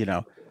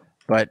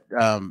 But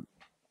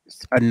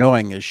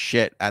annoying as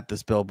shit at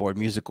this Billboard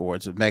Music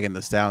Awards with Megan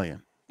Thee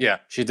Stallion. Yeah,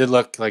 she did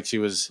look like she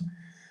was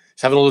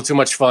having a little too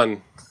much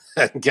fun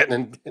and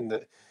getting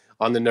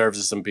on the nerves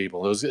of some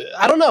people. It was,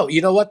 I don't know.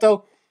 You know what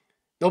though?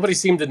 Nobody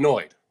seemed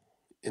annoyed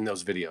in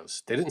those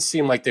videos. They didn't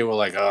seem like they were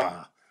like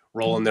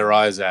rolling their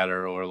eyes at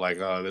her or like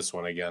this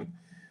one again.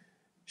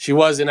 She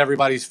was in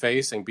everybody's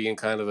face and being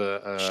kind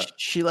of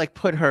She like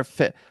put her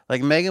fit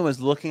like Megan was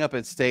looking up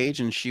at stage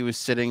and she was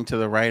sitting to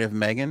the right of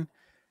Megan.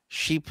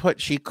 She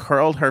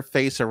curled her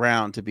face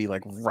around to be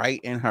like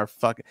right in her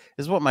fucking.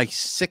 This is what my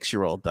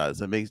 6-year-old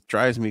does. It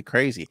drives me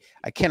crazy.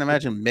 I can't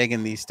imagine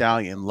Megan Thee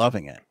Stallion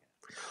loving it.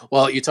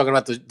 Well, you're talking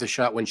about the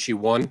shot when she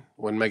won,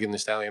 when Megan Thee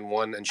Stallion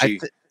won, and she.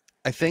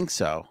 I think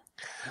so.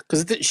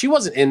 Because she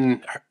wasn't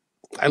in.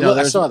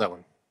 I saw that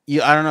one.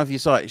 I don't know if you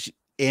saw it.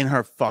 In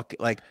her fucking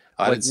like.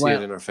 I didn't see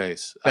it in her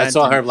face. I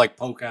saw her like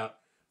poke out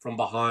from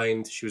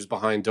behind. She was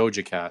behind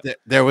Doja Cat.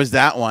 There was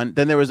that one.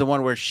 Then there was the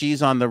one where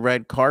she's on the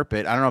red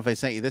carpet. I don't know if I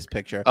sent you this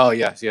picture. Oh,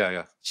 yes.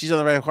 Yeah. She's on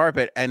the red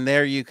carpet, and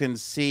there you can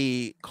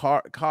see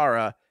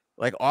Cara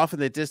like off in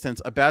the distance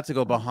about to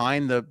go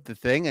behind the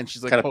thing, and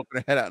she's like poking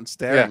her head out and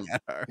staring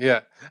at her.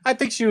 Yeah. I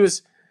think she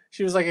was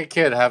like a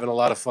kid having a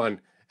lot of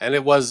fun. And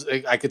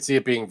I could see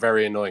it being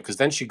very annoying because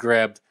then she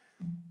grabbed,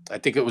 I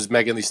think it was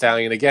Megan Thee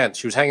Stallion again.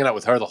 She was hanging out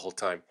with her the whole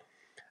time.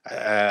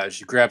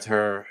 She grabbed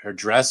her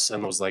dress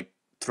and was like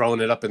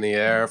throwing it up in the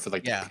air for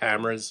like the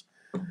cameras.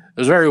 It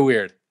was very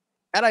weird.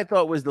 And I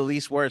thought was the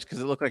least worst because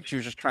it looked like she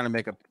was just trying to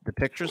make the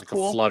pictures like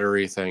cool. A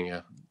fluttery thing,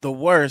 yeah. The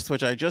worst,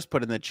 which I just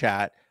put in the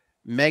chat,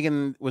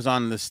 Megan was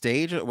on the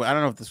stage. I don't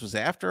know if this was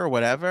after or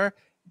whatever.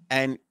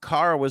 And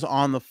Cara was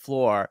on the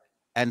floor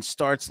and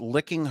starts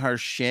licking her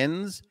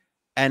shins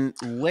and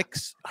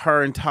licks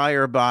her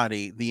entire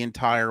body the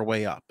entire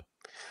way up.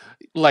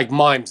 like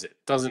mimes it,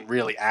 doesn't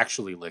really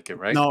actually lick it,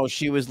 right? No,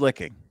 she was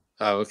licking.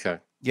 Oh, okay.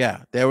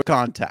 Yeah, there was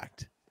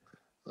contact.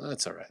 Well,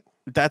 that's all right.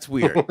 That's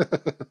weird.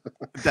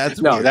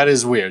 That's no, weird. that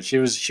is weird. She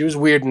was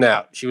weirding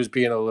out. She was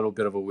being a little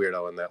bit of a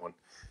weirdo in that one.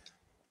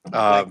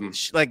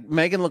 Like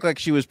Megan looked like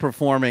she was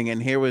performing,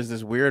 and here was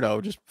this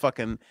weirdo just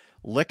fucking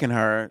licking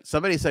her.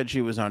 Somebody said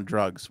she was on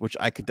drugs, which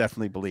I could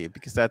definitely believe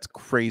because that's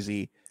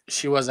crazy.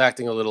 She was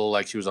acting a little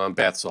like she was on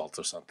bath salts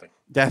or something.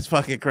 That's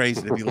fucking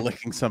crazy to be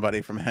licking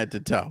somebody from head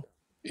to toe.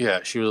 Yeah,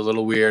 she was a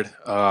little weird.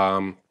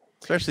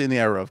 Especially in the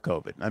era of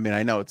COVID. I mean,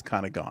 I know it's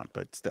kind of gone,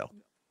 but still.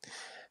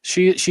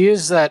 She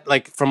is that,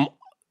 like, from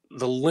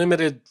the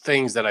limited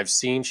things that I've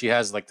seen, she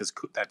has like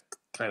that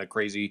kind of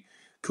crazy,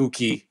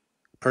 kooky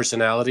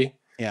personality.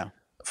 Yeah.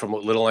 From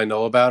what little I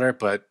know about her,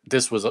 but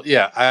this was,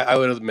 I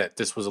would admit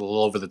this was a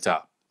little over the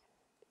top.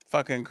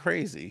 Fucking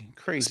crazy.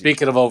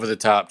 Speaking of over the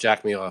top,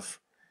 Jack Me Off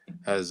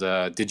has.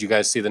 Did you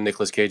guys see the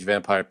Nicolas Cage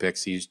vampire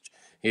pics? He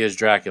is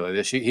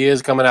Dracula. He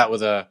is coming out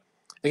with I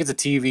think it's a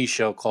TV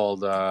show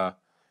called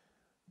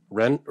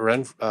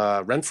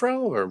Renfro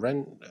or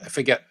Ren. I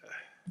forget.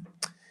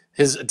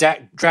 His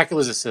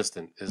Dracula's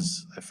assistant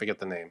is, I forget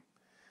the name,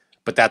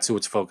 but that's who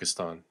it's focused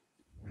on.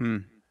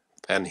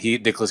 And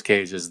Nicolas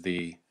Cage is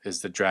the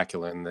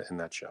Dracula in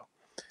that show.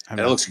 And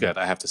it looks good.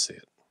 I have to see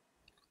it.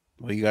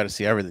 Well, you got to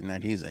see everything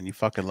that he's in. You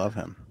fucking love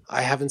him.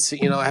 I haven't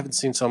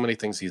seen so many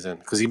things he's in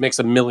because he makes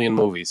a million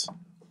movies.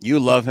 You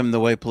love him the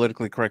way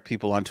politically correct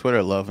people on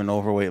Twitter love an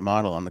overweight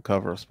model on the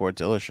cover of Sports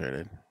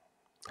Illustrated.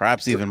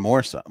 Perhaps even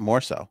more so.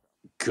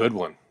 Good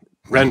one.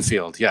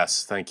 Renfield.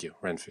 Yes. Thank you.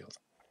 Renfield.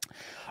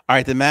 All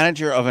right. The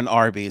manager of an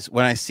Arby's.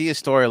 When I see a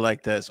story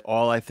like this,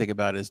 all I think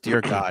about is,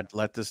 dear God,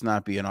 let this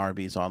not be an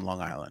Arby's on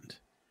Long Island.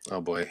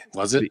 Oh, boy.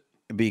 Was it?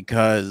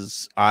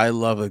 Because I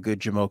love a good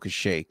Jamocha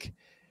shake.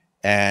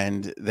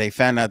 And they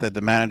found out that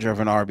the manager of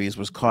an Arby's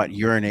was caught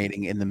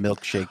urinating in the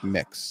milkshake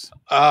mix.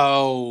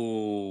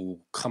 Oh,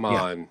 come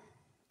on. Yeah.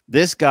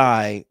 This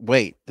guy,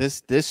 wait,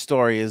 this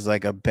story is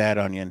like a bad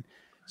onion.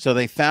 So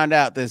they found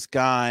out this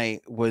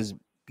guy was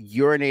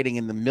urinating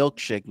in the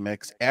milkshake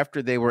mix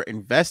after they were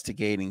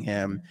investigating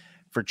him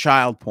for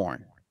child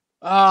porn.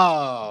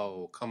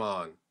 Oh, come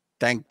on.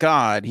 Thank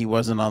God he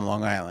wasn't on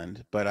Long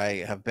Island, but I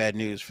have bad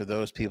news for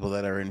those people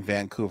that are in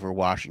Vancouver,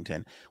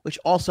 Washington, which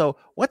also,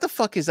 what the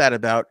fuck is that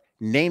about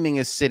naming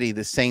a city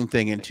the same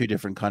thing in two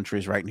different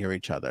countries right near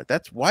each other?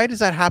 Why does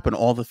that happen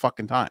all the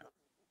fucking time?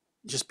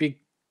 Just be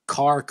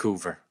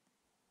Carcouver.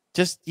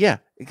 Yeah.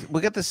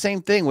 We got the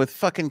same thing with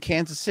fucking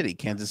Kansas City,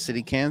 Kansas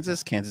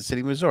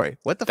City, Missouri.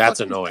 What the fuck? That's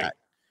annoying.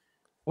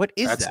 What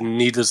is that? That's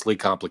needlessly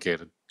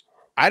complicated.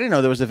 I didn't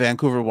know there was a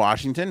Vancouver,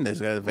 Washington.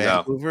 There's a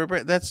Vancouver.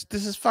 No. This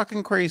is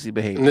fucking crazy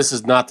behavior. And this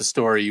is not the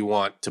story you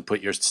want to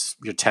put your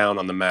town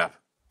on the map.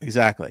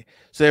 Exactly.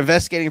 So they're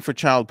investigating for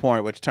child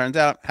porn, which turns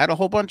out had a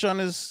whole bunch on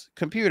his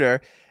computer.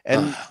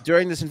 And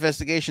during this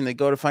investigation, they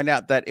go to find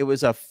out that it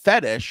was a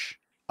fetish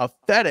of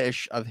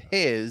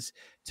his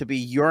to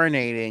be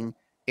urinating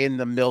in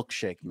the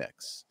milkshake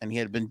mix. And he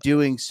had been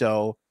doing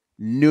so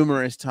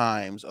numerous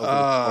times over the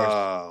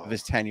course of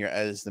his tenure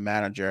as the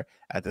manager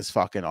at this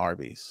fucking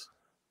Arby's.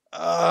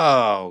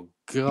 Oh,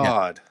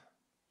 God. Yeah.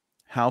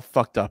 How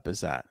fucked up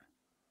is that?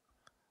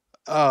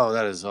 Oh,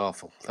 that is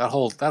awful. That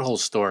whole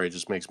story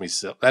just makes me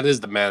sick. That is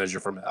the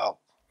manager from hell.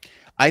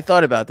 I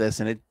thought about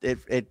this, and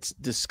it's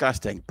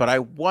disgusting. But I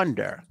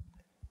wonder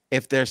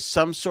if there's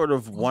some sort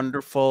of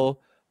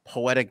wonderful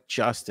poetic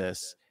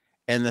justice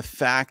in the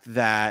fact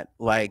that,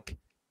 like,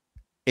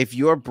 if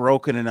you're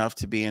broken enough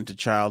to be into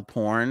child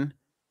porn,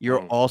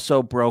 you're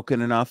also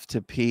broken enough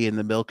to pee in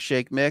the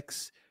milkshake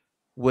mix,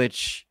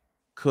 which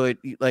could,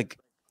 like,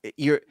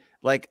 you're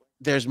like,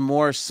 there's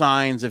more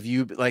signs of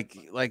you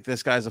like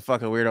this guy's a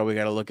fucking weirdo. We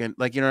got to look in,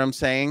 like, you know what I'm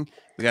saying?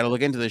 We got to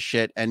look into this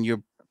shit. And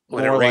you're,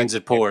 when it rains,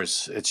 it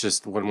pours. It's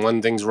just when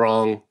one thing's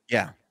wrong.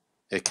 Yeah.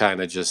 It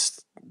kind of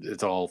just,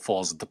 it all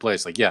falls into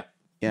place. Like, yeah.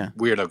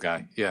 Weirdo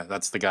guy. Yeah.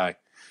 That's the guy.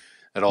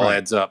 It all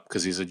adds up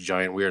because he's a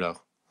giant weirdo.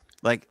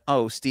 Like,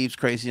 oh, Steve's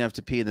crazy enough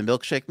to pee in the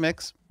milkshake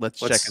mix. Let's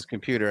check his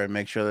computer and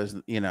make sure there's,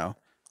 you know.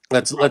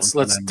 Let's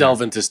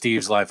delve into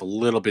Steve's life a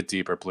little bit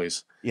deeper,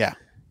 please. Yeah.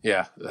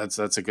 Yeah. That's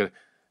a good,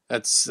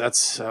 that's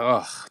it's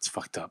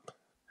fucked up.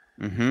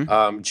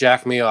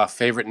 Jack Me Off,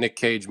 favorite Nick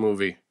Cage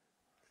movie.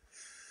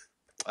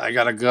 I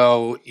gotta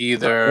go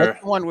either.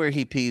 What's the one where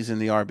he pees in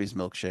the Arby's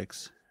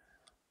milkshakes?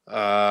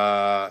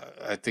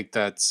 I think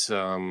that's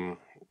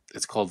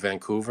it's called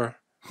Vancouver.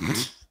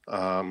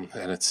 And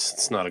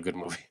it's not a good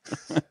movie.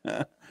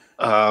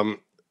 I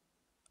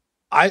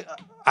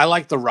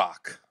like The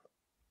Rock.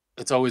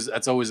 That's always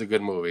a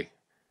good movie.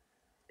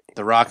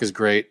 The Rock is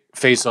great.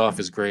 Face Off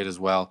is great as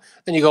well.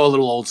 Then you go a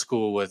little old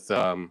school with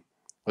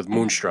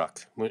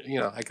Moonstruck. You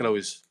know, I could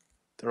always.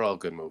 They're all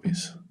good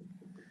movies.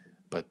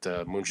 But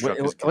Moonstruck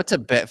is good. What's a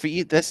bad for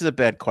you? This is a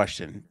bad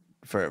question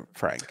for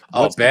Frank.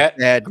 What's a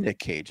bad Nick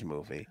Cage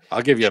movie?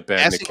 I'll give you a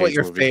bad Nick Cage movie. Ask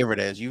what your favorite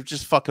is. You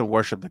just fucking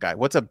worship the guy.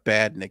 What's a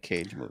bad Nick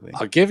Cage movie?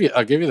 I'll give you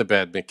the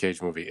bad Nick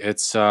Cage movie.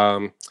 It's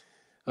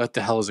what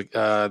the hell is it?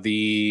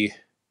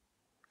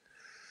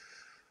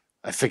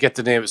 I forget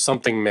the name.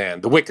 Something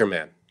Man. The Wicker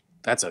Man.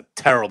 That's a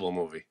terrible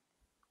movie.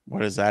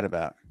 What is that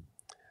about?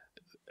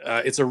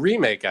 It's a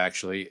remake,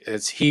 actually.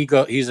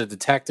 He's a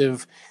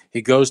detective.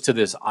 He goes to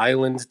this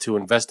island to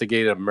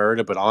investigate a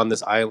murder, but on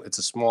this island, it's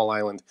a small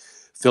island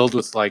filled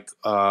with like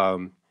a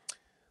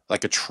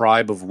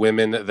tribe of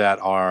women that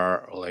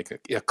are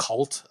like a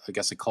cult. I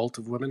guess a cult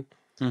of women,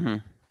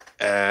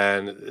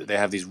 and they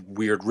have these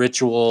weird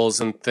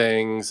rituals and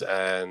things.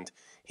 And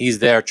he's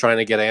there trying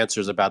to get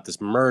answers about this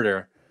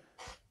murder,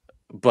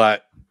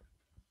 but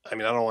I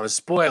mean, I don't want to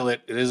spoil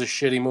it. It is a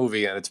shitty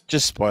movie, and it's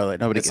just spoil it.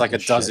 Nobody. It's like a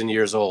dozen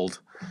years old.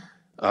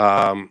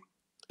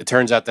 It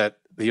turns out that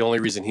the only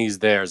reason he's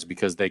there is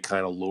because they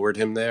kind of lured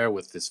him there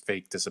with this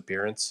fake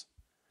disappearance,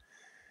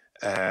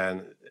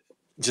 and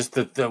just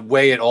the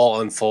way it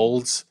all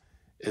unfolds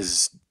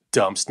is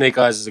dumb. Snake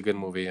Eyes is a good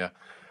movie.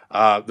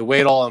 Yeah, the way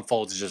it all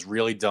unfolds is just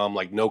really dumb.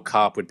 Like no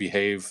cop would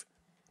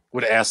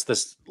ask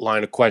this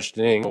line of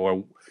questioning,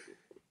 or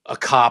a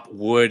cop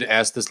would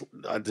ask this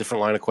a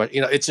different line of question.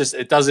 You know,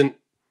 it doesn't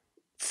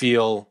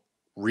feel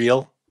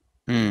real.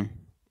 And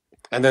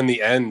then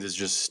the end is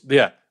just,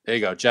 yeah, there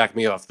you go. Jack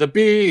me off. The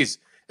bees.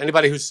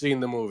 Anybody who's seen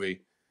the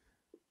movie,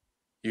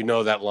 you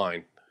know that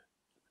line.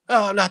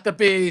 Oh, not the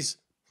bees.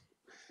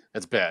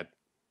 It's bad.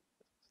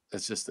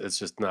 It's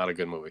just not a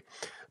good movie.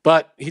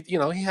 But he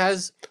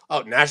has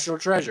National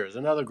Treasure is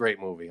another great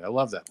movie. I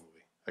love that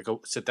movie. I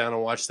go sit down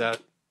and watch that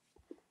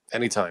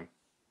anytime.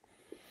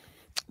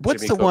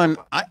 What's the one?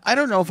 I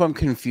don't know if I'm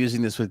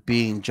confusing this with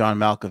Being John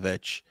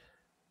Malkovich.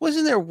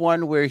 Wasn't there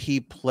one where he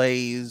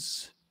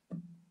plays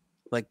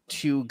like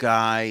two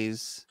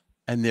guys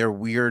and they're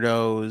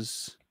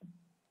weirdos?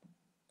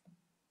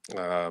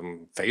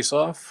 Face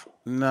Off?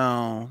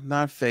 No,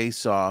 not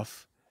Face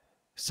Off.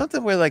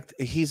 Something where like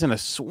he's in a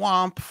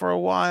swamp for a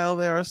while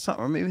there or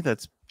something. Or maybe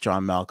that's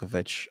John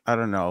Malkovich. I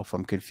don't know if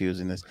I'm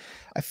confusing this.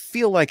 I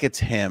feel like it's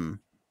him.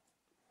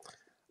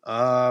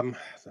 The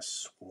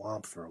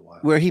swamp for a while.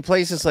 Where he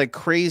plays this like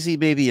crazy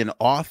baby in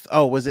Off.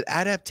 Oh, was it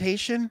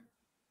Adaptation? It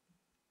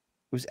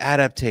was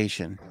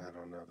Adaptation. I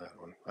don't know that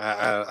one.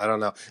 I don't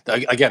know.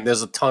 Again,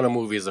 there's a ton of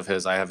movies of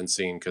his I haven't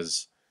seen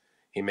because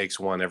he makes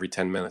one every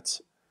 10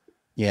 minutes.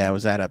 Yeah, it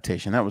was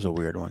Adaptation. That was a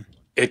weird one.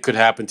 It Could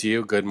Happen to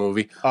You. Good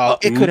movie.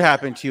 It Could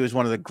Happen to You is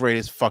one of the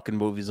greatest fucking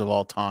movies of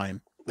all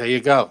time. There you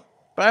go.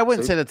 But I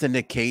wouldn't say that's a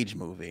Nick Cage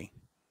movie.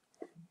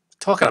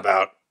 Talking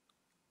about.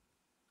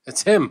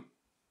 It's him.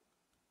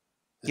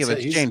 Yeah, but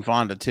it's Jane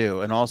Fonda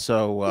too, and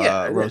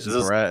also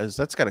Rosa Perez.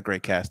 That's got a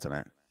great cast in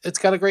it. It's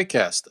got a great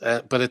cast,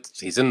 but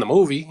he's in the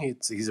movie.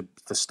 He's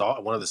the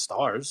star, one of the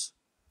stars.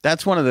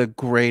 That's one of the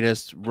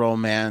greatest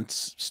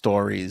romance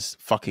stories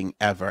fucking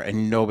ever,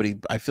 and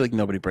I feel like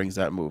nobody brings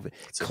that movie.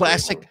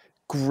 Classic,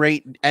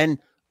 great, and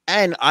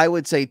I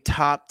would say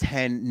top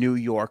 10 New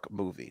York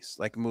movies,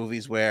 like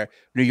movies where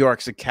New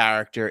York's a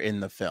character in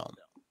the film.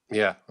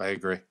 Yeah, I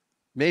agree.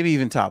 Maybe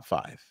even top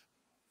 5.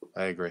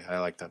 I agree. I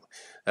like that.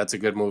 That's a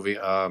good movie.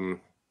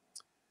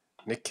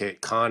 Nick Cage,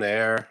 Con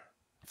Air.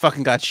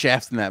 Fucking got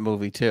Shaft in that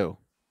movie too.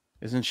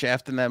 Isn't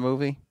Shaft in that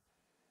movie?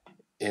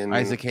 In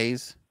Isaac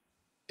Hayes.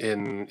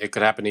 In It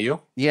Could Happen to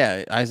You?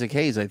 Yeah, Isaac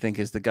Hayes, I think,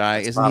 is the guy.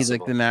 Isn't he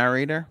like the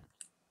narrator?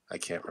 I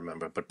can't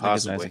remember, but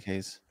possibly. Isaac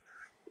Hayes.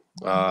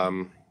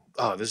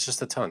 There's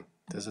just a ton.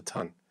 There's a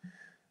ton.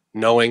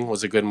 Knowing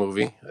was a good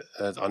movie.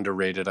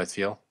 Underrated, I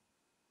feel.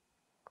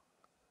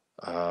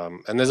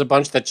 And there's a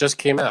bunch that just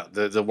came out.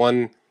 The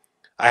one,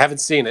 I haven't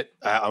seen it.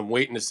 I'm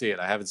waiting to see it.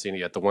 I haven't seen it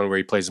yet. The one where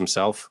he plays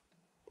himself.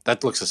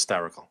 That looks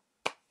hysterical.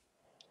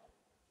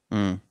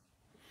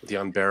 The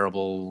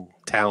Unbearable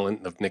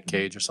Talent of Nick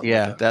Cage or something.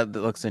 Yeah, like that. that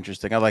looks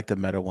interesting. I like the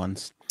meta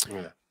ones.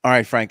 Yeah. All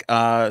right, Frank.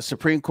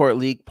 Supreme Court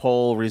leak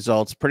poll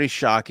results pretty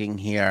shocking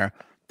here.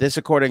 This,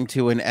 according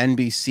to an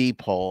NBC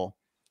poll,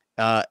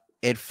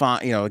 it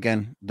found,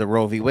 again, the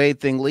Roe v.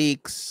 Wade thing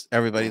leaks.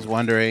 Everybody's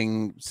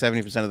wondering.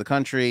 70% of the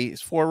country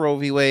is for Roe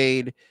v.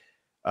 Wade.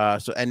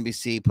 So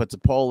NBC puts a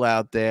poll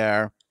out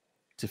there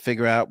to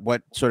figure out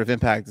what sort of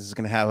impact this is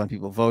going to have on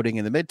people voting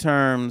in the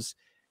midterms.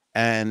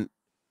 And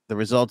the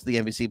result of the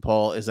NBC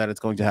poll is that it's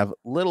going to have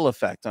little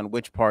effect on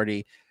which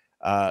party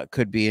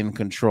could be in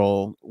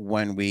control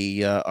when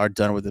we are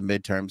done with the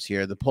midterms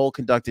here. The poll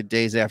conducted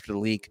days after the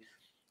leak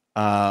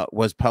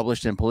was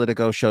published in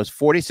Politico shows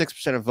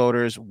 46% of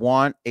voters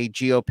want a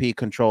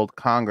GOP-controlled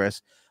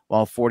Congress,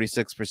 while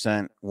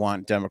 46%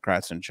 want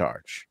Democrats in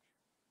charge.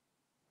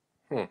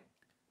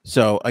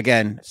 So,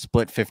 again,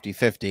 split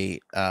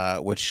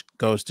 50-50, which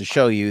goes to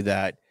show you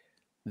that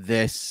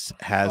this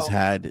has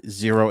had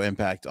zero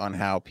impact on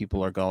how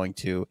people are going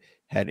to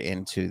head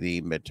into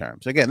the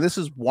midterms. Again, this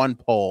is one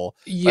poll.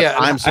 Yeah,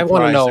 I'm surprised I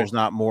want to know, there's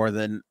not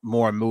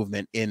more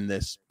movement in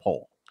this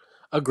poll.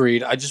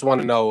 Agreed. I just want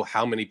to know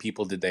how many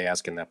people did they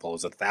ask in that poll?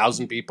 Is it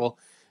 1,000 people?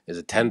 Is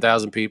it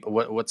 10,000 people?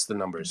 What's the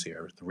numbers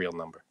here? The real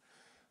number?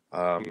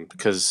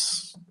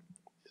 Because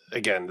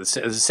again, the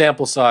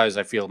sample size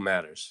I feel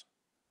matters.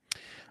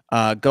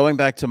 Going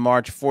back to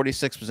March,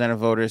 46% of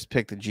voters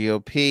picked the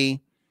GOP.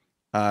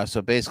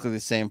 So basically the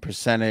same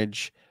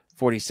percentage.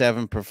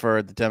 47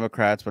 preferred the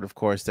Democrats, but of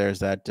course there's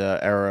that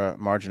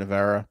margin of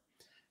error,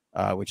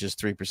 which is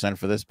 3%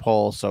 for this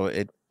poll. So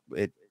it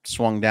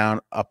swung down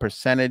a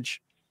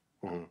percentage.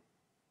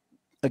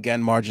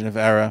 Again, margin of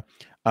error.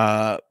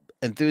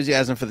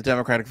 Enthusiasm for the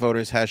Democratic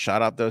voters has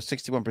shot up, though,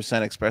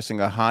 61% expressing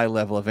a high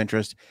level of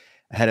interest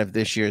ahead of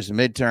this year's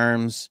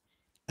midterms,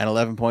 an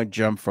 11-point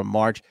jump from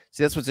March.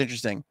 See, that's what's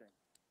interesting.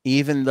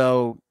 Even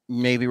though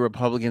maybe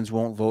Republicans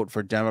won't vote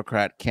for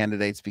Democrat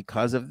candidates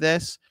because of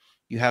this,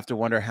 you have to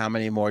wonder how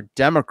many more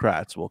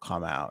Democrats will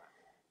come out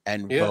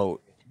and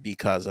vote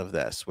because of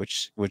this,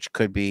 which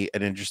could be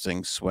an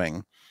interesting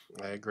swing.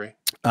 I agree.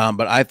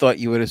 But I thought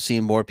you would have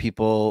seen more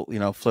people,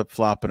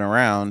 flip-flopping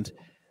around.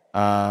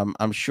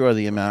 I'm sure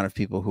the amount of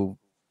people who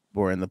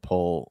were in the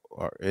poll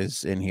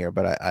is in here,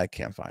 but I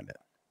can't find it.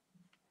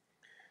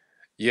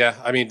 Yeah,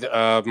 I mean,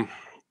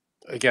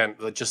 again,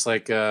 just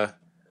like I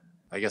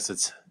guess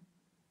it's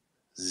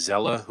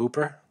Zella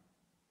Hooper.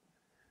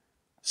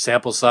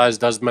 Sample size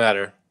does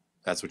matter.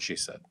 That's what she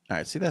said. All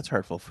right, see, that's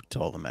hurtful to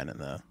all the men in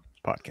the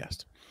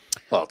podcast.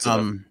 Well, to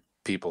the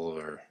people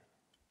who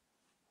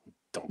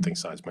don't think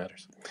size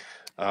matters.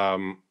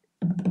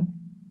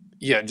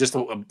 Yeah, just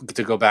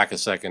to go back a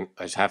second,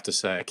 I have to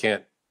say I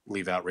can't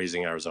leave out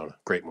Raising Arizona.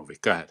 Great movie.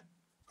 Go ahead.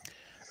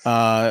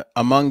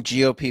 Among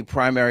GOP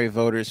primary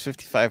voters,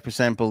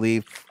 55%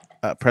 believe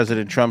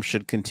President Trump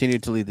should continue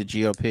to lead the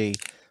GOP,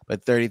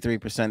 but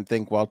 33%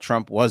 think while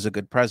Trump was a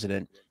good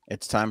president,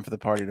 it's time for the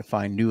party to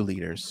find new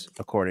leaders,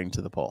 according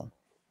to the poll.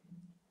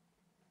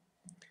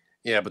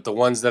 Yeah, but the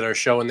ones that are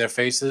showing their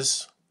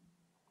faces,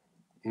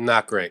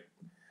 not great.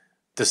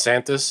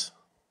 DeSantis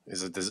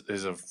is a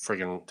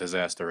friggin'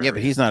 disaster. Yeah,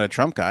 but he's not a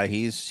Trump guy.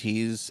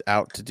 He's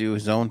out to do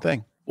his own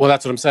thing. Well,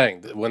 that's what I'm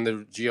saying. When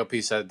the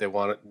GOP said they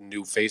wanted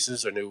new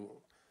faces or new...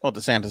 Well,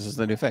 DeSantis is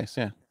the new face,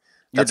 yeah.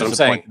 That's what I'm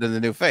saying. In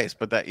the new face,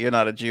 but that you're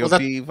not a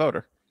GOP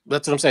voter.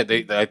 That's what I'm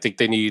saying. I think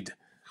they need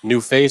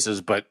new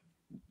faces, but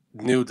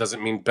new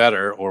doesn't mean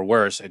better or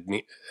worse.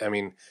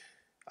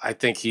 I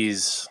think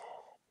he's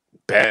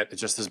bad,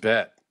 just as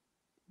bad,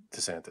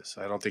 DeSantis.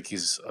 I don't think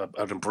he's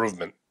an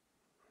improvement.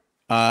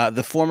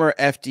 The former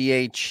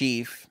FDA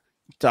chief,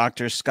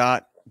 Dr.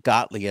 Scott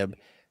Gottlieb,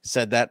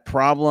 said that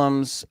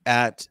problems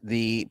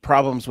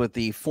with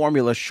the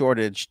formula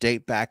shortage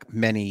date back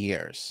many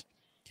years.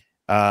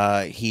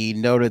 He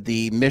noted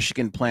the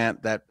Michigan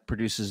plant that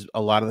produces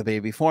a lot of the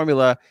baby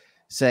formula,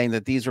 saying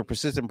that these were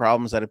persistent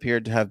problems that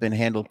appeared to have been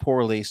handled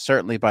poorly,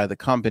 certainly by the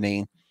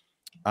company.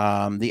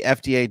 The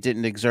FDA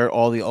didn't exert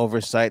all the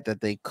oversight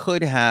that they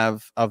could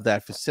have of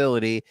that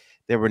facility.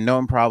 There were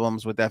known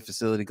problems with that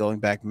facility going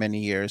back many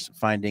years.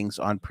 Findings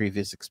on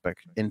previous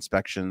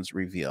inspections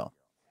reveal.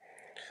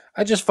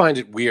 I just find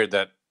it weird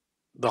that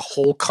the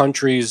whole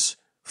country's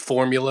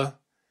formula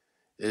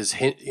is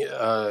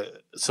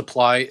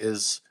supply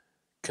is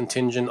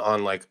contingent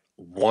on like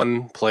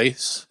one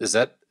place.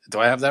 Do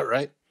I have that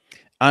right?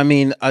 I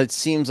mean, it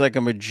seems like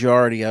a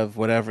majority of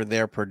whatever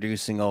they're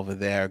producing over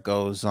there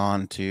goes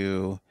on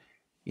to,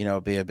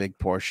 be a big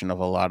portion of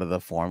a lot of the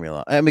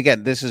formula. And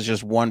again, this is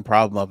just one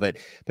problem of it,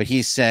 but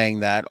he's saying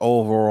that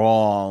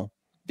overall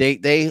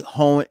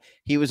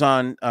he was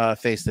on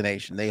Face the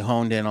Nation. They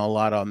honed in a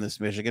lot on this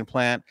Michigan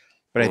plant,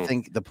 but I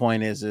think the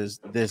point is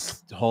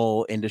this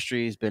whole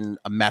industry has been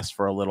a mess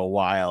for a little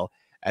while.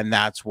 And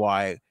that's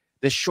why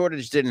this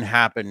shortage didn't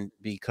happen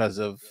because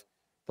of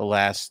the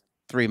last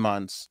 3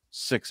 months,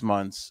 6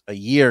 months, a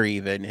year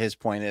even. His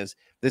point is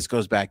this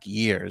goes back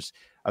years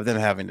of them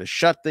having to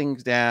shut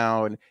things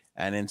down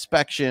and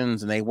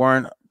inspections, and they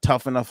weren't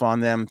tough enough on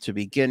them to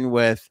begin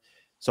with.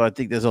 So I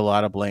think there's a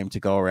lot of blame to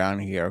go around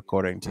here,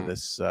 according to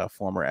this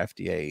former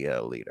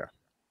FDA leader.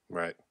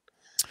 Right.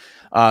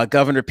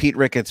 Governor Pete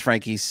Ricketts,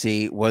 Frankie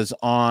C, was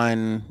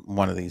on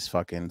one of these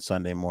fucking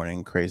Sunday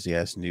morning crazy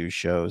ass news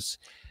shows.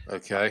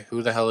 Okay.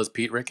 Who the hell is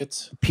Pete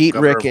Ricketts? Pete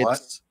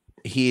Ricketts.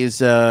 He is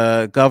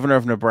governor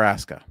of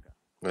Nebraska.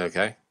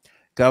 Okay.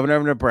 Governor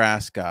of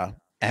Nebraska.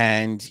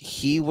 And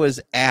he was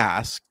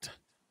asked,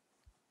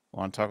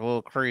 want to talk a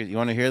little crazy? You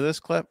want to hear this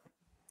clip?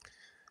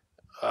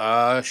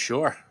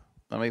 Sure.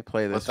 Let me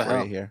play this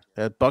for you here.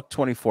 At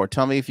 $1:24.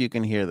 Tell me if you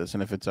can hear this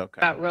and if it's okay.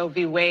 About Roe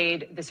v.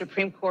 Wade, the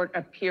Supreme Court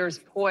appears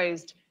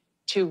poised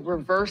to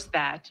reverse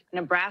that.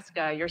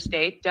 Nebraska, your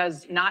state,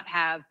 does not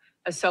have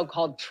a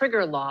so-called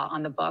trigger law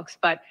on the books,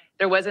 but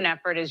there was an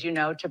effort, as you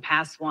know, to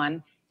pass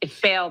one. It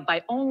failed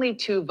by only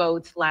 2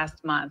 votes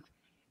last month.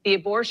 The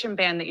abortion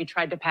ban that you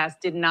tried to pass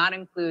did not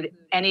include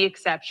any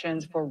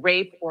exceptions for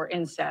rape or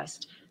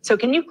incest. So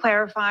can you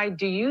clarify,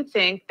 do you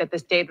think that the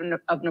state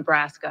of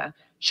Nebraska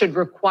should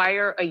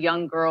require a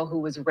young girl who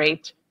was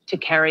raped to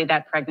carry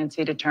that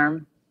pregnancy to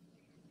term?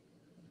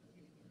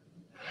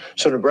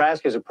 So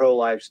Nebraska is a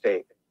pro-life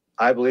state.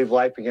 I believe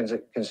life begins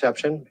at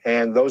conception,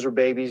 and those are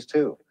babies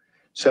too.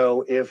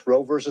 So if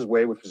Roe versus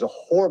Wade, which was a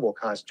horrible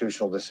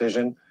constitutional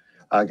decision,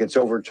 gets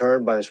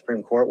overturned by the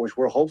Supreme Court, which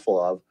we're hopeful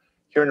of,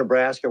 here in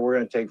Nebraska, we're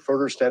going to take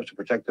further steps to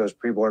protect those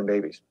preborn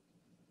babies.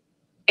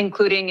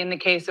 Including in the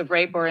case of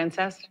rape or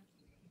incest?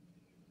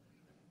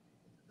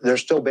 They're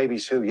still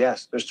babies too,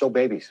 yes, they're still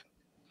babies.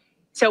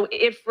 So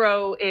if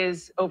Roe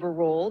is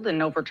overruled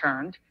and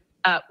overturned,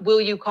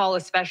 will you call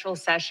a special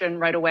session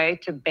right away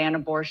to ban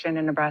abortion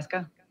in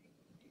Nebraska?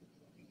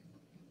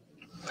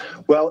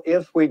 Well,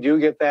 if we do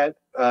get that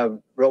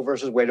Roe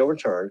versus Wade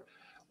overturned,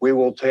 I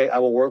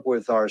will work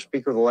with our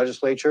Speaker of the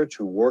Legislature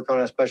to work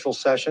on a special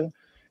session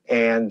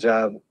and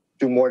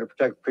do more to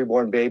protect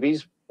preborn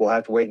babies. We'll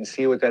have to wait and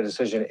see what that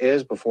decision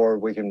is before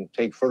we can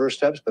take further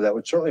steps, but that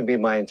would certainly be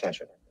my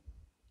intention.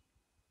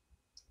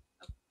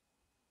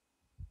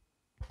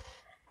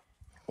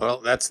 Well,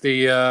 that's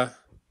towing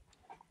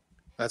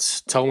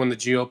the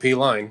GOP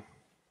line.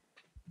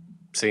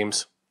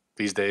 Seems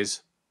these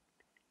days.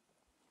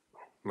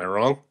 Am I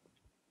wrong?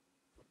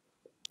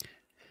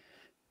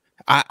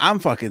 I'm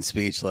fucking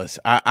speechless.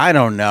 I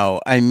don't know.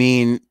 I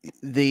mean,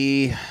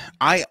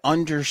 I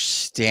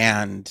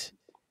understand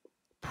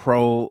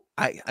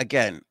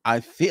I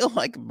feel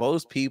like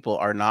most people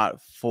are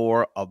not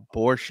for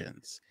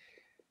abortions.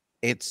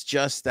 It's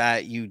just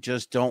that you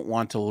just don't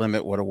want to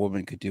limit what a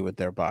woman could do with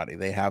their body.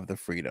 They have the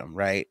freedom,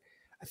 right?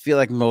 I feel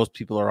like most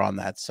people are on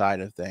that side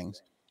of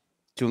things.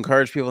 To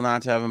encourage people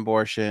not to have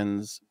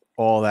abortions,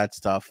 all that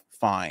stuff,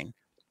 fine.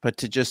 But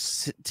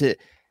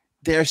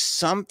there's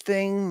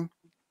something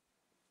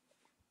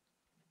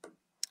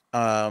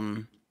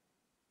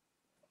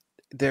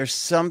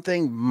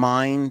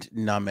mind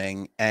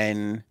numbing,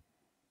 and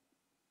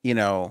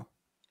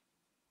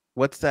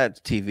what's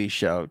that TV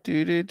show?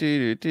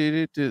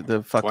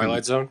 The fucking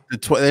Twilight Zone.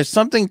 There's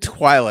something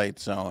Twilight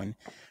Zone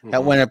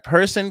that when a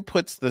person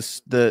puts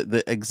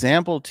the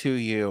example to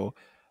you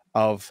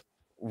of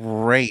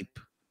rape,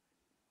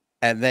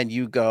 and then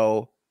you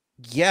go,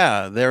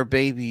 yeah, they're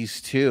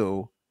babies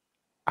too.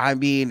 I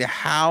mean,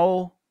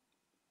 how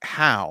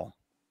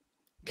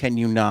can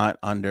you not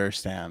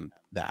understand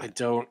that? I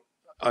don't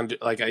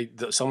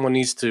someone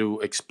needs to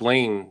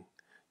explain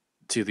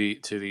to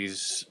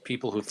these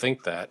people who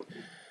think that,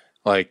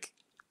 like,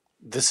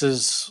 this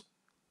is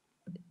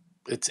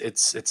it's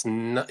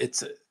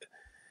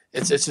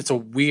a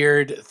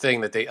weird thing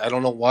that I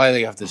don't know why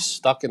they have this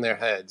stuck in their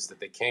heads that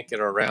they can't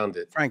get around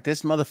it. Frank,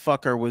 this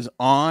motherfucker was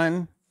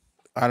on,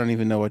 I don't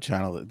even know what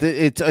channel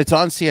it's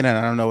on CNN.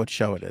 I don't know what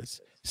show it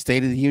is.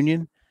 State of the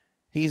Union.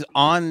 He's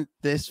on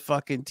this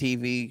fucking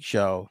TV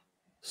show,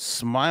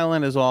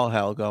 smiling as all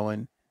hell,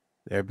 going,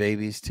 they're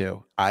babies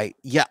too.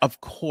 Yeah,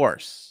 of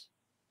course.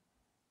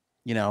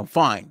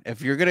 Fine.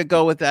 If you're gonna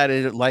go with that,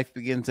 life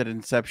begins at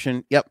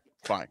inception. Yep,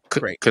 fine.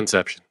 Great.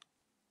 Conception.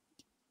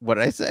 What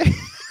did I say?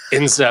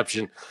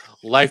 Inception.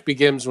 Life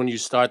begins when you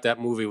start that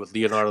movie with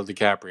Leonardo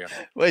DiCaprio.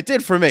 Well, it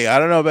did for me. I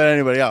don't know about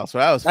anybody else,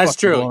 but I was That's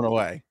true. Blown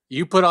away.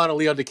 You put on a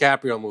Leo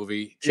DiCaprio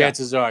movie,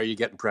 chances are you're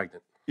getting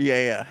pregnant.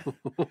 Yeah.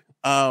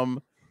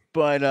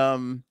 But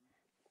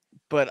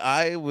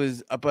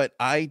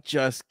I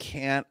just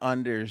can't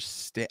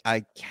understand.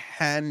 I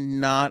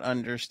cannot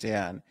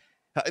understand.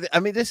 I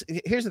mean,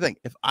 here's the thing.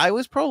 If I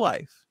was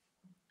pro-life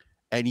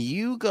and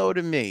you go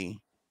to me,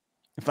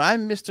 if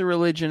I'm Mr.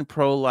 Religion,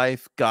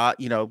 pro-life, God,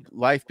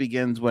 life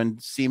begins when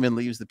semen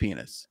leaves the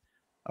penis.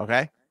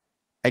 Okay.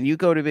 And you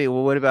go to me,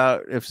 well, what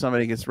about if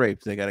somebody gets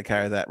raped? They got to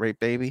carry that rape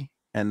baby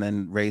and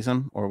then raise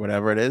them or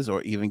whatever it is,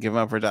 or even give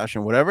them up for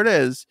adoption, whatever it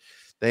is.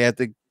 They have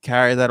to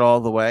carry that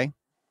all the way.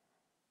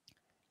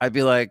 I'd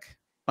be like,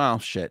 oh,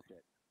 shit.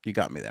 You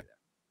got me there.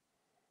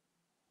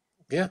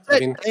 Yeah. I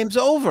mean, game's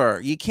over.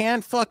 You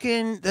can't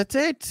fucking, that's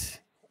it.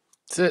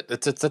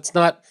 That's it. That's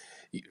not,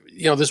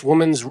 this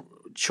woman's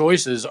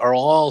choices are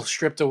all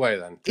stripped away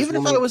then. Even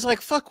if I was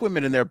like, fuck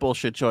women and their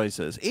bullshit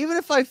choices, even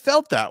if I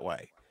felt that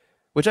way,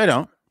 which I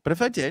don't, but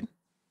if I did,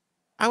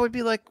 I would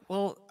be like,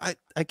 well,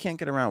 I can't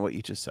get around what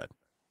you just said.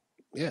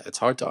 Yeah, it's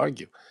hard to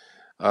argue.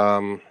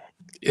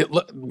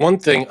 One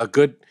thing,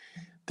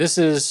 this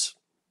is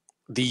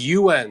the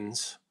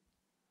UN's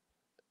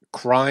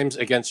crimes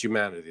against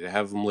humanity. They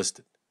have them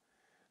listed.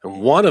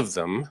 And one of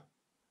them,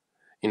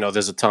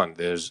 there's a ton.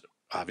 There's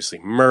obviously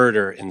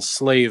murder,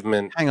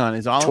 enslavement. Hang on,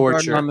 is Olive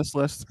Garden on this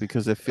list?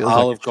 Because it feels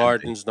Olive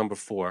Garden's number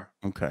 4.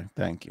 Okay,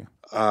 thank you.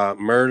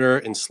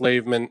 Murder,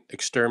 enslavement,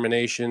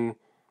 extermination,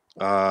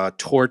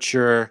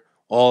 torture,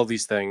 all of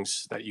these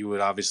things that you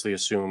would obviously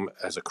assume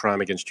as a crime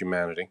against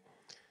humanity.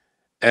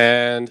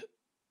 And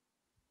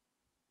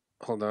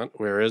hold on,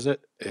 where is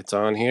it? It's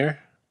on here.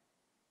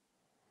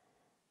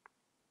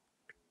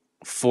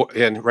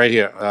 And right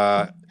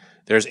here,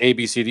 there's A,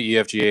 B, C, D, E,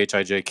 F, G, H,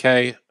 I, J,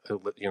 K,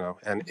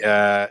 and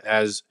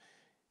as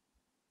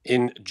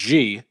in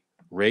G,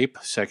 rape,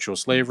 sexual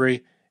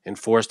slavery,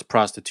 enforced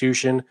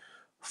prostitution,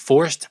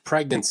 forced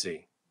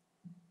pregnancy.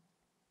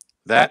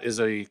 That is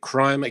a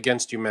crime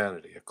against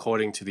humanity,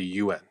 according to the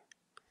UN.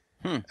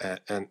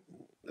 And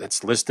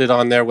it's listed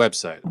on their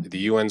website,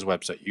 the UN's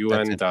website,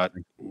 UN.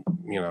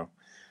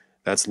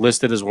 That's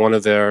listed as one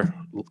of their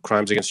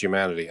crimes against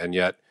humanity. And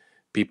yet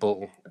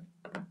people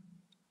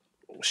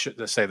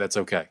should say that's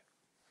okay.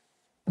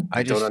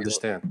 I don't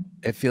understand.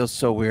 It feels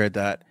so weird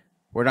that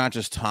we're not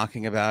just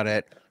talking about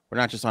it. We're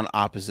not just on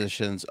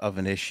oppositions of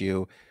an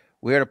issue.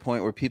 We're at a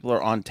point where people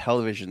are on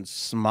television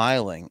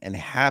smiling and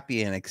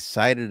happy and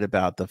excited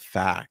about the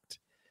fact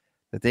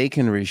that they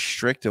can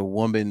restrict a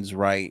woman's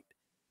right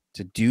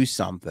to do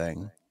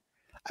something.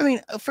 I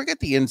mean, forget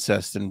the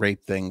incest and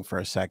rape thing for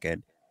a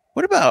second.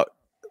 What about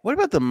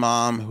the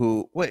mom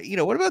who what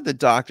about the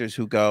doctors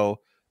who go,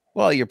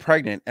 well, you're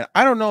pregnant and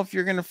I don't know if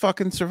you're going to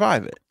fucking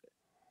survive it.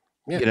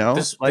 Yeah,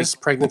 this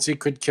pregnancy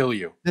could kill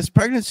you. This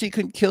pregnancy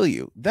could kill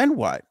you. Then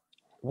what?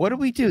 What do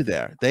we do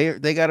there?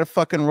 They got to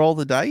fucking roll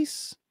the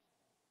dice?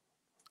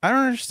 I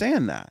don't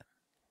understand that.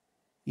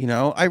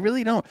 I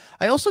really don't.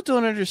 I also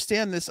don't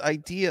understand this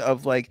idea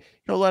of like,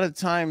 a lot of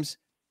times,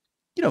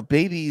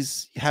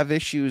 babies have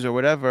issues or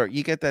whatever.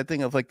 You get that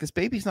thing of like, this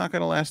baby's not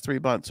going to last 3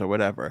 months or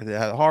whatever. They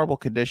had a horrible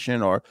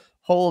condition or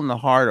hole in the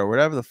heart or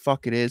whatever the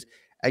fuck it is.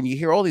 And you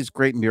hear all these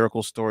great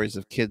miracle stories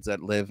of kids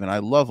that live. And I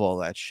love all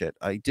that shit.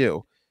 I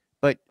do.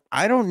 But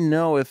I don't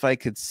know if I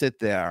could sit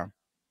there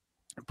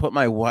and put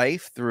my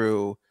wife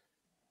through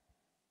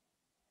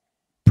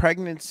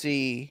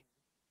pregnancy,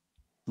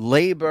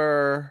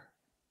 labor,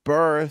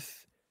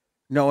 birth,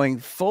 knowing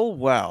full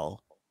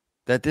well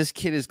that this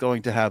kid is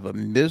going to have a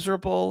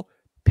miserable,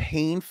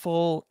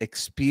 painful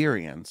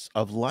experience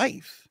of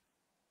life.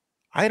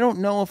 I don't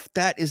know if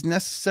that is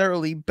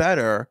necessarily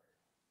better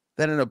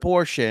than an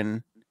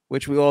abortion,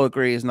 which we all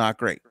agree is not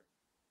great.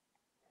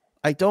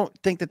 I don't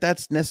think that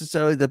that's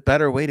necessarily the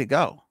better way to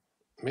go.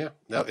 Yeah,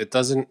 no, it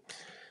doesn't.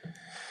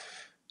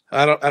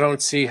 I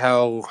don't see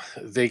how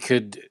we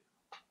can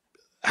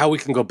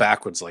go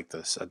backwards like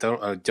this. I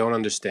don't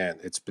understand.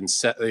 It's been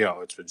set.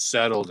 It's been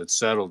settled. It's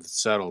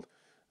settled.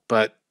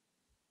 But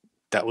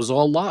that was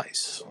all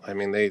lies. I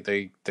mean,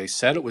 they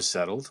said it was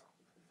settled,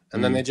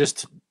 and then they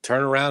just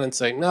turn around and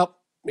say, nope,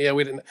 yeah,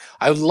 we didn't.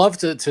 I would love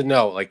to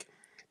know, like,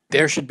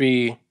 there should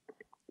be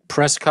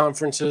press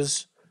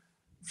conferences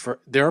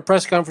there are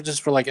press conferences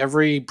for like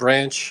every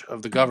branch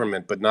of the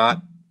government, but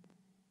not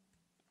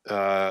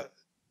the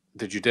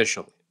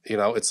judicial.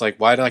 It's like,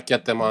 why not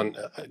get them on?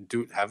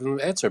 Have them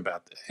answer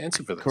for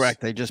this.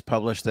 Correct. They just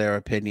publish their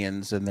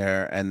opinions and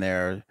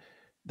their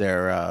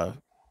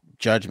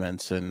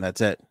judgments, and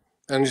that's it.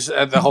 And just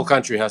the whole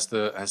country has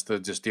to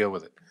just deal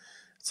with it.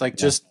 It's like,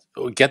 just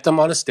get them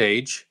on a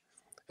stage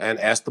and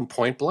ask them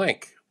point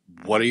blank,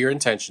 what are your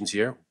intentions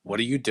here? What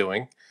are you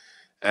doing?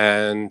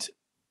 And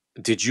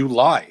did you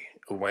lie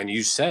when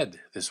you said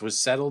this was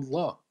settled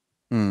law?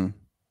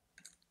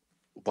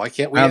 Why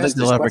can't we? I don't think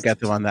they'll ever get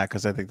them on that,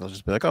 because I think they'll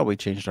just be like, oh, we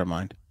changed our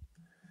mind.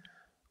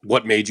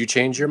 What made you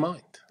change your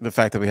mind? The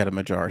fact that we had a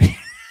majority.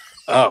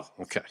 Oh,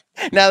 okay.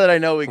 Now that I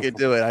know we could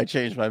do it, I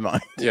changed my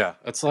mind. Yeah.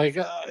 It's like,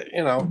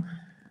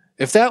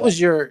 if that was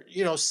your,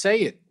 say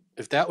it.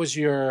 If that was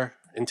your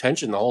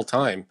intention the whole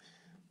time,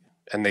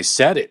 and they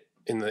said it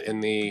in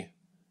the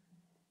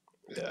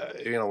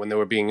when they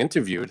were being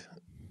interviewed,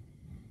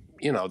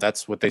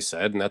 that's what they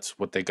said and that's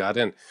what they got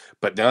in.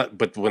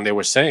 But when they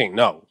were saying,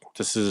 no,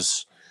 this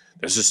is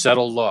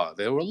settled law,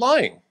 they were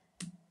lying.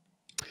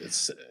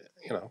 It's,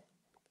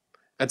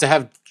 and to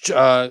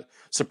have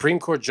Supreme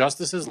Court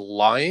justices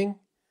lying,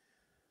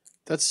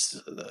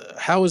 that's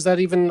how is that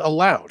even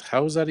allowed?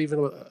 How is that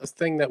even a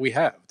thing that we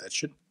have? That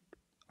should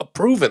a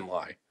proven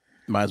lie.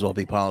 Might as well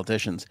be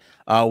politicians.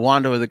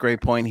 Wanda with a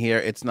great point here.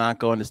 It's not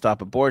going to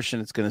stop abortion.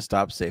 It's going to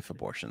stop safe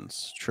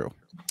abortions. True.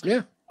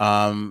 Yeah.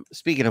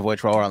 Speaking of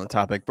which, while we're on the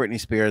topic, Britney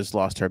Spears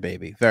lost her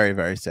baby. Very,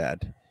 very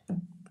sad.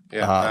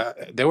 Yeah.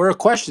 There were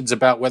questions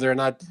about whether or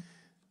not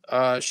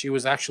she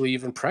was actually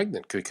even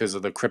pregnant because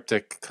of the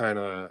cryptic kind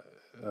of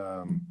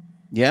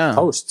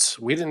posts.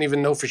 We didn't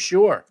even know for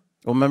sure.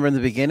 Well, remember in the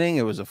beginning,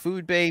 it was a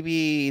food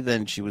baby.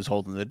 Then she was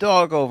holding the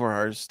dog over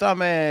her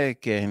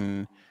stomach,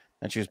 and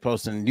she was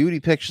posting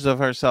nudie pictures of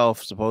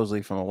herself,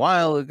 supposedly from a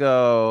while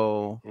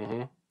ago.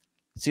 Mm-hmm.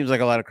 It seems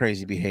like a lot of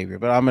crazy behavior,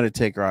 but I'm going to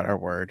take her on her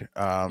word.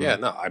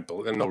 I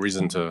believe no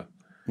reason to.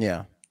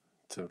 Yeah.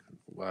 To.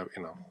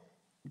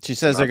 She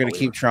says they're going to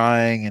keep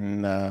trying,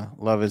 and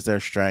love is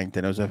their strength.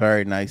 And it was a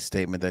very nice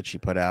statement that she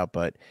put out.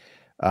 But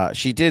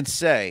she did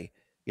say,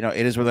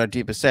 it is with our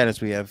deepest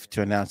sadness we have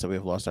to announce that we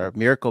have lost our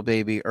miracle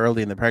baby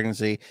early in the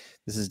pregnancy.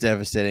 This is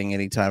devastating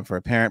any time for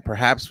a parent.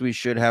 Perhaps we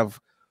should have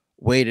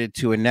waited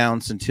to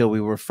announce until we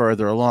were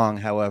further along.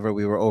 However,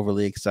 we were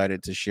overly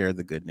excited to share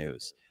the good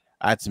news.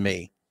 That's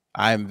me.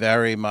 I'm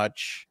very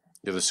much.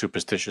 You're the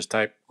superstitious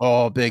type.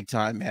 Oh, big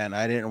time, man.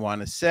 I didn't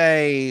want to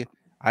say.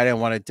 I didn't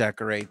want to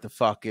decorate the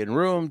fucking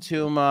room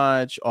too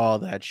much. All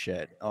that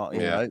shit.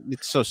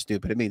 It's so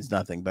stupid. It means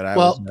nothing. But I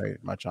was very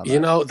much on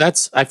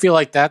that. I feel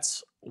like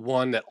that's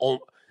one that.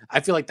 I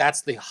feel like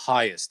that's the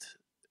highest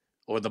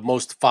or the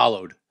most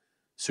followed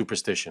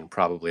superstition,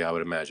 probably. I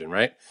would imagine,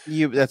 right?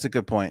 That's a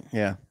good point.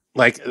 Yeah.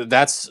 Like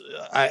that's.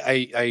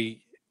 I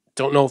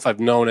don't know if I've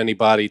known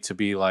anybody to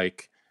be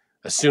like,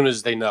 as soon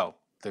as they know,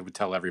 they would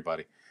tell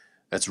everybody.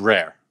 That's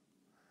rare.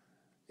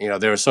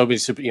 There are so many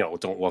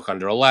don't walk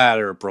under a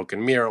ladder, a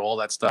broken mirror, all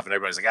that stuff. And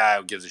everybody's like,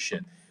 who gives a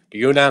shit? But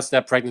you announce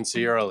that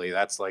pregnancy early.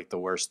 That's like the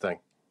worst thing.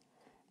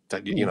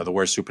 That, the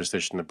worst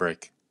superstition to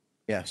break.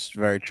 Yes,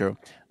 very true.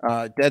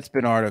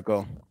 Deadspin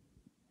article.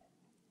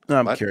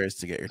 I'm curious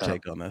to get your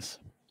take on this.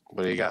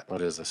 What do you got?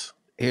 What is this?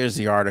 Here's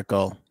the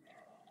article.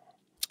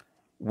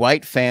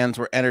 White fans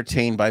were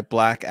entertained by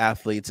black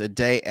athletes a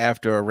day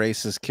after a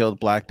racist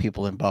killed black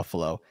people in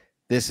Buffalo.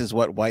 This is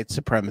what white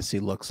supremacy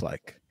looks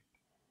like.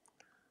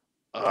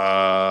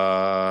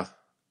 What?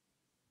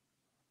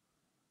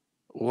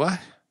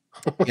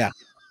 Yeah.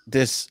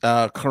 This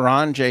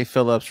Karan J.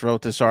 Phillips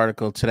wrote this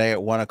article today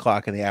at 1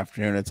 o'clock in the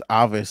afternoon. It's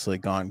obviously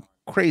gone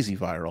crazy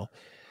viral,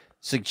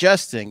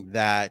 suggesting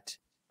that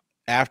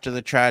after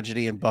the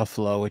tragedy in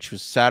Buffalo, which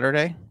was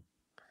Saturday,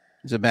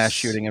 there's a mass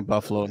shooting in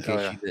Buffalo, in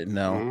case you didn't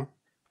know.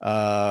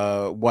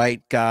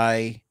 White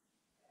guy,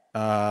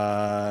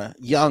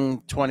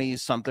 young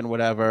 20s, something,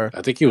 whatever.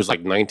 I think he was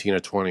like 19 or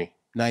 20.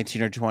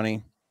 19 or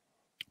 20.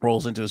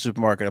 Rolls into a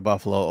supermarket in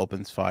Buffalo,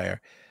 opens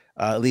fire.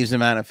 Leaves a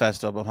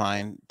manifesto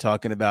behind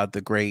talking about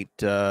the great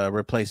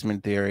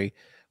replacement theory,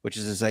 which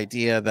is this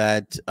idea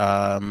that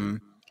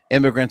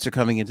immigrants are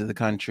coming into the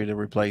country to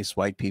replace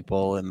white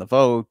people in the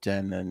vote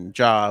and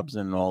jobs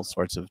and all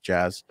sorts of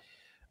jazz.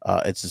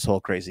 It's this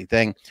whole crazy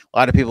thing. A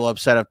lot of people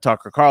upset at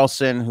Tucker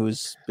Carlson,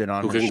 who's been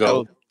on the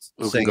show.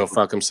 Who can go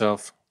fuck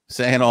himself?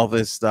 Saying all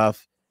this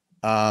stuff.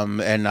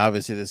 And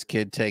obviously this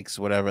kid takes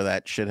whatever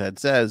that shithead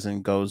says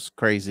and goes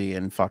crazy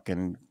and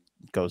fucking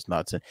goes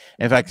nuts. And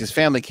in fact, his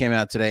family came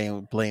out today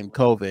and blamed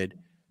COVID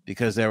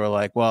because they were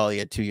like, well, he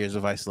had 2 years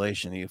of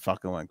isolation. He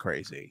fucking went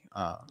crazy.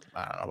 I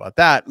don't know about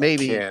that.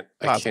 Maybe. I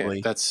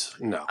can't. That's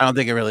no. I don't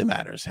think it really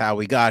matters how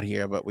we got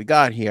here, but we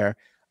got here.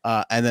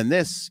 And then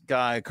this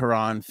guy,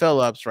 Karan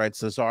Phillips, writes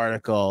this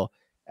article,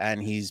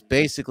 and he's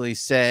basically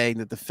saying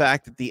that the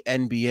fact that the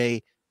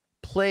NBA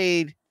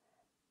played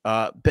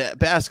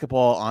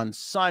basketball on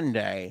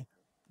Sunday,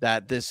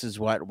 that this is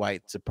what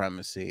white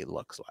supremacy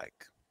looks like.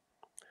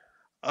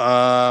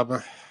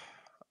 I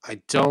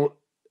don't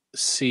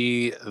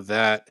see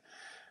that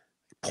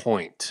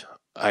point.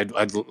 I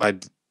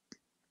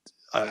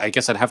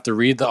guess I'd have to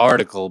read the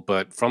article,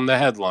 but from the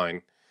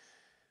headline,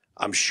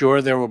 I'm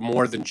sure there were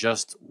more than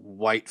just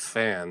white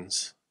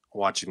fans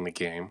watching the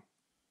game.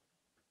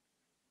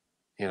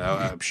 You know,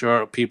 I'm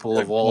sure people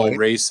of all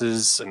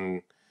races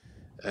and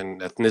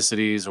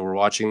ethnicities were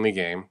watching the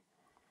game.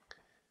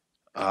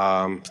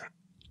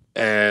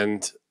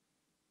 And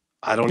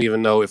I don't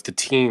even know if the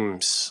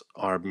teams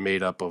are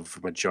made up of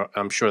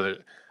I'm sure that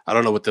I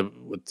don't know what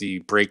the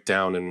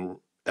breakdown and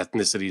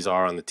ethnicities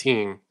are on the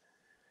team,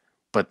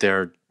 but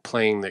they're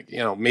playing the, you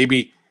know,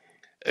 maybe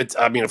it's,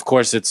 I mean, of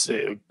course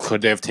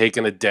could they have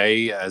taken a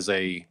day as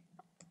a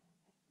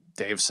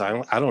day of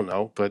silence? I don't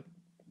know, but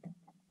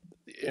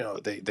you know,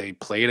 they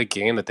played a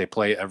game that they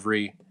play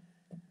every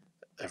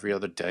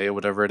other day or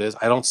whatever it is.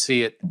 I don't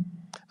see it.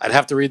 I'd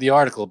have to read the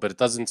article, but it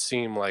doesn't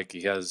seem like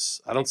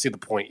I don't see the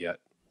point yet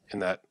in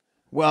that.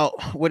 Well,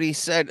 what he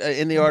said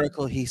in the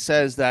article, he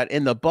says that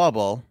in the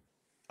bubble,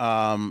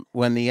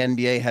 when the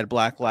NBA had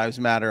Black Lives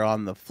Matter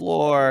on the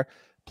floor,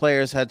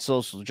 players had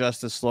social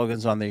justice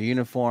slogans on their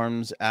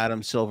uniforms.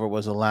 Adam Silver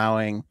was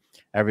allowing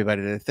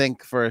everybody to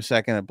think for a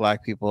second that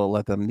black people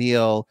let them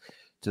kneel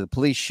to the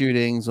police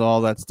shootings,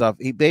 all that stuff.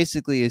 He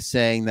basically is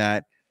saying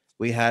that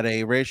we had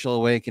a racial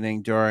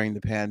awakening during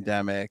the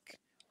pandemic.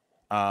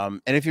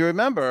 And if you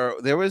remember,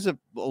 there was a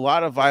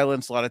lot of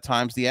violence, a lot of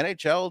times. The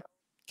NHL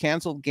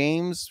canceled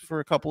games for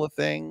a couple of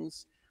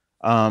things.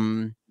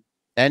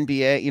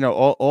 NBA, you know,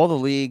 all the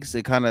leagues,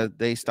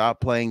 they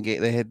stopped playing.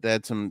 They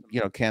had some,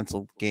 you know,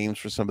 canceled games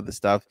for some of the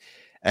stuff.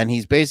 And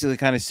he's basically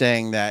kind of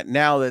saying that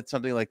now that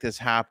something like this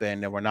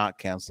happened and we're not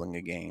canceling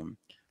a game,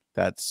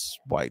 that's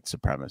white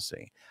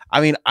supremacy. I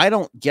mean, I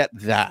don't get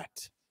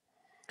that,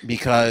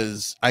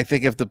 because I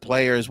think if the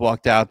players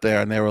walked out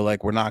there and they were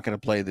like, we're not going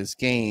to play this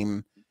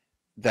game,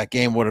 that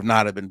game would have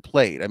not have been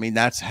played. I mean,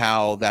 that's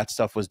how that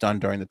stuff was done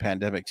during the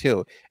pandemic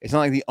too. It's not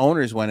like the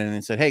owners went in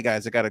and said, hey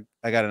guys, I got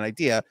an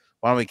idea.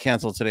 Why don't we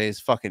cancel today's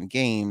fucking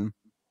game?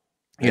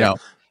 You know,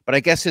 but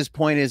I guess his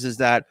point is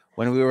that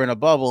when we were in a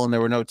bubble and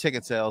there were no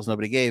ticket sales,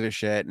 nobody gave a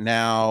shit.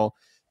 Now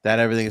that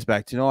everything is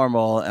back to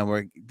normal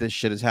and this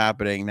shit is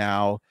happening,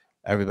 now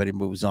everybody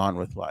moves on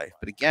with life.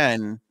 But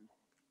again,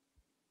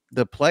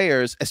 the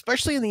players,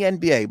 especially in the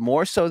NBA,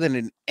 more so than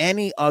in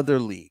any other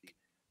league,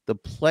 the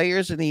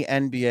players in the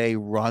NBA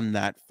run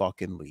that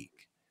fucking league.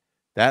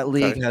 That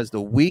league has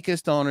the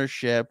weakest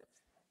ownership.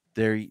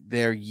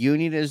 Their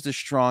union is the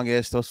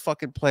strongest. Those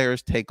fucking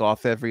players take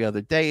off every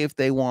other day if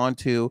they want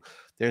to.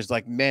 There's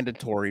like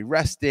mandatory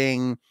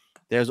resting.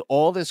 There's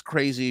all this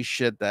crazy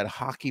shit that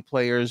hockey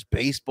players,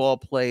 baseball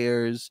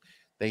players,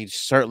 they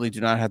certainly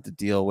do not have to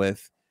deal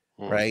with,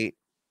 right?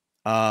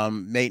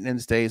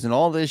 Maintenance days and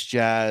all this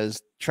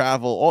jazz,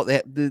 travel, all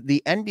that.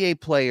 The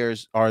NBA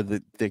players are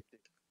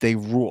they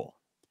rule.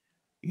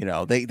 You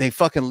know, they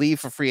fucking leave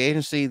for free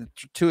agency.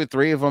 2 or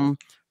 3 of them,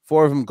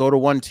 4 of them go to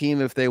one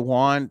team if they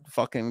want,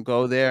 fucking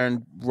go there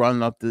and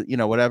run up the, you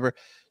know, whatever.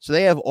 So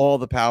they have all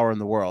the power in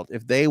the world.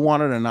 If they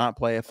wanted to not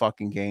play a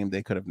fucking game,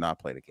 they could have not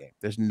played a game.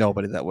 There's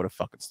nobody that would have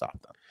fucking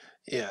stopped them.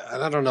 Yeah,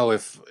 and I don't know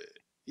if,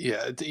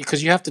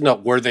 because you have to know,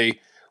 were they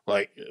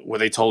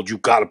told you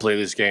got to play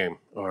this game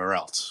or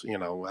else, you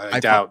know, I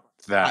doubt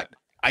that.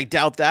 I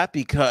doubt that,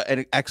 because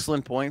an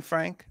excellent point,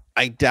 Frank.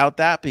 I doubt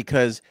that,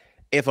 because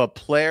if a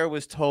player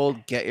was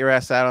told, get your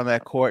ass out on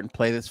that court and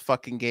play this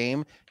fucking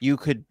game, you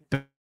could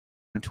ban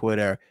on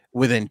Twitter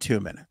within 2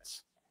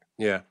 minutes.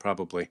 Yeah,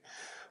 probably.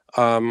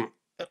 And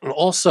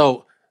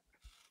also,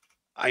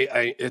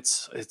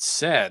 it's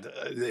sad.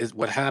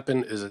 What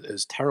happened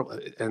is terrible,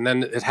 and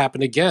then it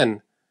happened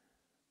again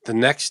the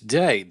next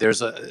day.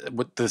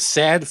 What the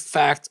sad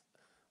fact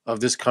of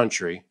this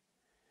country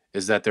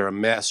is that there are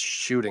mass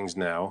shootings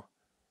now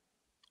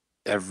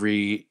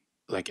every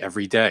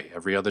day,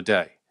 every other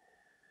day,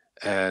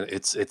 and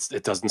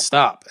it doesn't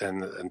stop.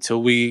 And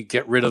until we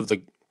get rid of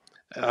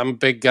I'm a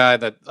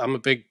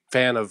big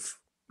fan of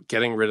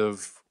getting rid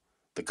of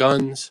the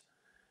guns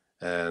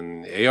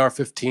and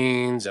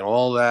AR-15s and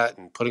all that,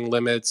 and putting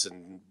limits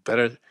and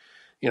better,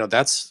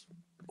 that's,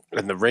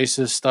 and the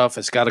racist stuff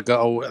has got to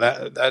go.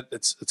 That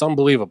it's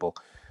unbelievable.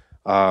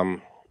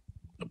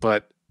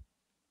 But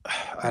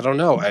I don't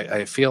know.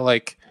 I feel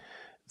like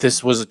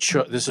this was a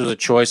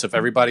choice of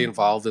everybody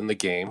involved in the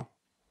game,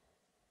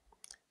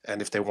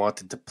 and if they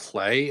wanted to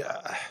play,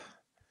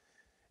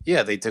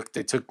 yeah, they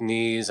took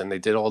knees and they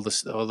did all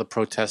the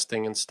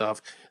protesting and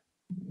stuff.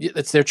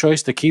 It's their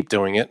choice to keep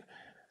doing it.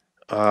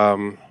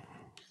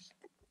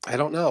 I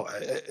don't know.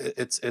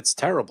 It's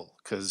terrible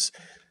because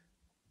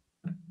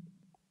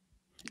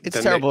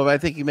it's terrible. But I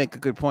think you make a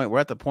good point. We're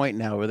at the point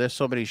now where there's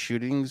so many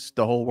shootings,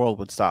 the whole world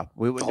would stop.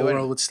 We would the whole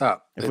world would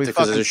stop if we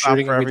fucking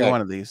stopped for every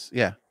one of these.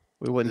 Yeah,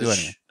 we wouldn't do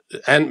anything.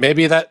 And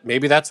maybe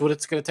that's what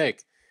it's going to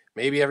take.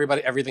 Maybe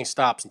everything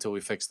stops until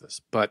we fix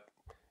this. But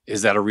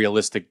is that a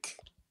realistic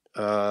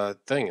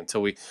thing?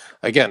 Until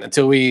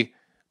we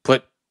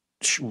put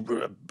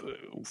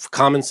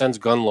common sense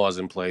gun laws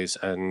in place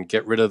and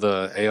get rid of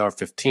the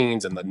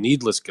AR-15s and the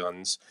needless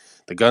guns,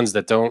 the guns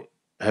that don't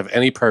have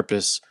any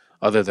purpose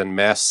other than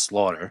mass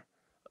slaughter,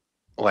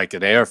 like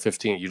an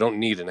AR-15. You don't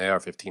need an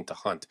AR-15 to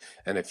hunt,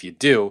 and if you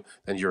do,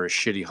 then you're a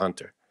shitty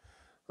hunter.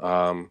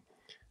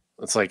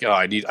 It's like, oh,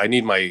 I need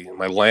my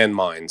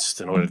landmines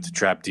in order to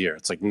trap deer.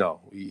 It's like,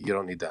 no, you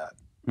don't need that.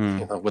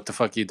 What the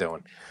fuck are you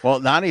doing? Well,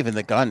 not even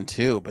the gun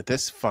too, but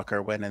this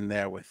fucker went in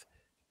there with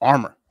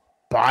armor.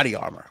 Body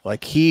armor,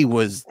 like he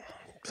was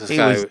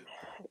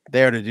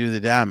there to do the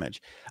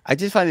damage. I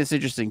did find this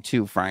interesting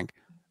too, Frank.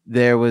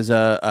 There was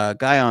a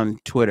guy on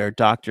Twitter,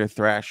 Dr.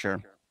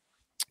 Thrasher.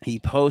 He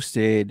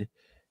posted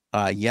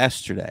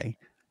yesterday.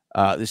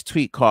 This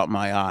tweet caught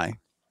my eye.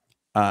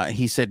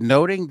 He said,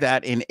 noting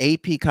that in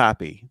AP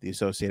copy, the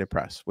Associated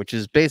Press, which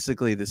is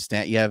basically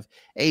the you have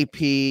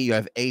AP, you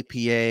have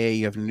APA,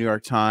 you have New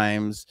York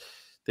Times.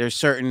 There's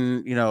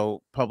certain,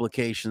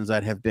 publications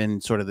that have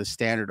been sort of the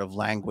standard of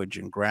language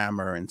and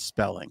grammar and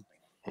spelling,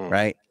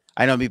 right?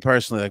 I know me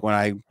personally, like when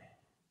I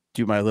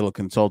do my little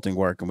consulting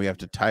work and we have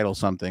to title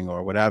something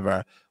or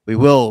whatever, we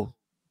will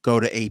go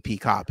to AP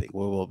copy.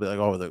 We'll be like,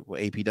 oh, the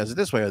AP does it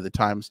this way, or the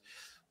Times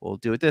will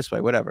do it this way,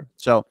 whatever.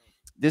 So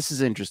this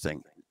is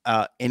interesting.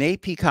 In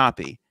AP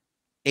copy,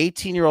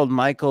 18-year-old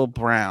Michael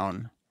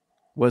Brown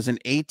was an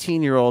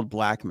 18-year-old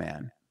black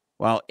man,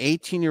 while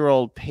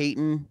 18-year-old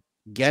Peyton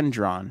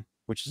Gendron,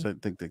 which is I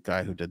think the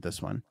guy who did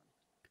this one,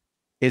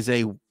 is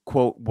a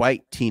quote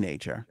white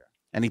teenager.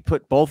 And he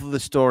put both of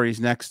the stories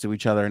next to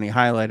each other, and he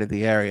highlighted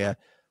the area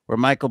where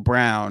Michael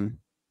Brown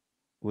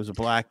was a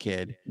black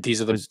kid.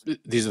 These are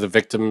the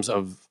victims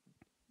of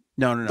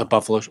the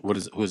Buffalo. Who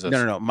is this?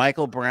 No.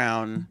 Michael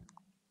Brown.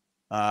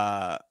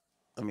 Let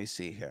me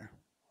see here.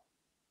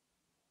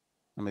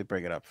 Let me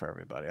bring it up for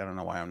everybody. I don't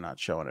know why I'm not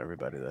showing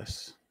everybody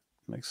this.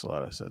 Makes a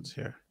lot of sense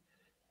here.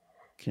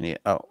 Can you?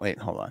 Oh, wait,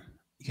 hold on.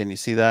 Can you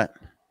see that?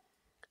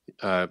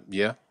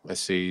 Yeah, I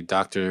see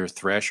Dr.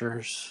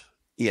 Thrasher's.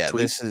 Yeah,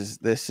 tweet.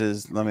 This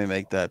is. Let me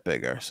make that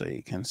bigger so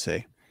you can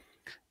see.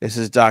 This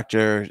is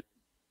Dr.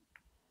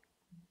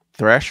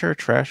 Thrasher.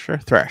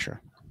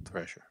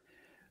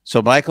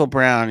 So Michael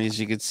Brown, as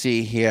you can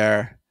see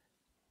here,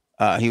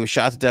 he was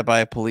shot to death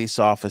by a police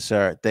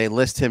officer. They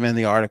list him in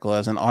the article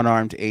as an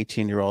unarmed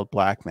 18-year-old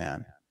black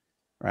man,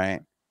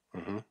 right?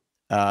 Mm-hmm.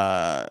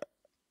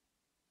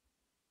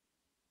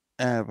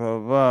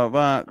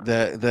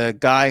 The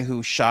guy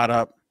who shot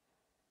up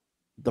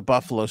the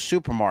Buffalo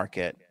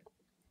supermarket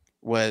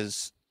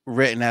was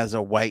written as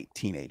a white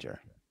teenager.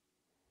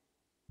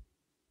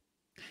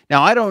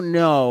 Now, I don't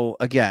know,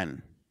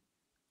 again,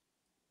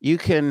 you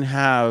can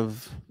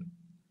have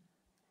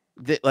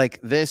like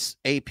this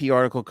AP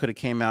article could have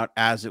came out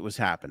as it was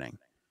happening,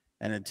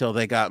 and until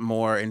they got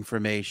more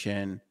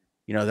information,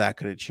 that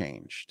could have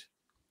changed.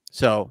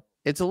 So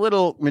it's a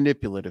little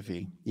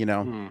manipulative-y,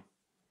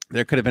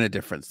 There could have been a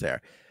difference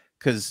there,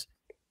 because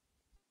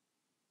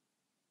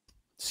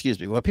excuse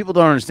me, what people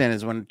don't understand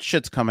is when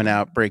shit's coming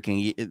out,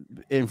 breaking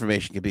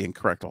information can be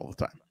incorrect all the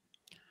time.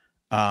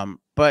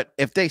 But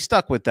if they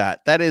stuck with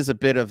that, that is a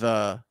bit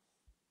of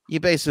you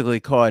basically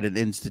call it an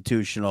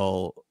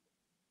institutional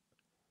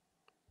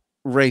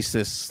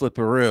racist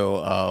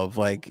slipperoo of,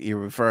 like, you're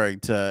referring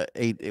to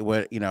an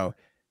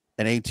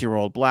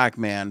 18-year-old black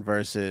man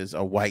versus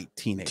a white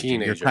teenager.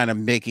 You're kind of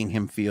making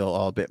him feel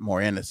a bit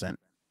more innocent.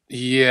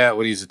 Yeah,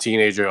 when he's a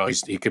teenager,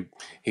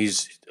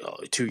 he's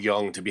too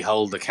young to be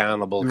held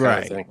accountable,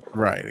 kind of thing.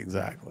 Right,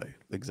 exactly.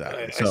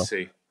 I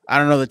see. I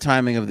don't know the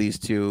timing of these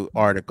two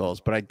articles,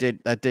 but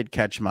that did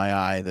catch my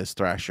eye, this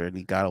Thrasher, and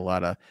he got a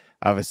lot of,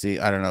 obviously,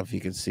 I don't know if you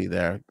can see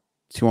there,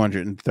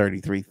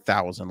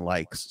 233,000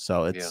 likes.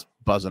 So it's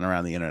buzzing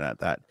around the internet,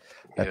 that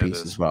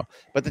piece as well.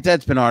 But the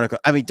Deadspin article,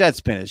 I mean,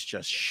 Deadspin is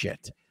just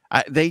shit.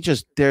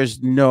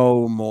 There's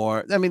no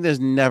more. I mean, there's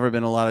never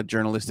been a lot of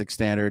journalistic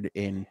standard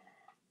in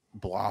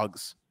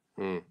blogs,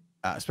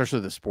 especially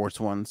the sports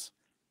ones.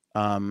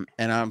 And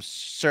I'm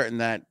certain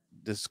that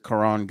this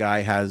Caron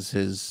guy has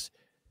his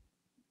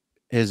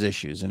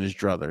issues and his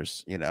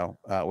druthers,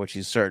 which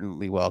he's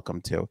certainly welcome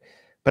to.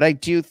 But I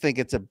do think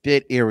it's a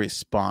bit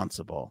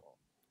irresponsible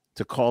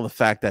to call the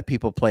fact that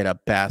people played a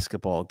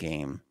basketball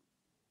game,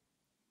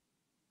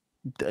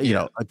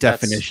 a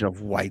definition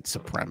of white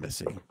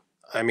supremacy.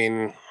 I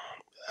mean,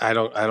 I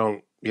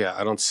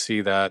don't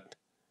see that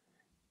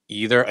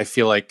either. I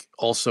feel like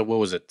also, what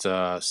was it?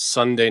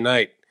 Sunday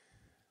night,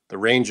 the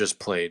Rangers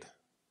played.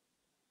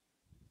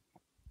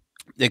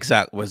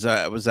 Exactly. Was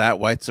that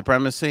white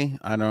supremacy?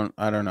 I don't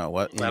know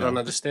what. I don't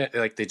understand.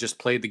 Like, they just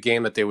played the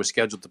game that they were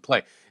scheduled to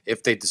play.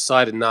 If they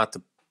decided not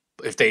to,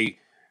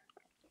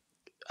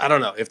 I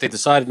don't know. If they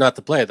decided not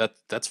to play,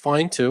 that's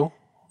fine too.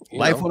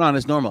 Life went on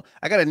as normal.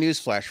 I got a news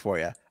flash for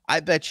you.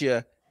 I bet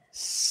you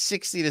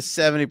 60 to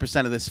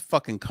 70% of this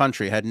fucking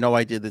country had no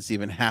idea this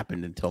even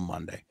happened until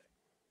Monday.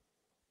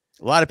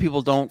 A lot of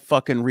people don't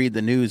fucking read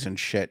the news and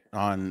shit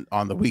on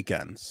the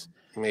weekends.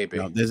 Maybe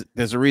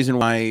there's a reason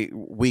why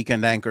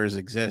weekend anchors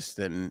exist,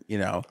 and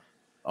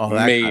all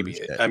that. Maybe kind of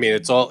shit. I mean,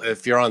 it's all,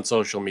 if you're on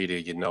social media,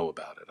 you know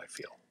about it. I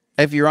feel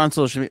if you're on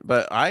social media,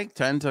 but I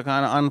tend to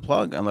kind of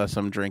unplug unless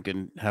I'm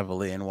drinking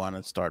heavily and want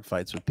to start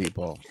fights with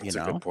people. That's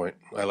a good point.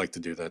 I like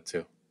to do that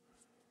too.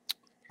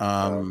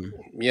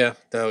 Yeah,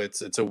 no,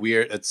 it's a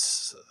weird.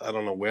 I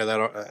don't know where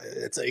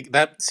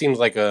that seems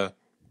like a.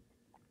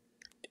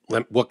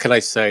 What can I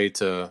say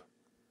to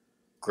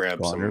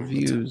grab some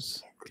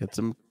reviews? Get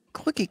some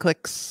clicky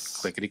clicks.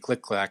 Clickety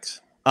click clacks.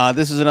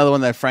 This is another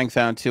one that Frank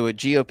found too. A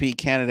GOP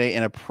candidate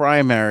in a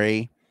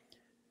primary,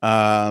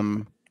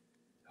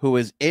 who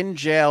is in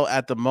jail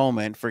at the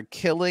moment for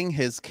killing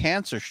his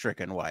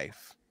cancer-stricken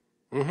wife.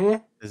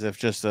 As if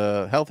just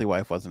a healthy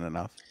wife wasn't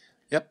enough.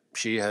 Yep,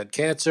 she had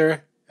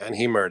cancer, and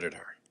he murdered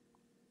her.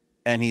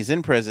 And he's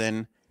in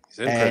prison.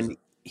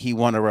 He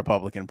won a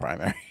Republican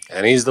primary.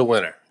 And he's the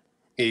winner.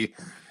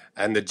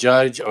 And the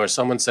judge or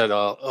someone said,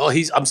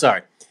 I'm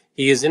sorry.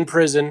 He is in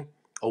prison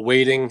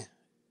awaiting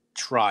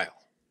trial.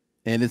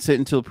 Innocent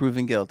until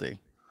proven guilty.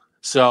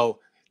 So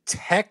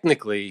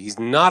technically, he's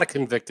not a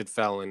convicted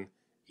felon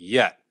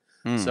yet.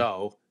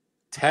 So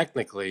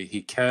technically,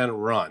 he can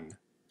run.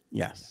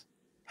 Yes.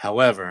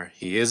 However,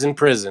 he is in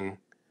prison,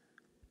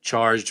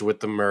 charged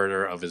with the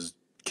murder of his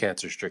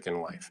cancer-stricken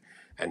wife.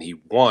 And he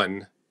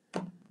won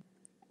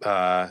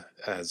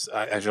as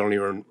I don't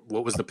even,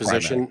 what was the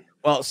position? Primary.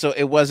 Well, so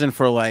it wasn't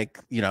for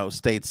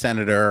state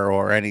senator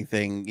or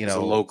anything, it's a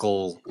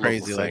local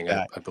crazy thing, like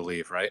that. I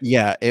believe, right?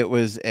 Yeah, it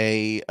was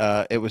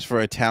for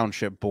a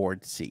township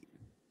board seat.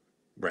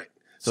 Right.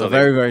 So a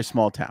very, very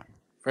small town.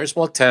 Very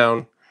small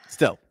town.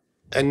 Still.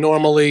 And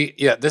normally,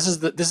 this is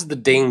the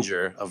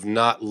danger of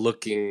not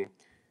looking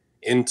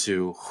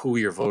into who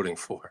you're voting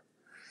for.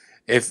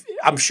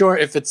 I'm sure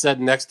if it said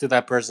next to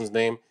that person's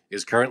name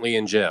is currently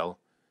in jail,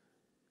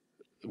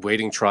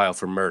 waiting trial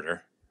for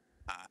murder,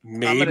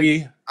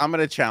 maybe I'm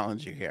gonna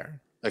challenge you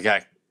here.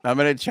 Okay. I'm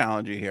gonna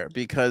challenge you here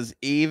because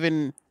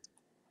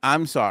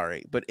I'm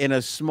sorry, but in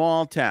a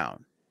small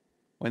town,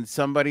 when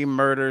somebody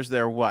murders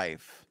their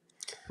wife,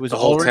 the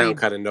whole town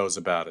kind of knows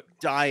about it,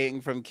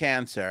 dying from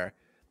cancer,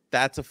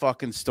 that's a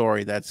fucking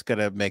story that's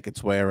gonna make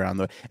its way around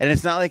and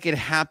it's not like it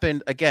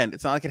happened again.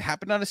 It's not like it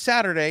happened on a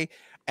Saturday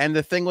and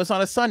the thing was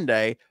on a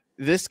Sunday.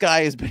 This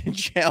guy has been in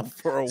jail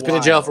for a while. He's been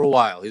in jail for a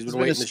while. He's been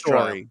waiting this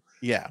trial.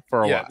 Yeah,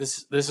 for a while.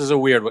 This is a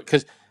weird one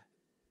because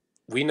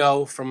we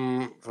know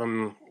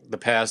from the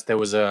past there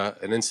was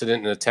an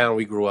incident in a town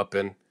we grew up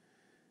in,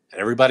 and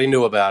everybody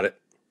knew about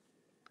it.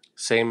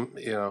 Same,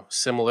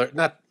 similar,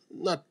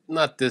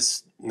 not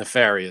this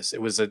nefarious.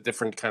 It was a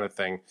different kind of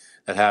thing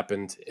that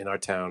happened in our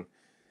town,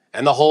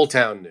 and the whole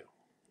town knew.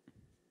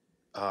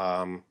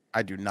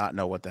 I do not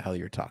know what the hell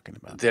you're talking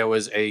about. There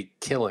was a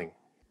killing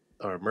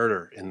or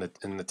murder in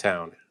the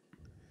town.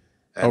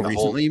 And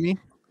recently, you mean?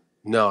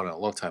 No, a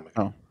long time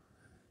ago. Oh.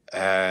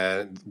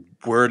 And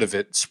word of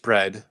it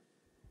spread.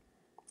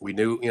 We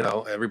knew,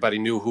 everybody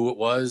knew who it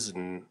was,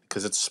 and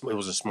because it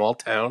was a small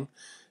town,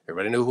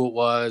 everybody knew who it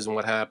was and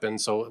what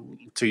happened. So,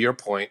 to your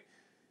point,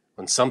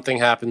 when something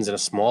happens in a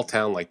small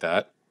town like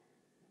that,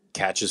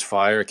 catches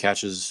fire,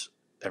 catches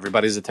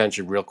everybody's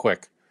attention real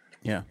quick.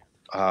 Yeah.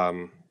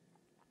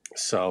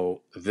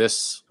 So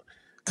this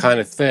kind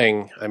of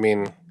thing, I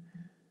mean,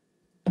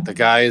 the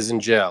guy is in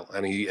jail,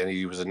 and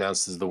he was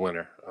announced as the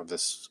winner of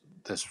this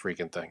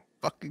freaking thing.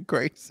 Fucking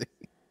crazy.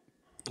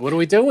 What are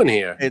we doing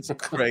here? It's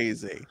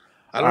crazy.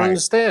 I don't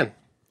understand.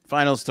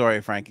 Final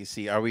story, Frankie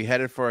C. Are we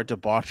headed for a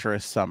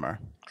debaucherous summer?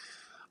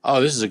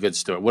 Oh, this is a good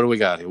story. What do we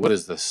got here? What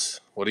is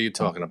this? What are you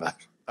talking about?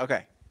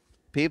 Okay.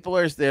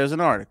 There's an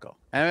article.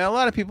 I mean, a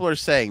lot of people are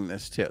saying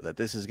this too, that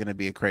this is going to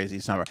be a crazy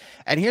summer.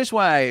 And here's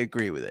why I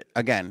agree with it.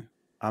 Again,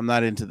 I'm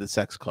not into the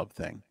sex club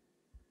thing.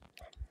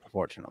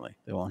 Unfortunately,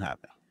 it won't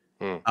happen.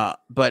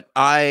 But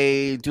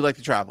I do like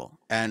to travel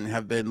and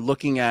have been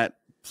looking at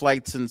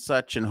flights and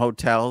such and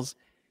hotels.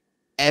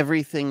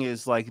 Everything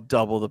is like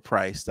double the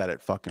price that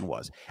it fucking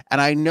was. And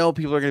I know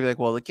people are going to be like,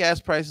 well, the gas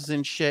prices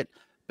and shit.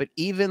 But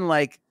even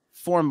like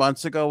 4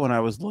 months ago when I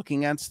was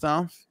looking at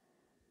stuff,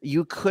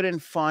 you couldn't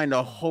find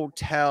a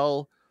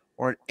hotel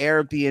or an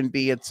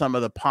Airbnb at some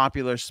of the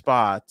popular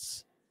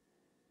spots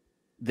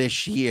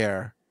this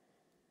year,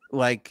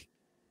 like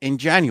in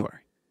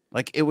January.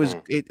 Like it was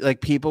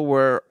like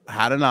people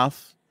had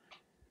enough.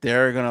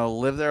 They're going to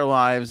live their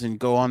lives and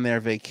go on their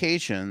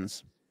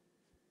vacations.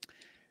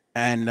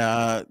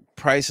 And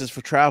prices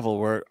for travel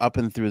were up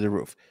and through the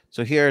roof.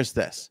 So here's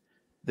this.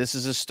 This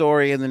is a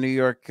story in the New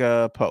York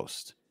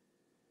Post.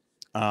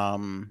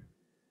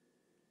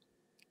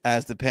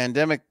 As the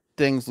pandemic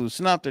things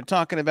loosen up, they're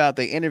talking about,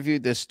 they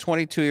interviewed this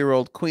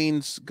 22-year-old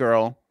Queens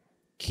girl,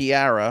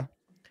 Cara,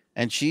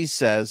 and she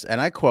says, and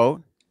I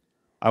quote,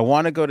 "I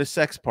want to go to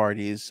sex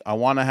parties. I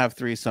want to have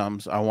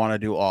threesomes. I want to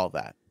do all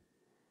that."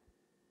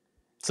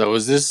 So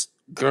is this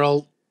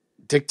girl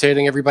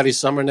dictating everybody's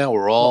summer now?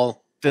 We're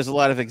all... There's a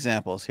lot of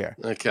examples here.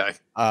 Okay.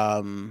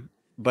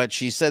 But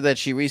she said that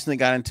she recently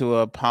got into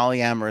a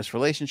polyamorous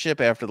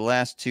relationship after the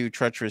last 2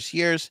 treacherous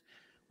years.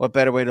 What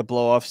better way to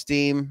blow off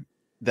steam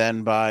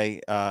than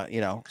by,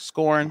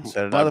 scoring?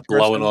 Said another person.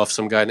 Blowing off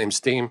some guy named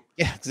Steam.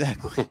 Yeah,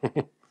 exactly.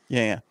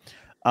 yeah.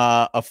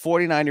 A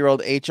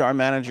 49-year-old HR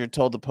manager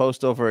told the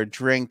Post over a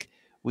drink,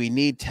 "We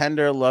need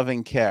tender,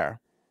 loving care.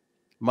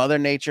 Mother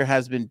Nature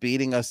has been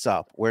beating us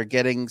up. We're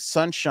getting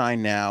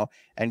sunshine now.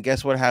 And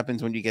guess what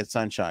happens when you get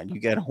sunshine? You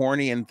get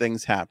horny and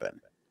things happen."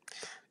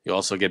 You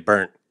also get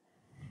burnt.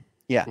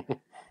 Yeah.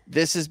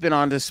 This has been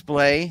on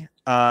display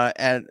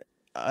at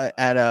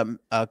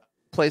a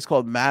place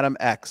called Madam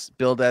X,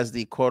 billed as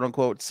the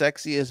quote-unquote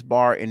sexiest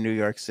bar in New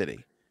York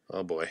City.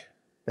 Oh, boy.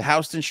 The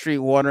Houston Street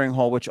Watering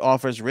Hole, which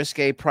offers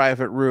risque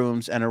private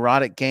rooms and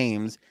erotic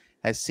games,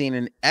 has seen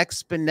an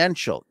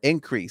exponential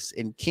increase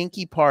in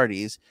kinky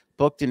parties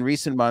booked in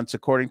recent months,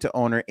 according to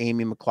owner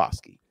Amy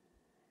McCloskey.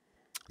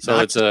 So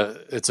it's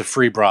a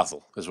free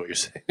brothel, is what you're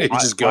saying. You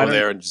just go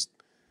there and just...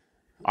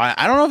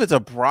 I don't know if it's a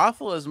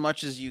brothel as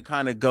much as you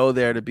kind of go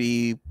there to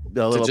be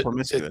a little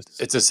promiscuous.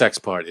 It's a sex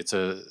party. It's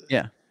a...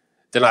 Yeah.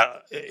 They're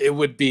not... It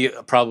would be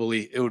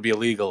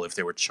illegal if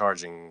they were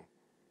charging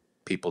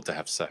people to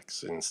have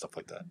sex and stuff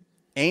like that.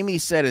 Amy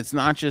said it's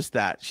not just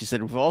that. She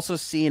said, "We've also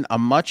seen a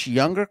much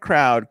younger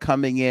crowd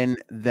coming in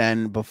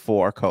than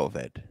before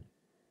COVID."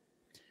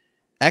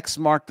 X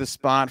marked the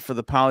spot for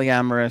the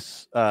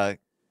polyamorous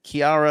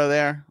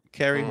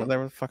Carrie,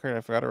 whatever the fuck,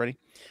 I forgot already,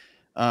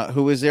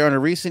 who was there on a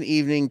recent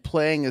evening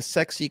playing a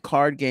sexy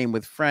card game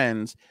with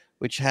friends,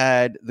 which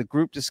had the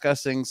group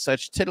discussing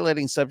such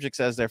titillating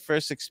subjects as their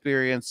first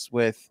experience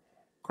with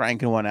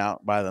cranking one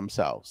out by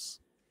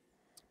themselves.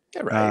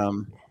 Yeah,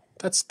 right.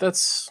 That's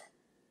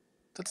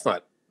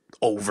not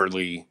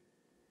overly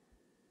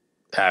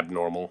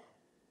abnormal.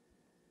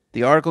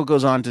 The article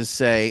goes on to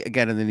say,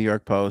 again in the New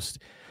York Post,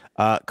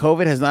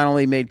 COVID has not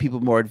only made people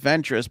more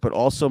adventurous, but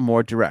also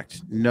more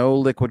direct. No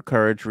liquid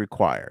courage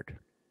required.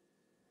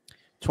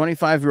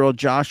 25-year-old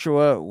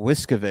Joshua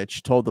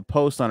Wiskovich told the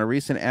Post on a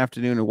recent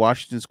afternoon in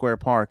Washington Square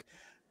Park,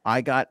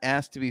 "I got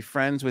asked to be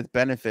friends with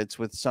benefits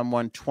with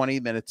someone 20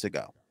 minutes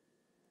ago."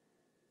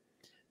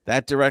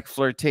 That direct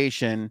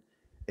flirtation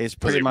is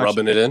pretty much...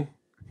 rubbing it in?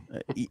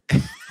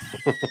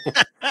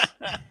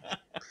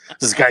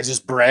 This guy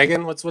just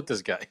bragging? What's with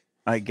this guy?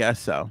 I guess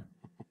so.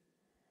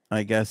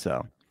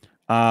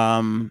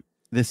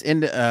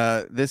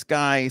 This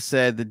guy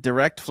said the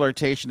direct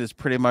flirtation is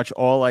pretty much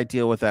all I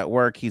deal with at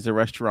work. He's a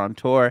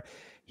restaurateur.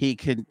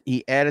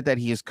 He added that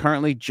he is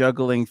currently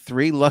juggling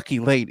 3 lucky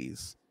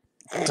ladies.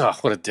 Oh,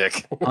 what a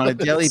dick. On a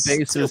daily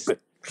basis.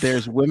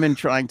 There's women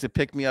trying to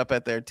pick me up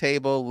at their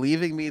table,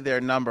 leaving me their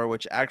number,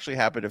 which actually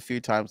happened a few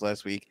times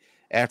last week.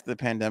 After the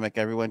pandemic,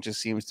 everyone just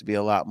seems to be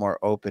a lot more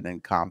open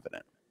and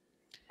confident.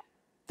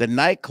 The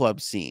nightclub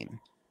scene,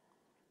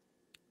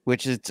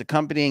 which is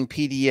accompanying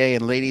PDA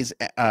and ladies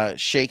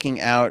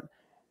shaking out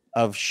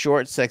of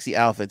short, sexy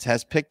outfits,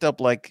 has picked up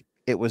like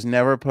it was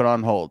never put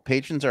on hold.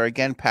 Patrons are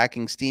again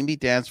packing steamy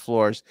dance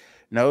floors,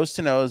 nose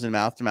to nose and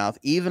mouth to mouth,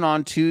 even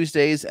on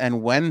Tuesdays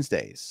and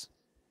Wednesdays.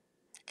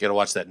 Gotta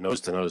watch that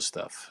nose to nose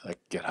stuff. That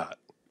get hot.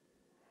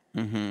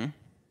 Mm-hmm.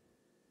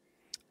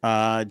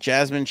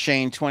 Jasmine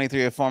Shane,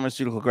 23, a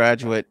pharmaceutical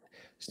graduate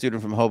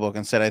student from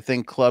Hoboken, said, "I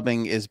think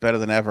clubbing is better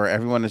than ever.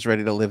 Everyone is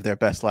ready to live their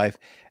best life.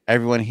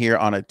 Everyone here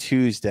on a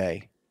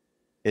Tuesday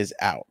is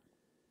out."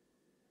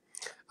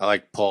 I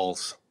like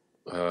Paul's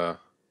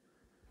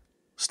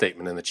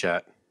statement in the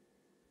chat.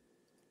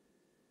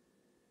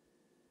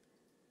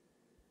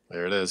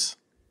 There it is.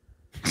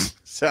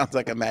 Sounds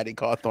like a Maddie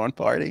Cawthorne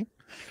party.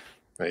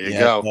 There you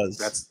go.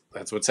 That's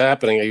what's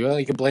happening.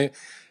 You can blame.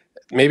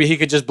 Maybe he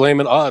could just blame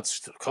it. Oh,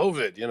 it's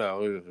COVID. You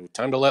know,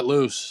 time to let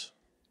loose.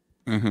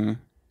 Mm-hmm.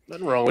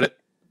 Nothing wrong with it.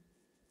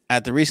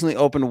 At the recently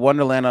opened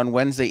Wonderland on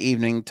Wednesday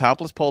evening,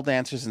 topless pole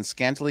dancers and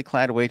scantily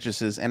clad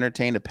waitresses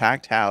entertained a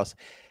packed house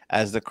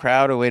as the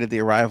crowd awaited the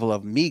arrival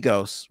of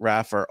Migos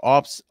rapper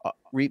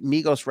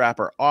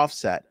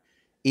Offset.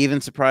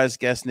 Even surprise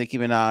guest Nicki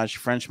Minaj,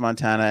 French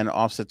Montana, and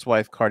Offset's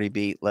wife Cardi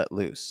B let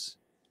loose.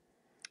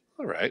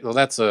 All right. Well,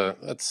 that's I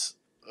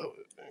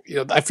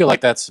feel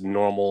like that's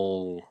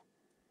normal.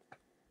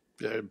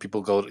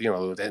 People go,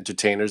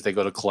 entertainers. They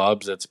go to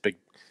clubs. That's big,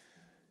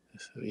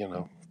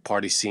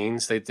 party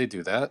scenes. They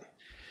do that.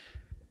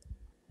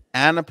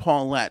 Anna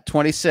Paulette,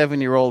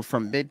 27-year-old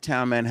from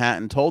Midtown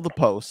Manhattan, told the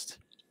Post,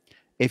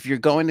 "If you're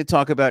going to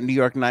talk about New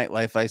York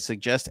nightlife, I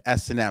suggest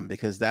S&M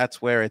because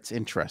that's where it's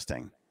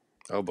interesting."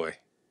 Oh boy.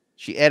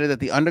 She added that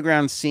the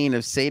underground scene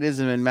of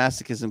sadism and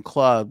masochism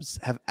clubs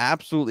have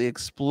absolutely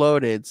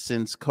exploded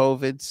since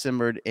COVID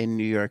simmered in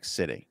New York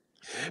City.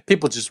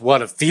 People just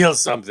want to feel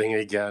something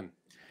again.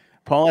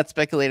 Paulette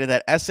speculated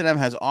that S&M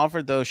has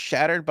offered those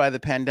shattered by the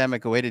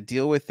pandemic a way to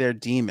deal with their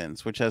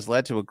demons, which has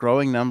led to a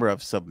growing number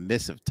of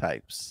submissive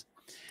types.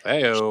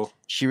 Hey-o.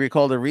 She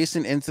recalled a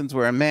recent instance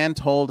where a man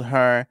told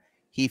her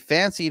he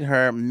fancied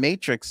her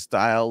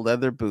Matrix-style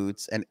leather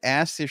boots and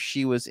asked if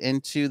she was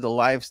into the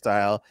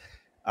lifestyle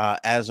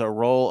as a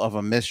role of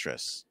a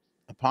mistress.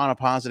 Upon a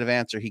positive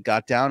answer, he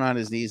got down on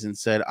his knees and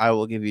said, "I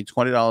will give you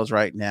 $20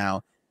 right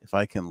now if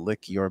I can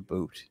lick your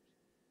boot."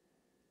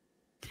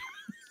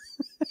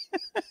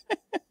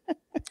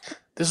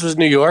 This was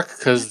New York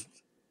because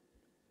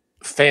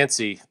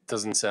fancy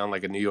doesn't sound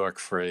like a New York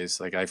phrase.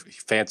 Like I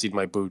fancied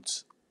my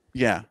boots.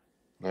 Yeah.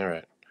 All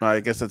right. Well, I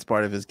guess that's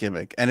part of his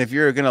gimmick. And if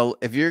you're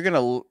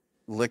gonna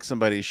lick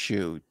somebody's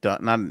shoe,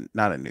 not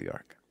in New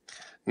York.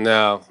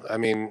 No, I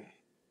mean,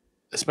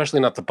 especially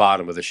not the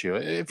bottom of the shoe.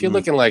 If you're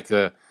looking like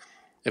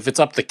if it's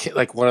up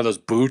like one of those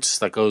boots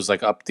that goes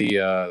like up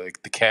the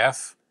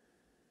calf,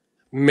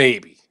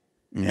 maybe.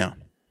 Yeah.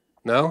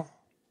 No.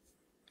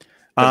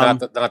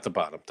 But not the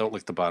bottom. Don't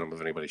lick the bottom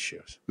of anybody's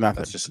shoes.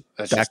 Nothing.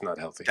 That's just not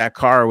healthy. That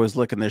car was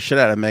licking the shit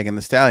out of Megan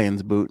Thee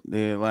Stallion's boot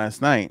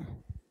last night.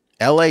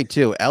 LA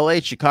too. LA,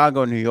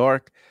 Chicago, New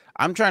York.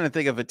 I'm trying to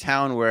think of a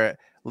town where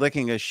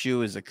licking a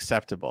shoe is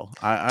acceptable.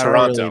 I don't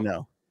really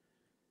know.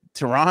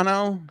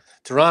 Toronto?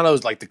 Toronto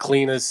is like the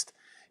cleanest.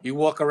 You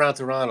walk around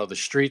Toronto, the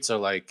streets are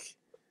like,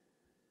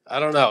 I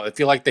don't know. I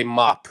feel like they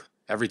mop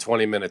every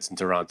 20 minutes in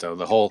Toronto.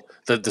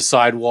 The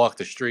sidewalk,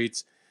 the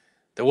streets.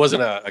 There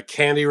wasn't a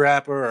candy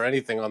wrapper or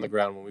anything on the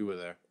ground when we were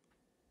there.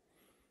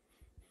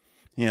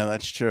 Yeah,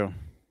 that's true.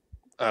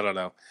 I don't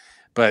know.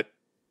 But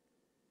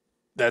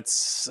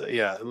that's,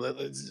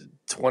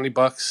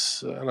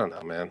 $20. I don't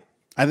know, man.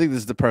 I think this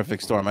is the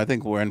perfect storm. I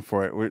think we're in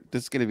for it.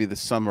 This is going to be the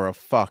summer of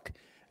fuck.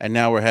 And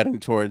now we're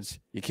heading towards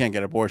you can't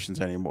get abortions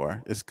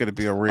anymore. It's going to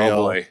be a real.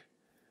 Oh boy.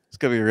 It's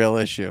going to be a real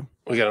issue.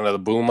 We got another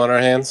boom on our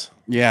hands?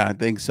 Yeah, I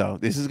think so.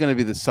 This is going to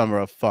be the summer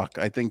of fuck.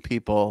 I think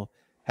people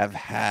have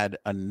had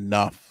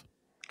enough.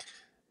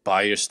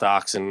 Buy your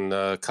stocks and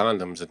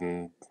condoms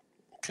and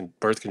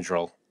birth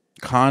control.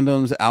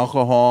 Condoms,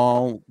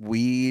 alcohol,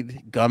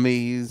 weed,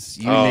 gummies.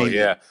 You name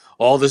it.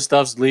 All this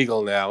stuff's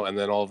legal now, and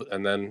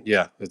then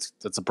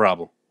it's a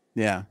problem.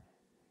 Yeah,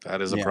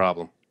 that is a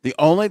problem. The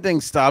only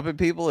thing stopping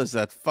people is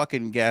that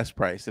fucking gas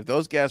price. If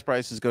those gas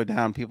prices go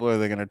down, people are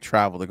going to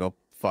travel to go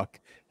fuck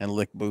and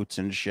lick boots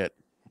and shit.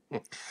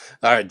 All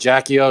right,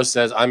 Jackie O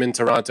says, "I'm in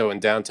Toronto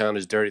and downtown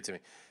is dirty to me."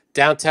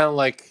 Downtown,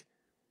 like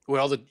where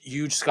all the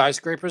huge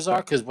skyscrapers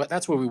are, because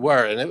that's where we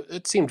were, and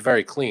it seemed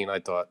very clean. I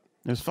thought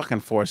there's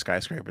fucking 4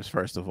 skyscrapers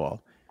first of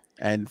all,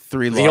 and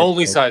 3. The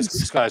only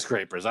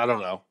skyscrapers. I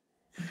don't know.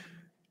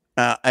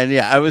 And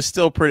yeah, I was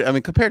still pretty. I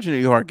mean, compared to New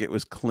York, it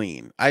was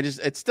clean.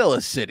 It's still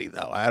a city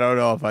though. I don't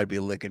know if I'd be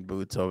licking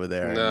boots over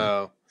there.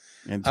 No,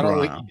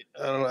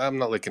 I'm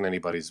not licking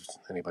anybody's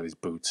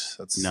boots.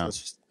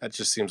 That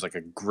just seems like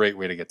a great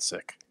way to get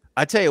sick.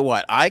 I tell you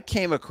what, I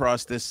came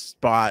across this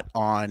spot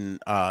on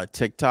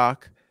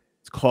TikTok.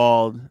 It's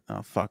called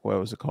what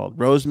was it called?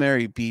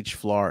 Rosemary Beach,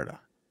 Florida.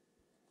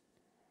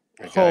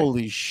 Okay.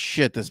 Holy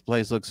shit, this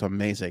place looks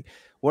amazing.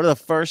 One of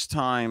the first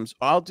times,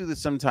 I'll do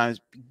this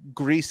sometimes.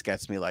 Greece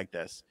gets me like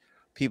this.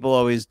 People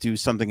always do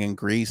something in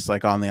Greece,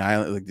 like on the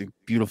island, like the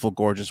beautiful,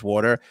 gorgeous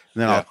water.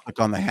 And then I'll click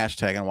on the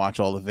hashtag and watch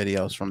all the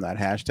videos from that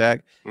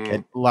hashtag.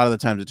 And a lot of the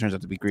times it turns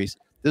out to be Greece.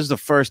 This is the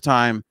first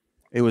time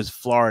it was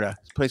Florida.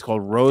 It's a place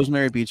called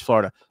Rosemary Beach,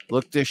 Florida.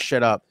 Look this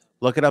shit up.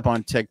 Look it up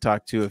on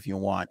TikTok too if you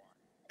want.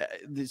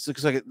 This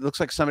looks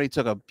like somebody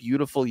took a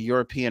beautiful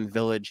European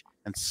village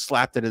and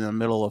slapped it in the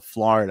middle of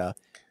Florida.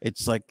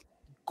 It's like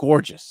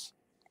gorgeous.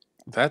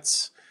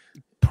 That's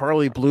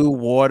pearly blue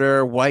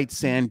water, white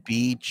sand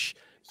beach.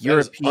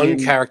 European,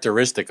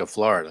 uncharacteristic of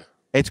Florida.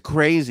 It's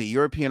crazy.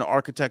 European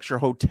architecture,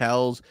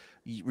 hotels,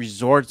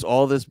 resorts,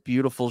 all this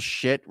beautiful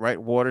shit, right?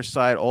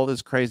 Waterside, all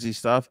this crazy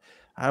stuff.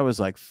 I was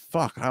like,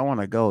 fuck, I want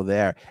to go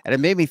there. And it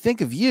made me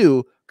think of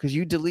you because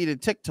you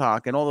deleted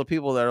TikTok and all the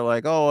people that are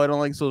like, oh, I don't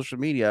like social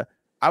media.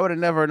 I would have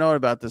never known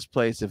about this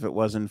place if it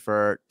wasn't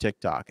for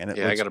TikTok. And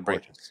I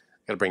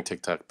Got to bring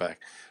TikTok back.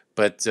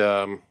 But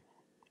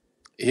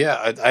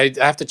yeah, I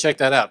have to check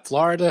that out.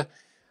 Florida,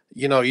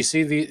 you know, you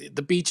see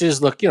the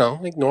beaches look, you know,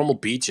 like normal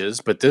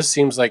beaches, but this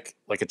seems like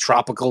a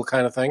tropical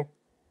kind of thing.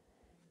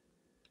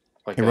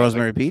 Like in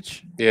Rosemary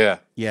Beach. Yeah.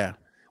 Yeah.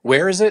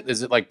 Where is it?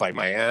 Is it like by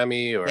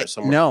Miami or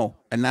somewhere? No,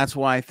 and that's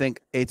why I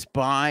think it's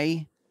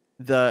by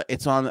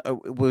it's on.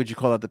 What would you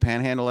call it? The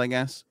Panhandle, I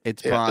guess.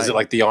 It's by. Is it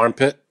like the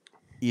armpit?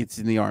 It's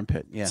in the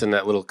armpit. Yeah. It's in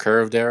that little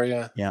curved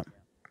area. Yeah.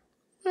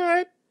 All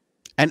right.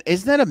 And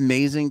isn't that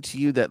amazing to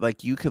you that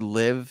like you could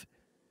live?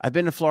 I've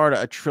been to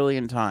Florida a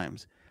trillion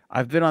times.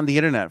 I've been on the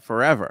internet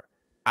forever.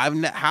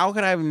 How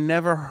could I have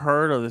never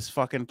heard of this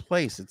fucking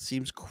place? It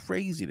seems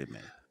crazy to me.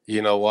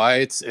 You know why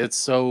it's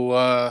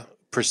so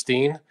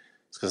pristine?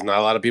 It's because not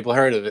a lot of people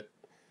heard of it.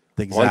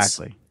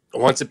 Exactly.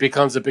 Once it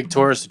becomes a big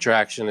tourist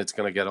attraction, it's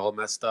going to get all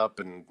messed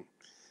up, and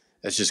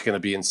it's just going to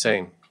be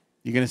insane.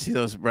 You're going to see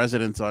those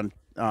residents at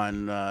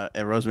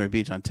Rosemary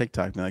Beach on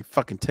TikTok. They're like,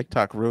 fucking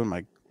TikTok ruined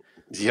my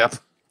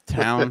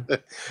town.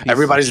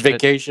 Everybody's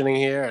vacationing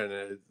here,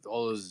 and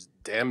all those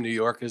damn New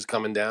Yorkers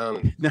coming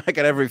down. Now I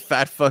got every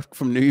fat fuck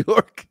from New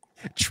York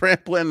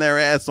trampling their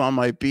ass on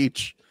my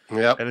beach.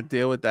 Yep. Got to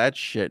deal with that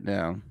shit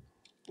now.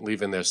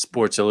 Leaving their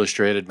Sports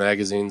Illustrated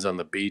magazines on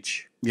the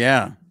beach.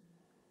 Yeah.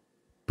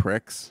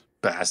 Pricks.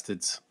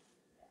 Bastards.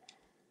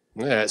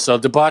 Yeah, so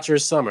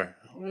debaucherous summer.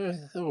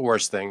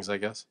 Worse things, I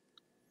guess.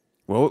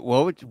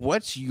 What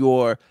is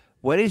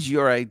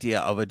your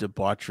idea of a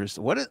debaucherous?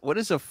 What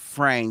is a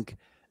Frank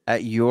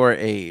at your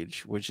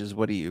age, which is,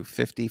 what are you,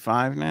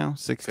 55 now?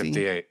 60?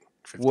 58.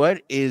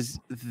 What is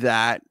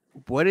that?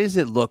 What does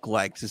it look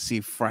like to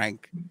see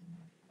Frank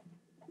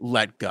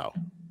let go?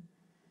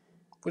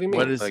 What do you mean?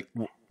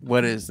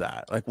 What is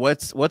that? Like,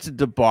 what's a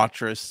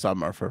debaucherous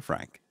summer for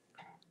Frank?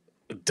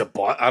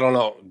 I don't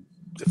know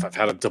if I've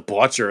had a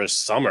debaucherous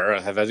summer.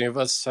 Have any of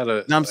us had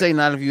a? No, I'm saying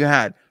not if you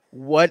had.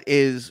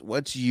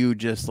 What's you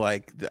just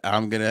like?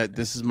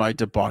 This is my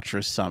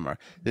debaucherous summer.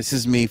 This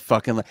is me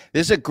fucking.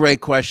 This is a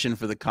great question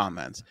for the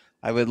comments.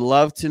 I would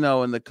love to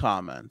know in the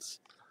comments,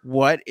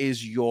 what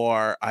is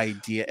your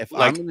idea? If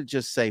I'm going to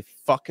just say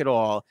fuck it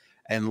all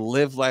and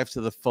live life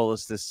to the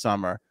fullest this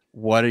summer,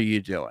 what are you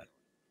doing?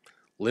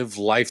 Live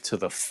life to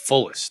the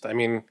fullest. I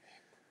mean,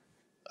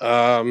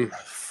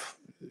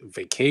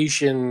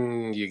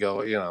 vacation, you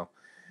go, you know,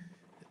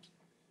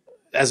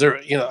 I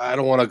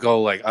don't want to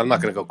go I'm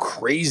not going to go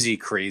crazy.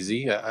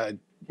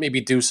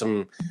 Maybe do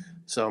some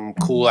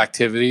cool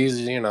activities,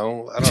 you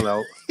know, I don't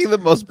know. You're the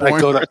most boring.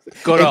 Go to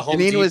Home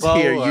Janine Depot, was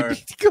here. or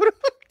You'd go to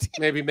Home Depot.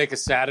 Maybe make a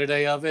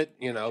Saturday of it,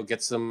 you know,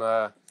 get some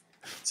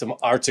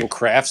arts and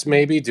crafts,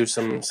 maybe do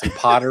some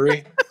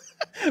pottery.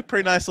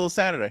 Pretty nice little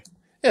Saturday.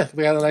 Yeah,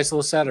 we had a nice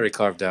little Saturday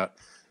carved out.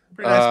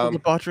 Pretty nice little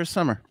debaucherous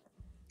summer.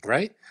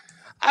 Right?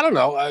 I don't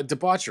know.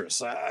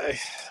 Debaucherous.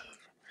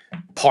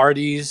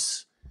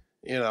 Parties,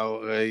 you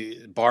know,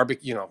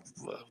 barbecue, you know,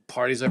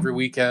 parties every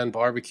weekend,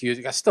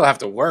 barbecues. I still have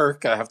to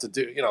work. I have to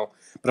do, you know.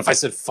 But if I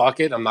said,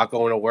 fuck it, I'm not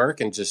going to work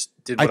and just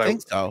did what I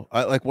think so.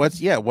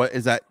 What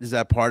is that? Is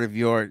that part of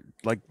your,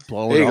 like,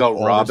 blowing there you up go,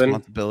 all Robin.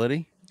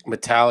 responsibility?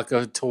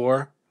 Metallica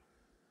tour.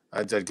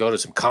 I'd go to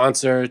some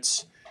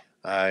concerts.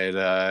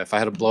 If I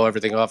had to blow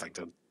everything off,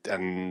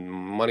 and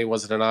money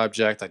wasn't an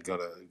object, I'd go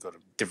to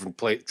different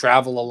places,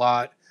 travel a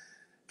lot,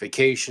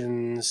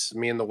 vacations.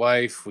 Me and the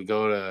wife, we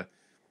go to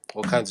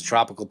all kinds of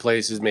tropical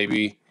places.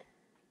 Maybe,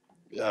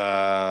 you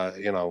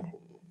know,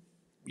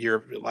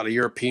 a lot of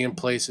European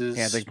places.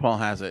 Yeah, I think Paul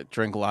has it.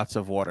 Drink lots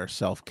of water,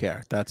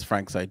 self-care. That's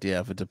Frank's idea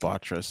of a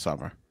debaucherous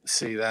summer.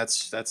 See,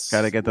 that's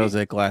got to get those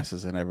 8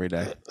 glasses in every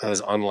day. That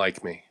is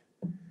unlike me.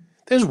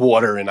 There's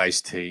water in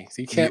iced tea.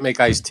 You can't make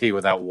iced tea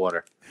without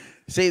water.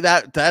 See,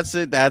 that's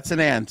it. That's an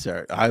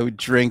answer. I would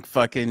drink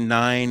fucking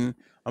 9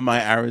 of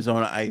my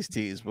Arizona iced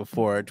teas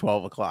before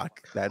 12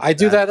 o'clock. I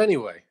do that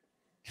anyway.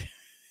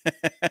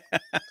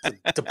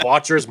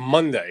 Debaucherous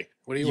Monday.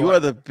 What do you want? You are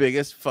the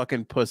biggest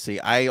fucking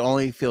pussy. I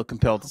only feel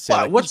compelled to say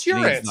that. What's your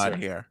Janine's answer? Not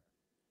here.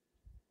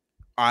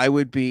 I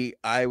would be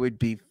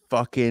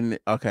fucking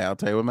okay. I'll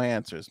tell you what my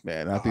answer is,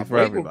 man. Not be for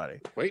everybody.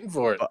 Waiting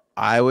for it. But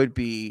I would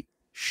be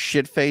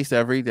shit-faced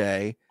every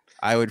day.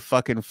 I would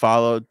fucking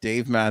follow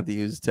Dave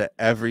Matthews to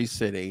every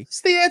city.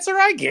 It's the answer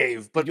I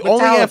gave, but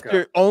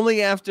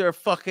only after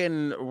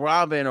fucking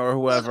Robin or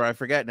whoever, I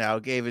forget now,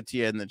 gave it to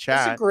you in the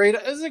chat.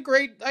 It's a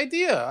great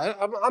idea.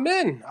 I'm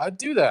in. I'd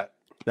do that.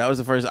 That was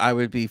the first. I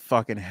would be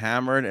fucking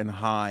hammered and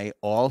high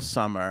all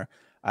summer.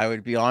 I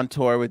would be on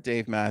tour with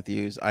Dave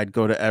Matthews. I'd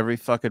go to every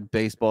fucking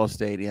baseball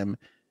stadium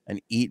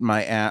and eat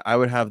my ass. I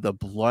would have the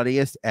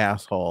bloodiest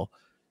asshole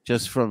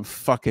just from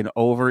fucking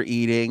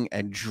overeating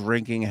and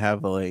drinking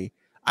heavily.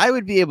 I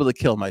would be able to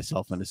kill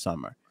myself in the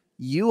summer.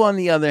 You, on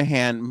the other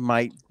hand,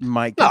 might.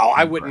 No,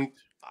 I wouldn't.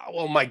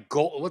 Well, my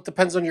goal. What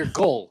depends on your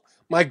goal?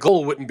 My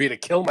goal wouldn't be to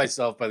kill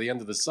myself by the end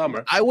of the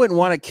summer. I wouldn't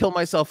want to kill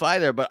myself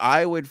either, but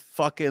I would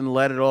fucking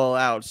let it all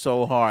out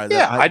so hard.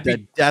 Yeah,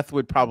 that death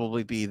would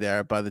probably be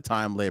there by the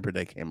time Labor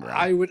Day came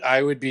around.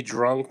 I would be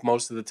drunk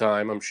most of the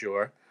time, I'm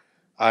sure.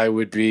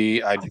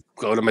 I'd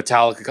go to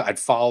Metallica. I'd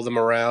follow them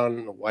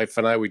around. My wife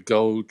and I would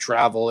go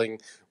traveling.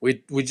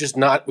 We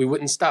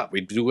wouldn't stop.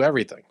 We'd do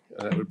everything.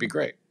 And it would be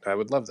great. I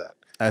would love that.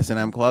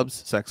 S&M clubs,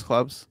 sex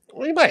clubs.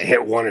 Well, you might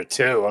hit one or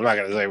two. I'm not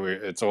going to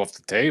say it's off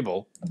the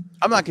table.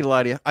 I'm not going to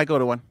lie to you. I go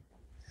to one.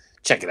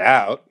 Check it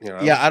out.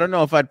 Yeah, I don't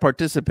know if I'd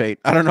participate.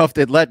 I don't know if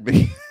they'd let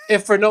me.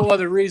 If for no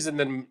other reason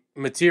than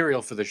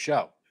material for the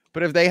show.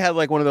 But if they had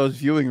like one of those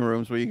viewing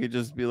rooms where you could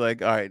just be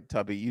like, all right,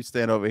 Tubby, you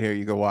stand over here,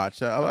 you go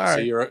watch. All right. So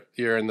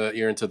you're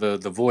into the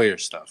voyeur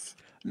stuff.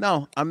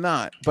 No, I'm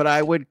not. But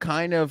I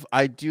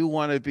do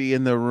want to be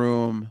in the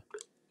room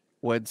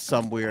when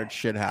some weird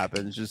shit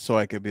happens, just so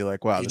I could be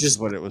like, wow, this is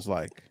what it was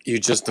like. You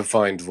just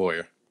defined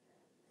voyeur.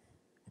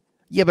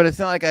 Yeah, but it's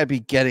not like I'd be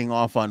getting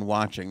off on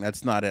watching.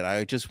 That's not it.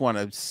 I just want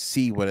to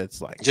see what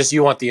it's like. Just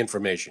you want the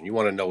information. You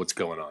want to know what's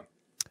going on.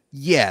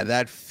 Yeah,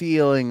 that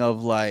feeling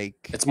of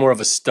like... It's more of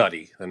a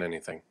study than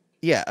anything.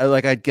 Yeah,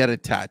 like I'd get a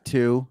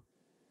tattoo.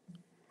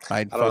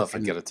 I don't know if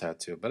I'd get a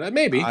tattoo, but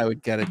maybe. I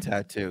would get a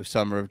tattoo.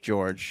 Summer of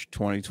George,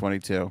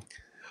 2022.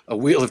 A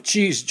wheel of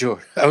cheese,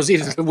 George. I was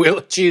eating a wheel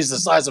of cheese the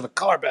size of a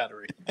car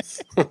battery.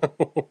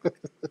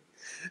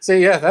 So,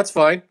 yeah, that's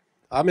fine.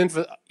 I'm in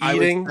for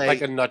eating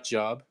like a nut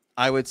job.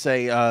 I would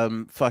say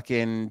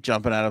fucking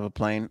jumping out of a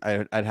plane.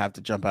 I'd have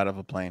to jump out of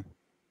a plane.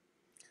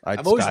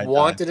 I've always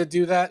wanted to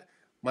do that.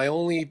 My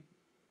only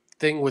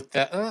thing with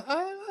that,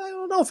 I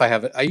don't know if I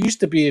have it. I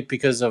used to be it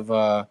because of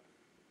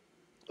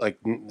like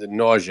the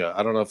nausea.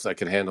 I don't know if I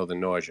could handle the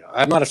nausea.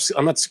 I'm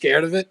not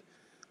scared of it.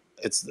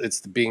 It's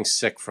the being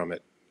sick from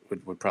it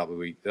would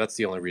probably. That's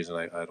the only reason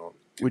I don't.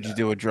 Would you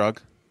do a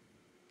drug?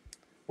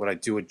 Would I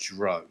do a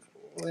drug?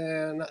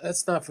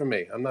 That's not for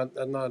me. I'm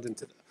not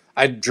into.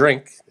 I'd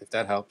drink if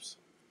that helps.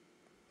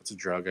 It's a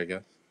drug, I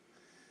guess.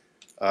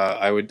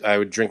 I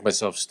would drink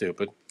myself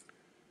stupid.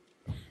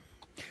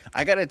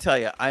 I gotta tell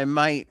you, I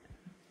might.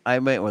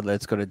 Well,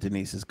 let's go to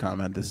Denise's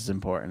comment. This is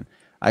important.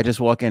 I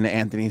just walk into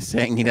Anthony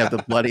saying he'd have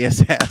the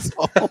bloodiest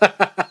asshole.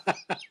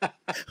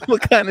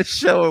 What kind of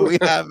show are we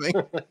having?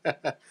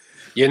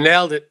 You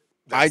nailed it.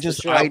 I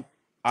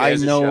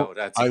know.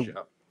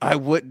 I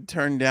wouldn't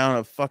turn down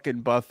a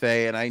fucking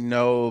buffet, and I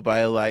know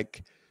by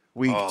like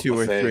week 2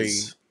 or 3,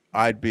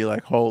 I'd be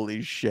like,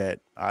 holy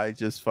shit! I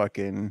just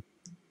fucking.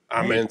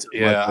 I'm into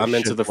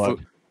the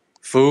food.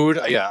 Food,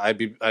 yeah, I'd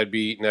be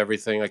eating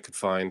everything I could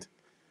find.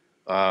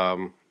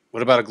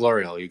 What about a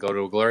glory hole? You go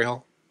to a glory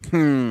hole?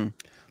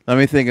 Let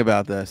me think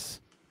about this.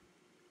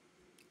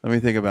 All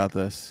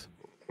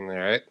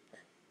right.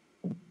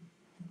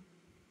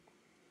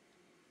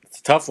 It's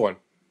a tough one.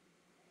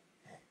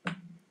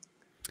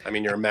 I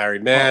mean, you're a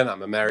married man.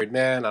 I'm a married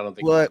man. I don't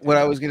think. Well, what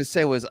I was going to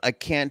say was I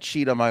can't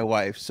cheat on my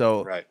wife.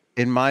 So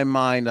in my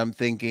mind, I'm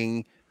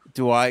thinking,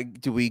 do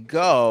we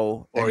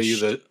go? Or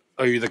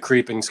are you the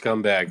creeping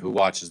scumbag who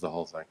watches the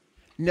whole thing?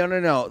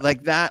 No.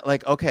 Like that.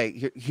 Like,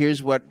 okay,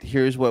 here's what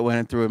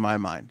went through in my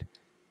mind.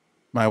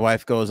 My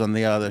wife goes on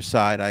the other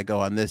side. I go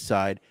on this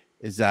side.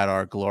 Is that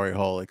our glory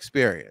hole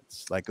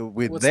experience? Like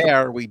we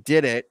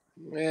did it.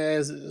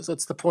 Yeah,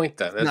 what's the point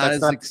then?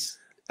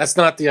 That's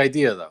not the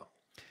idea, though.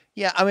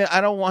 Yeah, I mean,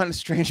 I don't want a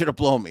stranger to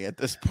blow me at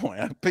this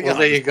point. Well,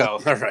 there you go.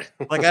 All right.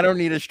 Like, I don't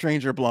need a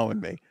stranger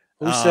blowing me.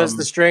 Who says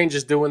the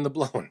stranger's doing the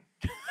blowing?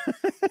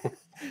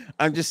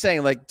 I'm just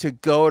saying, like, to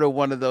go to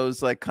one of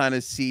those, like, kind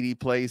of seedy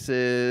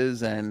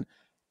places and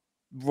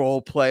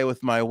role play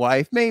with my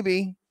wife,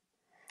 maybe.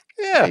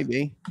 Yeah.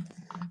 Maybe.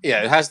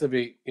 Yeah, it has to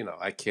be,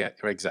 I can't.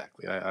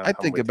 Exactly. I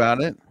think about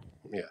it.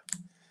 Yeah.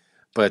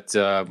 But,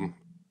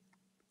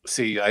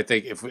 see, I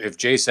think if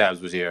J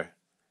Sabs was here,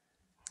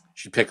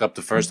 she'd pick up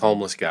the first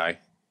homeless guy.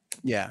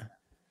 Yeah.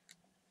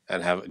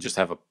 And have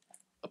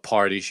a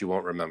party she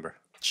won't remember.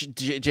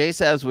 J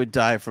Sabs would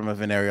die from a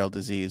venereal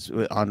disease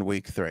on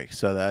week 3.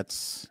 So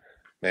that's...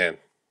 Man.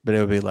 But it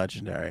would be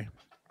legendary.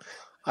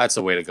 That's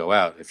a way to go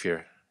out if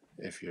you're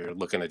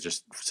looking to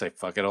just say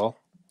fuck it all.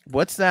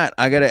 What's that?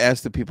 I got to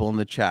ask the people in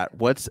the chat.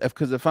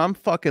 Because if I'm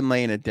fucking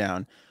laying it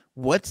down,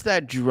 what's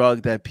that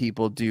drug that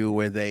people do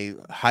where they...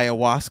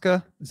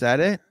 Ayahuasca? Is that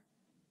it?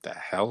 The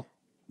hell?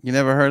 You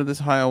never heard of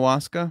this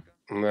ayahuasca?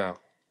 No.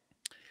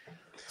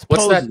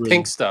 What's that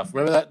pink stuff?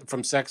 Remember that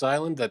from Sex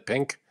Island? That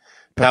pink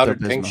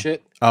powdered pink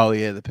shit? Oh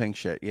yeah, the pink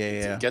shit.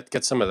 Yeah.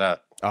 Get some of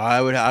that. Oh,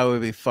 I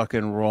would be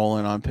fucking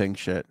rolling on pink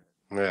shit.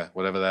 Yeah,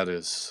 whatever that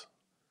is.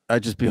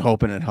 I'd just be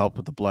hoping it helped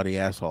with the bloody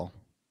asshole.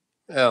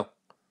 Yeah.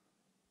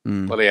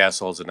 Bloody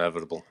asshole's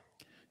inevitable.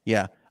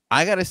 Yeah.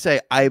 I gotta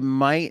say, I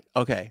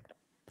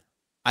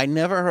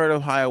never heard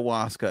of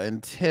ayahuasca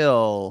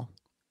until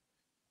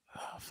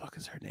fuck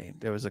is her name?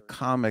 There was a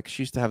comic.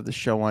 She used to have the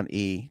show on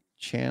E.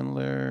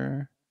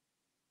 Chandler.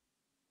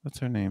 What's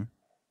her name?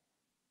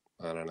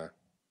 I don't know.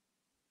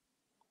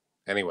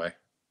 Anyway.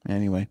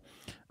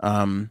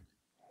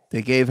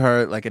 They gave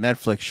her like a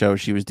Netflix show.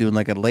 She was doing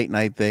like a late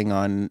night thing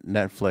on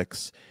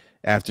Netflix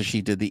after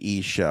she did the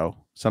E show.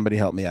 Somebody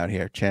help me out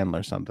here.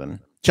 Chandler something.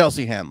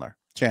 Chelsea Handler.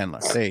 Chandler.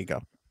 There you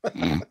go.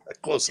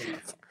 Close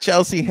enough.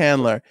 Chelsea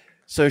Handler.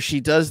 So she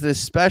does this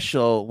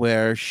special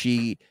where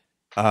she's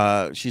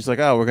like,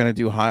 oh, we're going to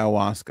do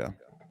ayahuasca.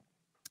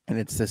 and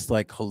it's this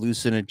like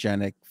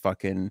hallucinogenic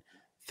fucking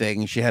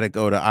thing. She had to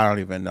go to, I don't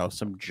even know,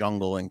 some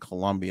jungle in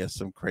Colombia,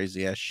 some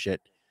crazy ass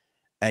shit.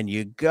 And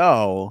you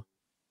go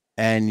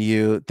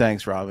and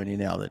thanks, Robin, you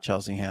nailed it,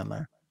 Chelsea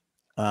Handler.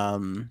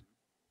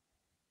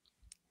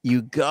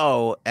 You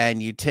go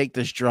and you take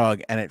this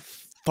drug and it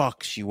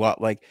fucks you up,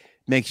 like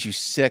makes you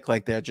sick,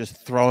 like they're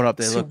just throwing up.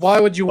 They look, why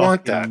would you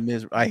want that?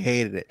 I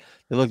hated it.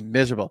 They look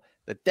miserable.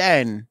 But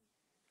then,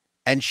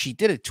 and she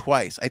did it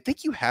twice. I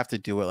think you have to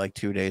do it like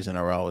 2 days in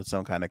a row with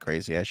some kind of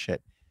crazy ass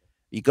shit.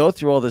 You go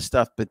through all this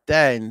stuff, but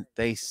then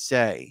they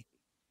say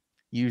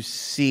you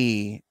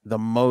see the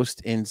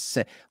most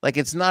insane, like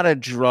it's not a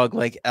drug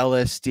like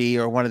LSD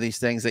or one of these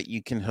things that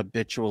you can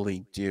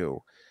habitually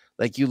do.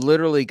 Like you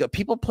literally go,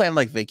 people plan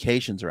like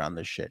vacations around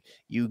this shit.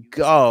 You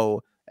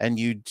go and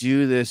you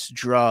do this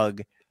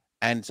drug,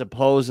 and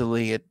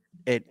supposedly it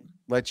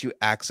lets you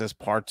access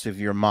parts of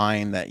your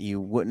mind that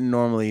you wouldn't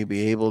normally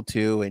be able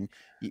to. And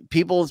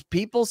people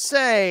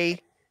say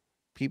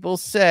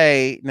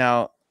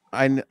now,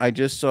 I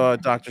just saw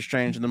Doctor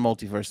Strange in the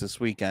Multiverse this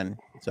weekend,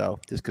 so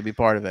this could be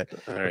part of it.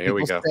 All right, here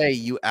we go. Say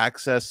you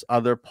access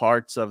other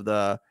parts of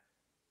the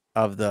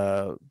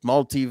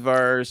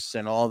multiverse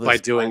and all this by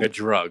doing a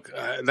drug.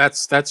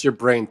 That's your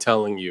brain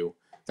telling you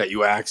that you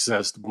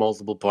accessed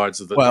multiple parts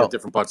of the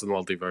different parts of the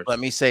multiverse. Let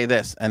me say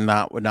this, and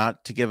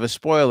not to give a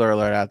spoiler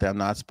alert out there. I'm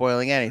not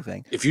spoiling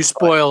anything. If you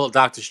spoil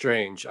Doctor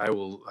Strange, I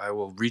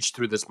will reach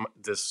through this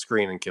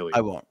screen and kill you.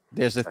 I won't.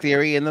 There's a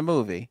theory in the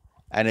movie,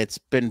 and it's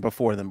been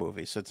before the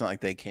movie, so it's not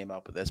like they came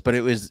up with this, but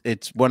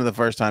it's one of the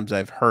first times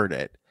I've heard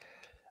it,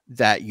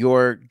 that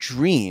your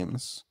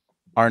dreams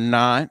are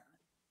not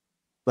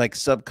like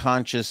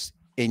subconscious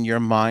in your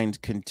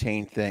mind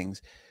contain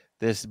things.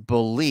 This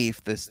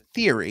belief, this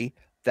theory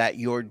that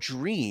your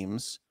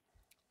dreams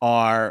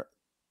are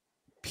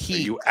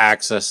you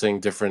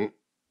accessing different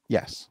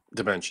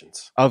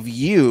dimensions of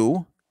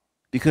you,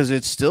 because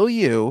it's still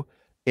you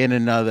in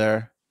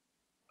another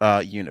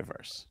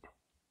universe.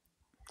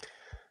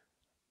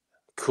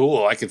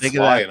 Cool. I could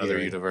fly in other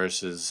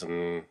universes,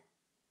 and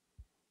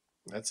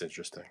that's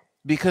interesting.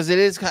 Because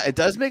it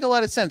does make a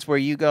lot of sense where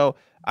you go,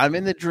 I'm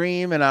in the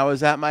dream and I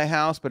was at my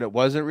house, but it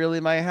wasn't really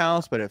my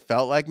house, but it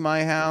felt like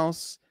my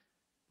house.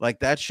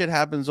 Like that shit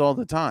happens all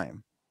the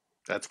time.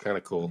 That's kind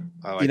of cool.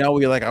 Where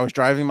you're like, I was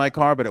driving my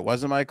car, but it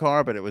wasn't my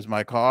car, but it was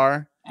my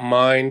car.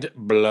 Mind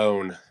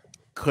blown.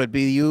 Could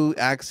be you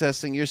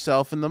accessing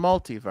yourself in the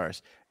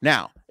multiverse.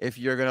 Now, if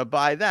you're going to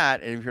buy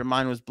that, and if your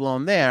mind was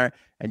blown there,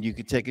 and you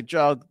could take a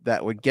drug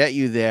that would get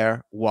you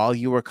there while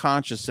you were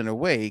conscious and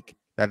awake,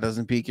 that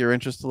doesn't pique your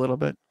interest a little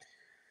bit?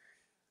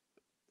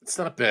 It's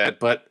not bad,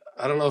 but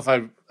I don't know if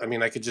I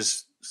mean, I could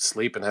just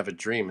sleep and have a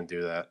dream and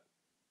do that.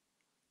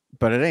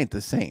 But it ain't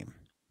the same.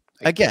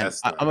 Again,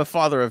 I'm a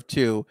father of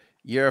two.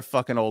 You're a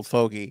fucking old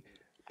fogey.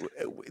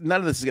 None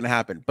of this is going to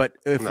happen. But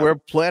if we're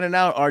planning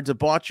out our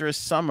debaucherous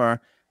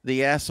summer,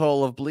 the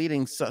asshole of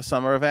bleeding,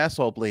 summer of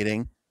asshole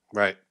bleeding,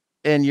 right?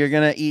 And you're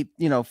going to eat,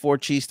 4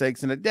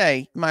 cheesesteaks in a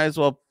day, might as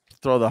well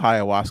throw the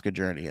ayahuasca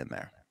journey in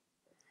there.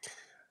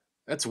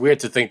 That's weird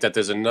to think that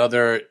there's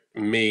another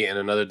me in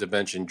another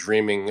dimension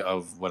dreaming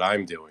of what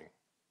I'm doing.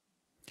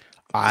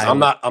 I'm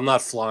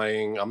not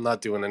flying. I'm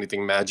not doing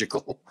anything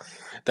magical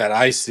that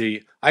I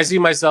see. I see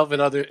myself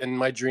in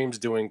my dreams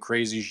doing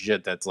crazy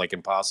shit that's like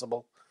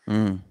impossible.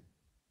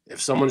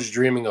 If someone's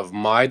dreaming of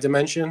my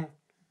dimension,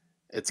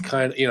 it's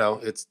kind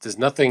of, there's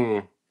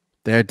nothing.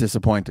 They're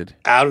disappointed.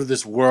 Out of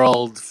this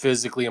world,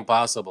 physically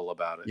impossible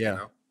about it.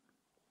 Yeah.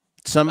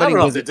 Somebody I don't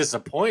know if they're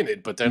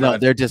disappointed, but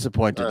they're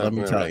disappointed. Let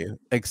me tell you.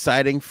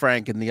 Exciting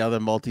Frank in the other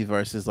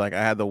multiverse is like,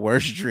 I had the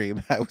worst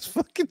dream. I was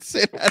fucking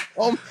sitting at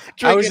home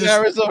drinking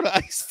Arizona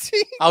iced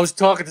tea. I was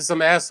talking to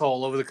some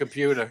asshole over the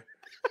computer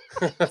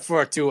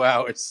for 2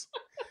 hours.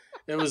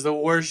 It was the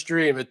worst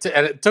dream. And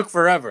it took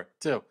forever,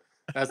 too.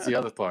 That's the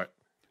other part.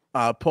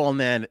 Paul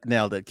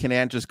nailed it. Can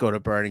Ant just go to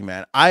Burning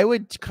Man? I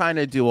would kind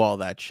of do all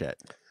that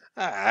shit.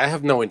 I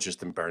have no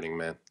interest in Burning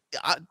Man.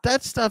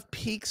 That stuff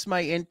piques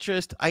my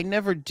interest. I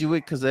never do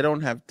it because I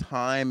don't have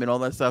time and all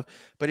that stuff.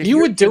 But if you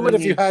would do it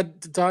if you had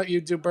to,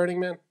 you'd do Burning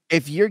Man.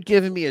 If you're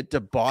giving me a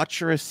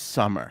debaucherous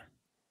summer,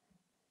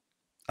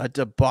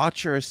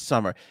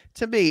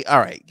 to me, all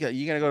right,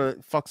 you're gonna go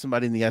to fuck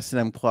somebody in the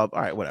S&M club.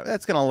 All right, whatever.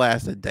 That's gonna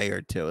last a day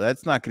or two.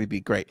 That's not gonna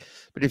be great.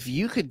 But if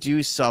you could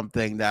do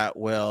something that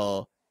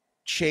will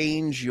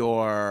change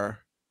your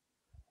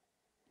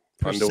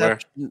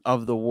perception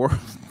of the world.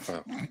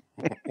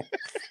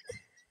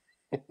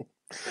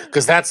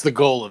 Because that's the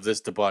goal of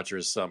this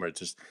debaucherous summer,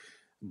 just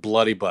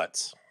bloody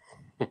butts.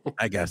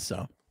 I guess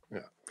so. Yeah.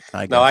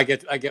 I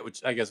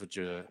guess what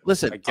you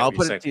listen. I'll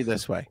put it to you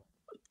this way: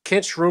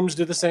 can't shrooms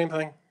do the same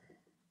thing?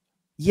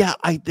 Yeah,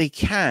 they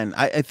can.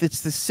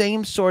 It's the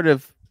same sort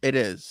of. It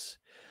is,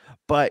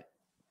 but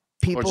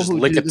people or just who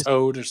lick a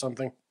toad or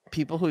something.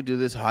 People who do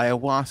this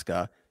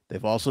ayahuasca,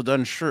 they've also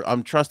done.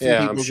 I'm trusting.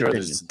 Yeah, people's I'm sure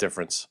opinion. there's a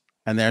difference.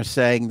 And they're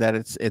saying that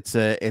it's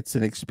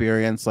an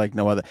experience like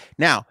no other.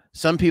 Now,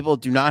 some people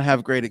do not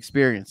have great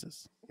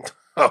experiences.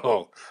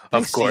 Oh,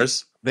 of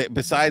course.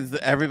 Besides,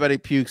 everybody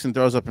pukes and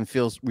throws up and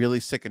feels really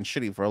sick and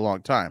shitty for a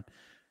long time.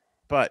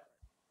 But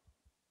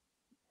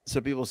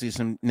so people see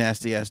some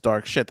nasty ass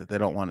dark shit that they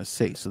don't want to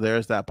see. So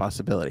there's that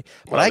possibility.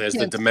 But well, there's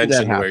the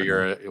dimension where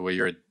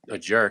you're a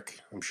jerk.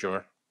 I'm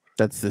sure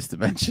that's this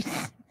dimension.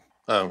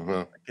 Oh,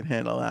 well. I can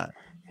handle that.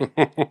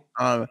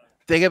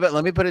 Think about.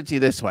 Let me put it to you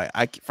this way: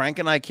 Frank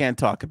and I can't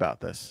talk about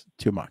this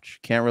too much.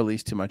 Can't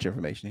release too much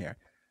information here.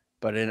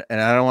 But and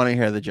I don't want to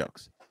hear the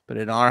jokes. But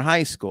in our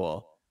high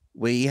school,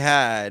 we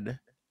had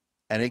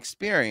an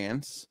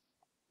experience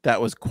that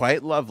was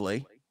quite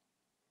lovely.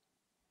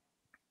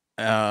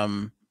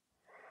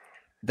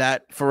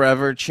 That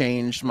forever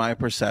changed my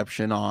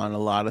perception on a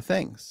lot of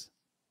things.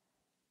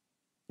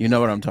 You know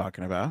what I'm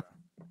talking about?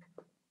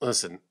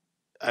 Listen,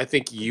 I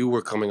think you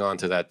were coming on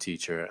to that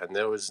teacher, and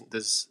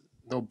there's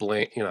no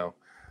blame. You know,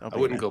 I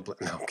wouldn't go.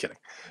 No, I'm kidding.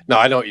 No,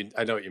 I know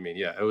what you mean.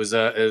 Yeah, it was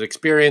an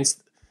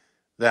experience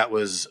that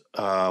was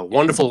a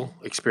wonderful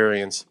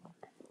experience,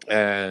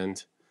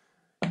 and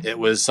it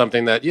was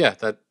something that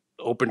that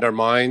opened our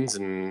minds,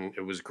 and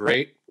it was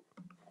great.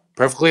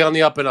 Perfectly on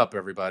the up and up,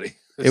 everybody.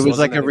 It was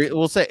like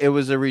we'll say it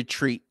was a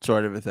retreat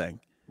sort of a thing,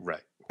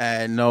 right?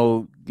 And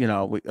no,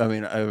 I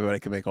mean, everybody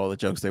can make all the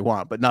jokes they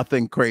want, but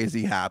nothing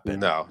crazy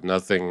happened. No,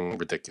 nothing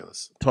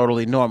ridiculous.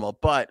 Totally normal,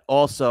 but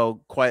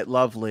also quite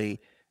lovely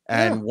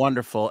and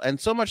wonderful, and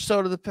so much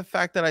so to the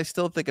fact that I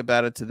still think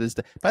about it to this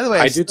day. By the way,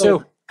 I do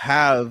too.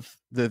 Have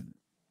the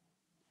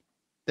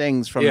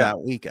things from that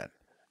weekend.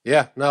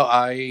 Yeah, no,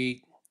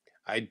 I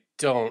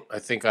don't. I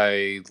think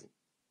I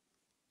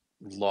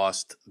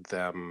lost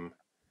them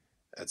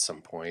at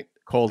some point.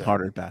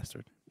 Cold-hearted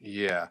bastard.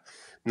 Yeah,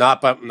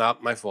 not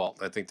my fault.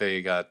 I think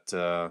they got.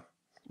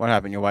 What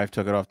happened? Your wife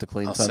took it off to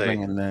clean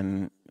something, and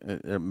then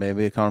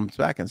maybe it comes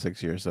back in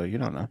 6 years. So you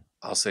don't know.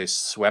 I'll say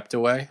swept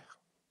away.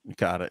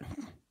 Got it.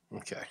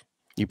 Okay.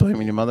 You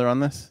blaming your mother on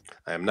this?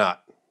 I am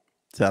not.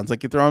 Sounds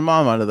like you're throwing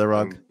mom under the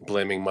rug. I'm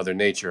blaming Mother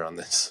Nature on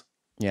this.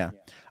 Yeah.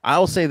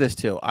 I'll say this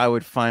too. I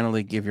would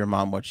finally give your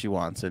mom what she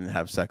wants and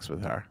have sex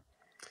with her.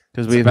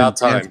 Because we've been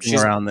dancing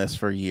around this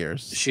for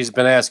years. She's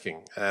been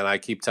asking, and I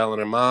keep telling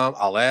her, Mom,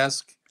 I'll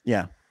ask.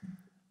 Yeah.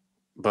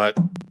 But,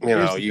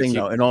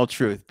 in all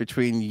truth,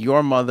 between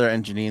your mother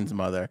and Janine's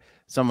mother,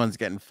 someone's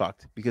getting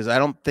fucked. Because I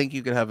don't think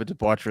you could have a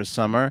debaucherous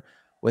summer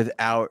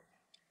without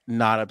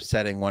not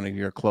upsetting one of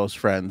your close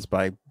friends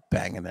by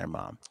banging their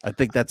mom. I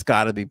think that's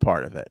got to be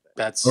part of it.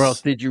 Or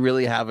else did you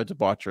really have a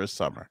debaucherous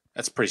summer?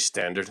 That's pretty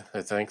standard,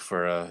 I think,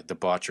 for a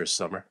debaucherous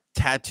summer.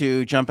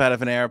 Tattoo, jump out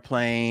of an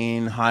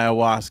airplane,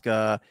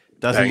 ayahuasca,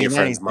 doesn't mean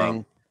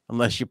anything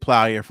unless you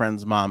plow your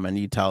friend's mom and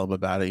you tell them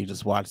about it. You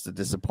just watch the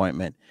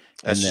disappointment.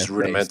 That's just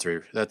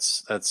rudimentary.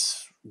 That's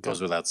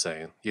goes without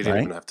saying. You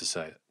didn't even have to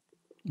say it.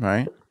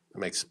 Right? It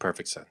makes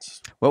perfect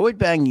sense. What would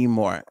bang you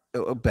more?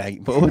 What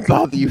would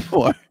bother you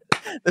more?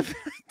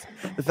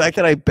 The fact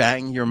that I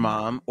bang your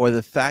mom, or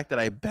the fact that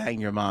I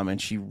bang your mom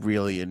and she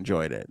really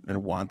enjoyed it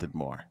and wanted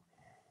more?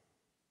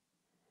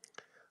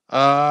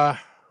 If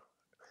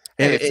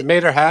it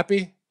made her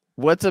happy.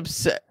 What's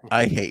upset?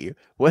 I hate you.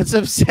 What's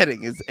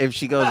upsetting is if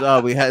she goes,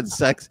 "Oh, we had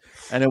sex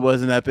and it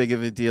wasn't that big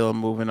of a deal,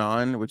 moving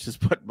on," which is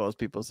what most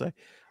people say.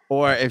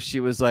 Or if she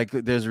was like,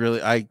 "There's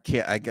really, I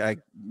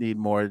need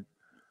more."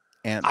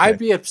 I'd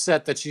be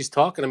upset that she's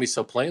talking to me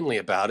so plainly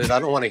about it. I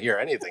don't want to hear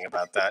anything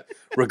about that,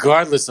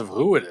 regardless of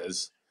who it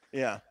is.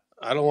 Yeah,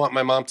 I don't want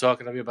my mom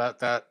talking to me about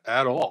that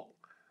at all.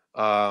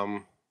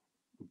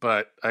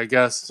 But I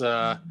guess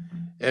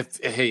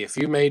if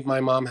you made my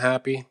mom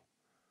happy,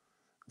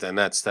 then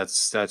that's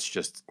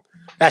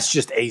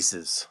just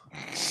aces.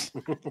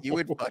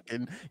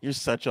 You're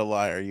such a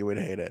liar. You would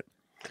hate it.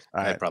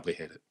 I'd probably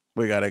hate it.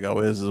 We gotta go.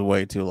 This is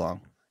way too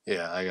long.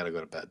 Yeah, I gotta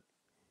go to bed.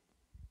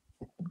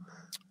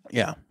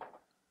 Yeah.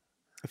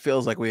 It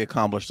feels like we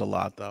accomplished a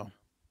lot, though.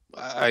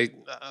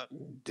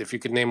 If you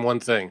could name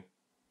one thing.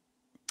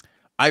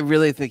 I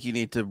really think you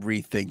need to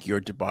rethink your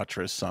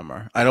debaucherous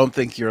summer. I don't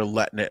think you're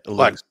letting it loose.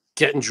 Like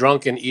getting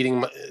drunk and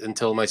eating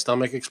until my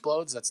stomach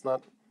explodes? That's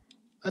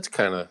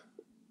kind of...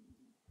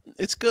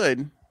 It's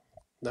good.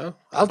 No?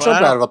 I'll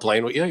jump out of a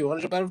plane with you. You want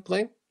to jump out of a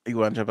plane? You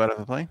want to jump out of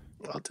a plane?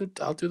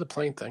 I'll do the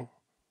plane thing.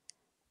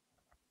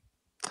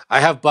 I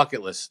have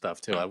bucket list stuff,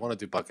 too. I want to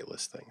do bucket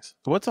list things.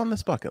 What's on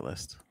this bucket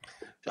list?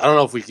 I don't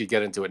know if we could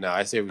get into it now.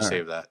 I say we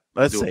save that.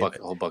 Let's do a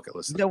whole bucket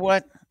list. You know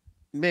what?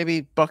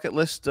 Maybe bucket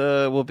list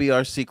will be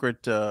our secret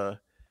show.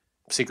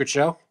 Is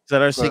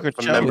that our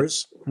secret show?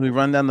 Members. We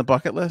run down the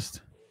bucket list.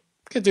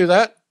 Could do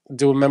that.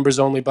 Do a members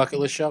only bucket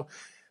list show.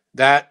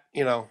 That,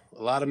 a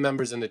lot of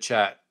members in the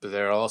chat, but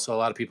there are also a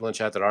lot of people in the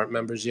chat that aren't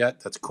members yet.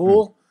 That's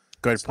cool.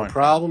 Good point. No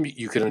problem.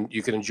 You can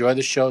enjoy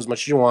the show as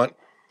much as you want,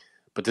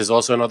 but there's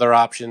also another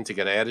option to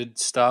get added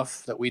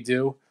stuff that we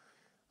do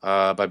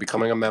by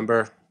becoming a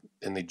member.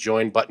 In the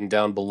join button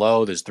down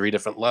below, there's 3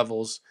 different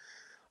levels.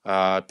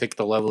 Pick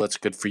the level that's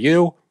good for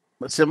you.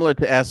 But similar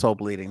to asshole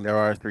bleeding, there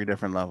are 3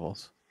 different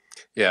levels.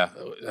 Yeah,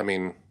 I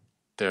mean,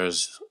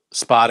 there's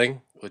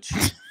spotting, which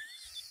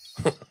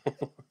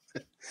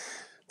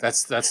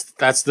that's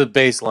the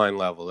baseline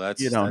level. That's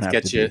you don't that have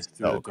gets to you be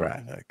so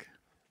graphic.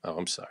 Oh,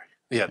 I'm sorry.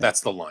 Yeah,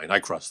 that's the line. I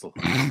crossed the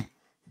line.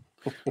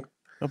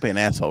 Don't be an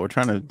asshole. We're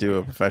trying to do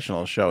a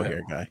professional show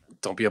here, guy.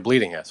 Don't be a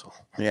bleeding asshole.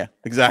 Yeah,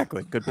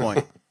 exactly. Good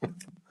point.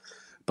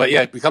 But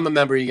yeah, become a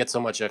member. You get so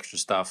much extra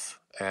stuff,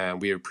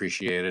 and we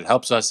appreciate it. It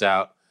helps us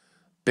out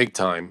big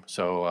time.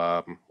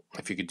 So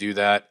if you could do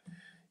that,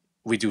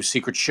 we do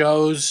secret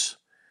shows.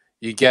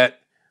 You get,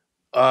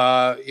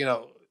 to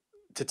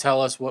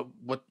tell us what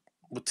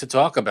to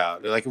talk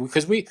about. Like,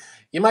 because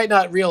you might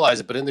not realize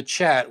it, but in the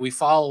chat we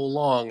follow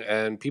along,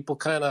 and people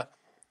kind of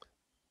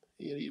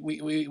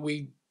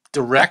we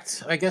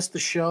direct, I guess, the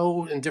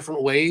show in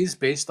different ways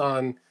based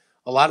on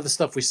a lot of the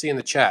stuff we see in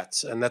the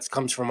chats, and that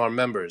comes from our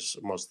members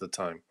most of the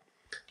time.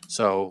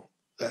 So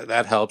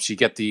that helps. You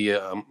get the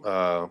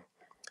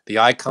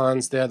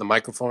icons there, the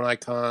microphone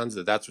icons.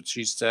 That's what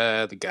she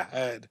said. The go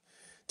ahead,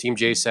 Team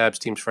J Sabs,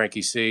 Team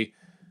Frankie C.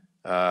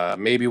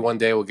 Maybe one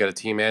day we'll get a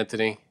Team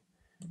Anthony.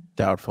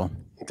 Doubtful.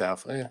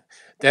 Yeah.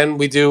 Then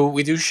we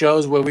do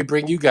shows where we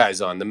bring you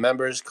guys on. The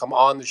members come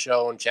on the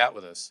show and chat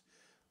with us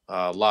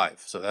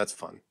live. So that's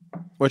fun.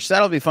 Which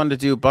that'll be fun to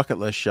do. Bucket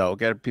list show.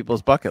 Get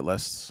people's bucket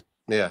lists.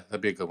 Yeah,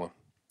 that'd be a good one.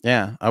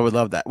 Yeah, I would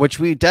love that. Which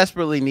we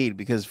desperately need,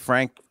 because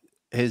Frank,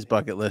 his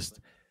bucket list,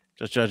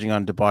 just judging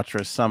on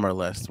debaucherous summer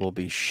list, will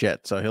be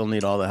shit. So he'll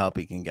need all the help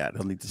he can get.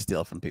 He'll need to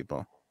steal from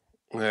people.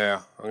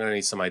 Yeah, I'm gonna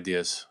need some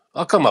ideas.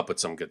 I'll come up with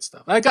some good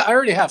stuff. I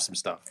already have some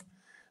stuff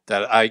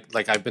that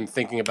I've been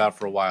thinking about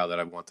for a while that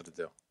I wanted to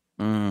do.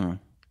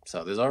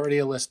 So there's already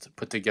a list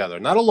put together.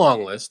 Not a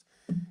long list,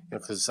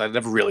 because I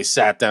never really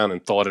sat down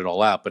and thought it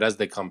all out. But as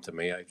they come to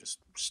me, I just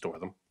store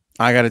them.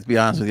 I got to be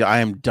honest with you. I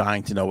am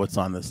dying to know what's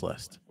on this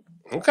list.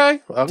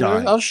 Okay,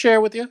 I'll share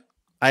with you.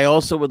 I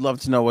also would love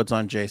to know what's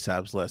on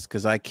J-Sab's list,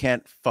 because I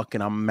can't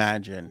fucking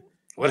imagine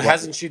what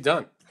hasn't she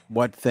done.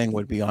 What thing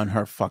would be on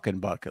her fucking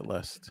bucket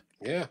list?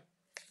 Yeah.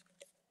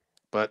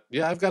 But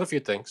yeah, I've got a few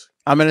things.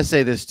 I'm going to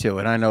say this too,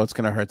 and I know it's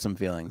going to hurt some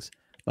feelings.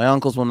 My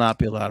uncles will not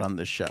be allowed on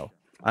this show.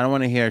 I don't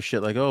want to hear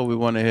shit like, oh, we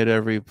want to hit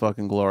every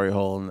fucking glory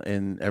hole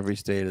in every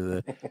state of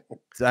the...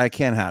 I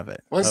can't have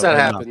it. Once that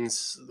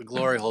happens, the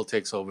glory hole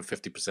takes over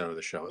 50% of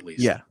the show at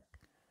least. Yeah.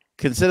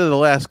 Consider the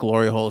last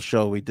glory hole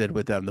show we did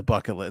with them,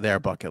 their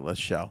bucket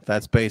list show.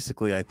 That's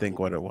basically, I think,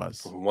 what it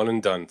was. One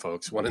and done,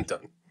 folks. One and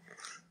done.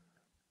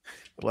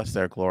 Bless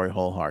their glory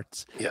hole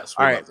hearts. Yes,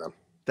 we love them.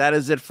 That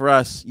is it for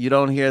us. You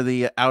don't hear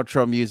the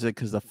outro music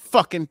because the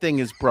fucking thing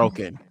is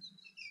broken.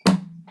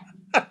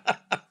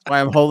 That's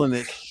why I'm holding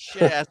this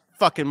shit-ass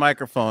fucking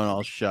microphone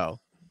all show.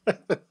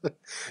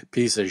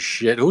 Piece of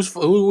shit. Who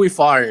are we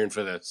firing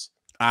for this?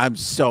 I'm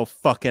so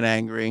fucking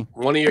angry.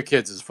 One of your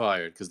kids is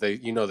fired because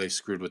they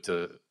screwed with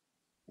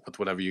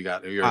whatever you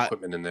got, your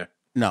equipment in there.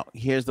 No,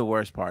 here's the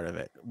worst part of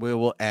it. We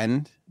will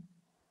end.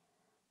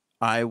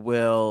 I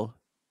will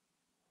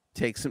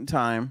take some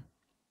time,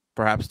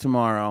 perhaps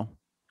tomorrow.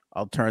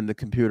 I'll turn the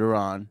computer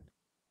on,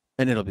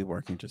 and it'll be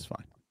working just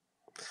fine.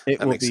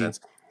 That makes sense.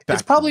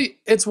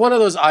 It's one of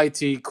those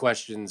IT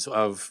questions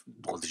of,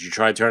 well, did you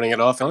try turning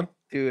it off on?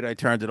 Dude, I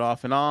turned it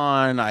off and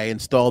on. I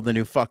installed the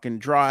new fucking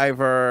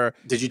driver.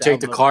 Did you take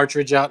the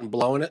cartridge out and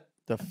blowing it?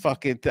 The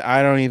fucking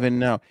I don't even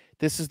know.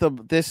 This is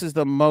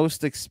the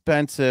most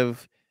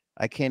expensive.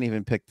 I can't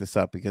even pick this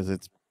up because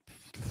it's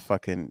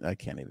fucking. I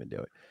can't even do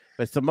it.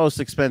 But it's the most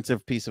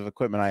expensive piece of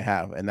equipment I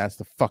have, and that's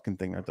the fucking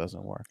thing that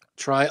doesn't work.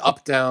 Try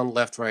up, down,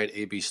 left, right,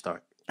 A, B,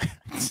 start.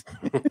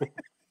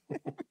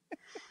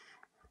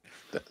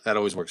 That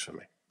always works for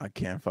me. I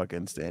can't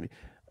fucking stand it.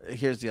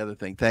 Here's the other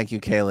thing. Thank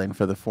you, Kaylin,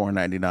 for the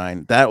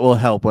 $4.99. That will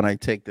help when I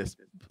take this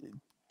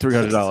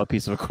 $300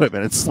 piece of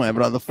equipment and slam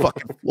it on the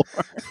fucking floor.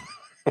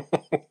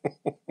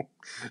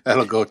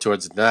 That'll go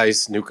towards a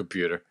nice new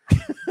computer.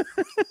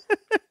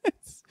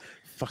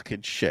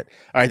 Fucking shit.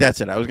 All right, that's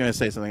it. I was going to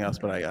say something else,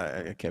 but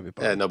I can't be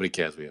bothered. Yeah, nobody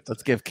cares.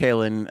 Let's give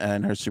Kaylin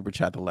and her super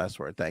chat the last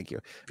word. Thank you.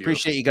 Beautiful.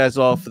 Appreciate you guys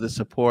all for the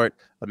support.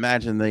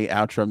 Imagine the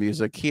outro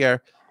music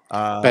here.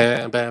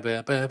 I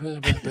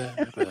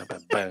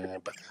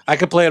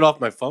could play it off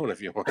my phone if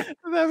you want.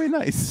 That'd be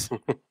nice.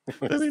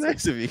 That'd be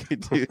nice if you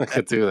could do that. I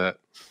could do that.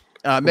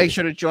 Make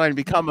sure to join,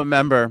 become a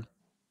member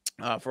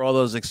for all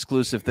those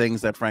exclusive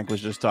things that Frank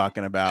was just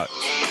talking about.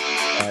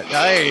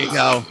 There you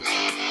go.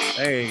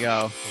 There you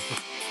go.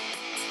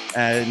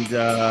 And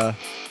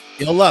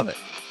you'll love it.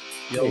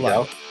 You'll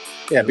love it.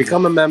 Yeah,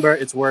 become a member.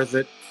 It's worth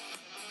it.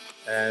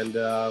 And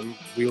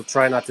we will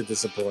try not to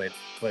disappoint,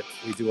 but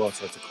we do all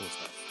sorts of cool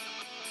stuff.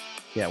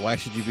 Yeah, why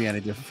should you be any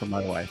different from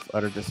my wife?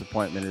 Utter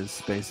disappointment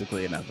is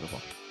basically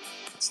inevitable.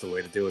 That's the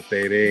way to do it,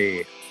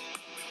 baby.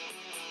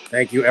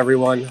 Thank you,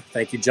 everyone.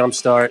 Thank you,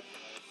 Jumpstart.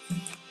 You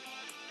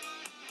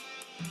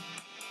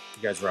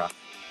guys rock.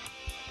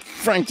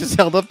 Frank just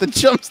held up the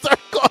Jumpstart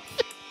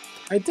coffee.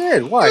 I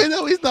did. Why? I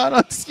know he's not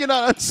on. You're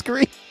not on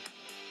screen.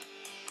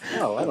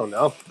 No, I don't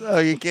know. Oh,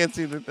 you can't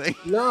see the thing.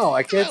 No,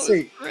 I can't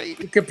see. Great.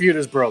 The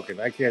computer's broken.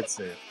 I can't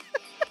see it.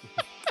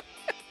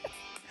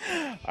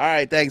 All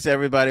right, thanks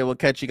everybody. We'll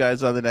catch you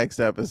guys on the next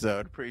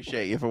episode.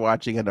 Appreciate you for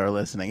watching and or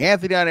listening.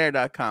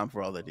 AnthonyOnAir.com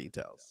for all the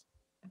details.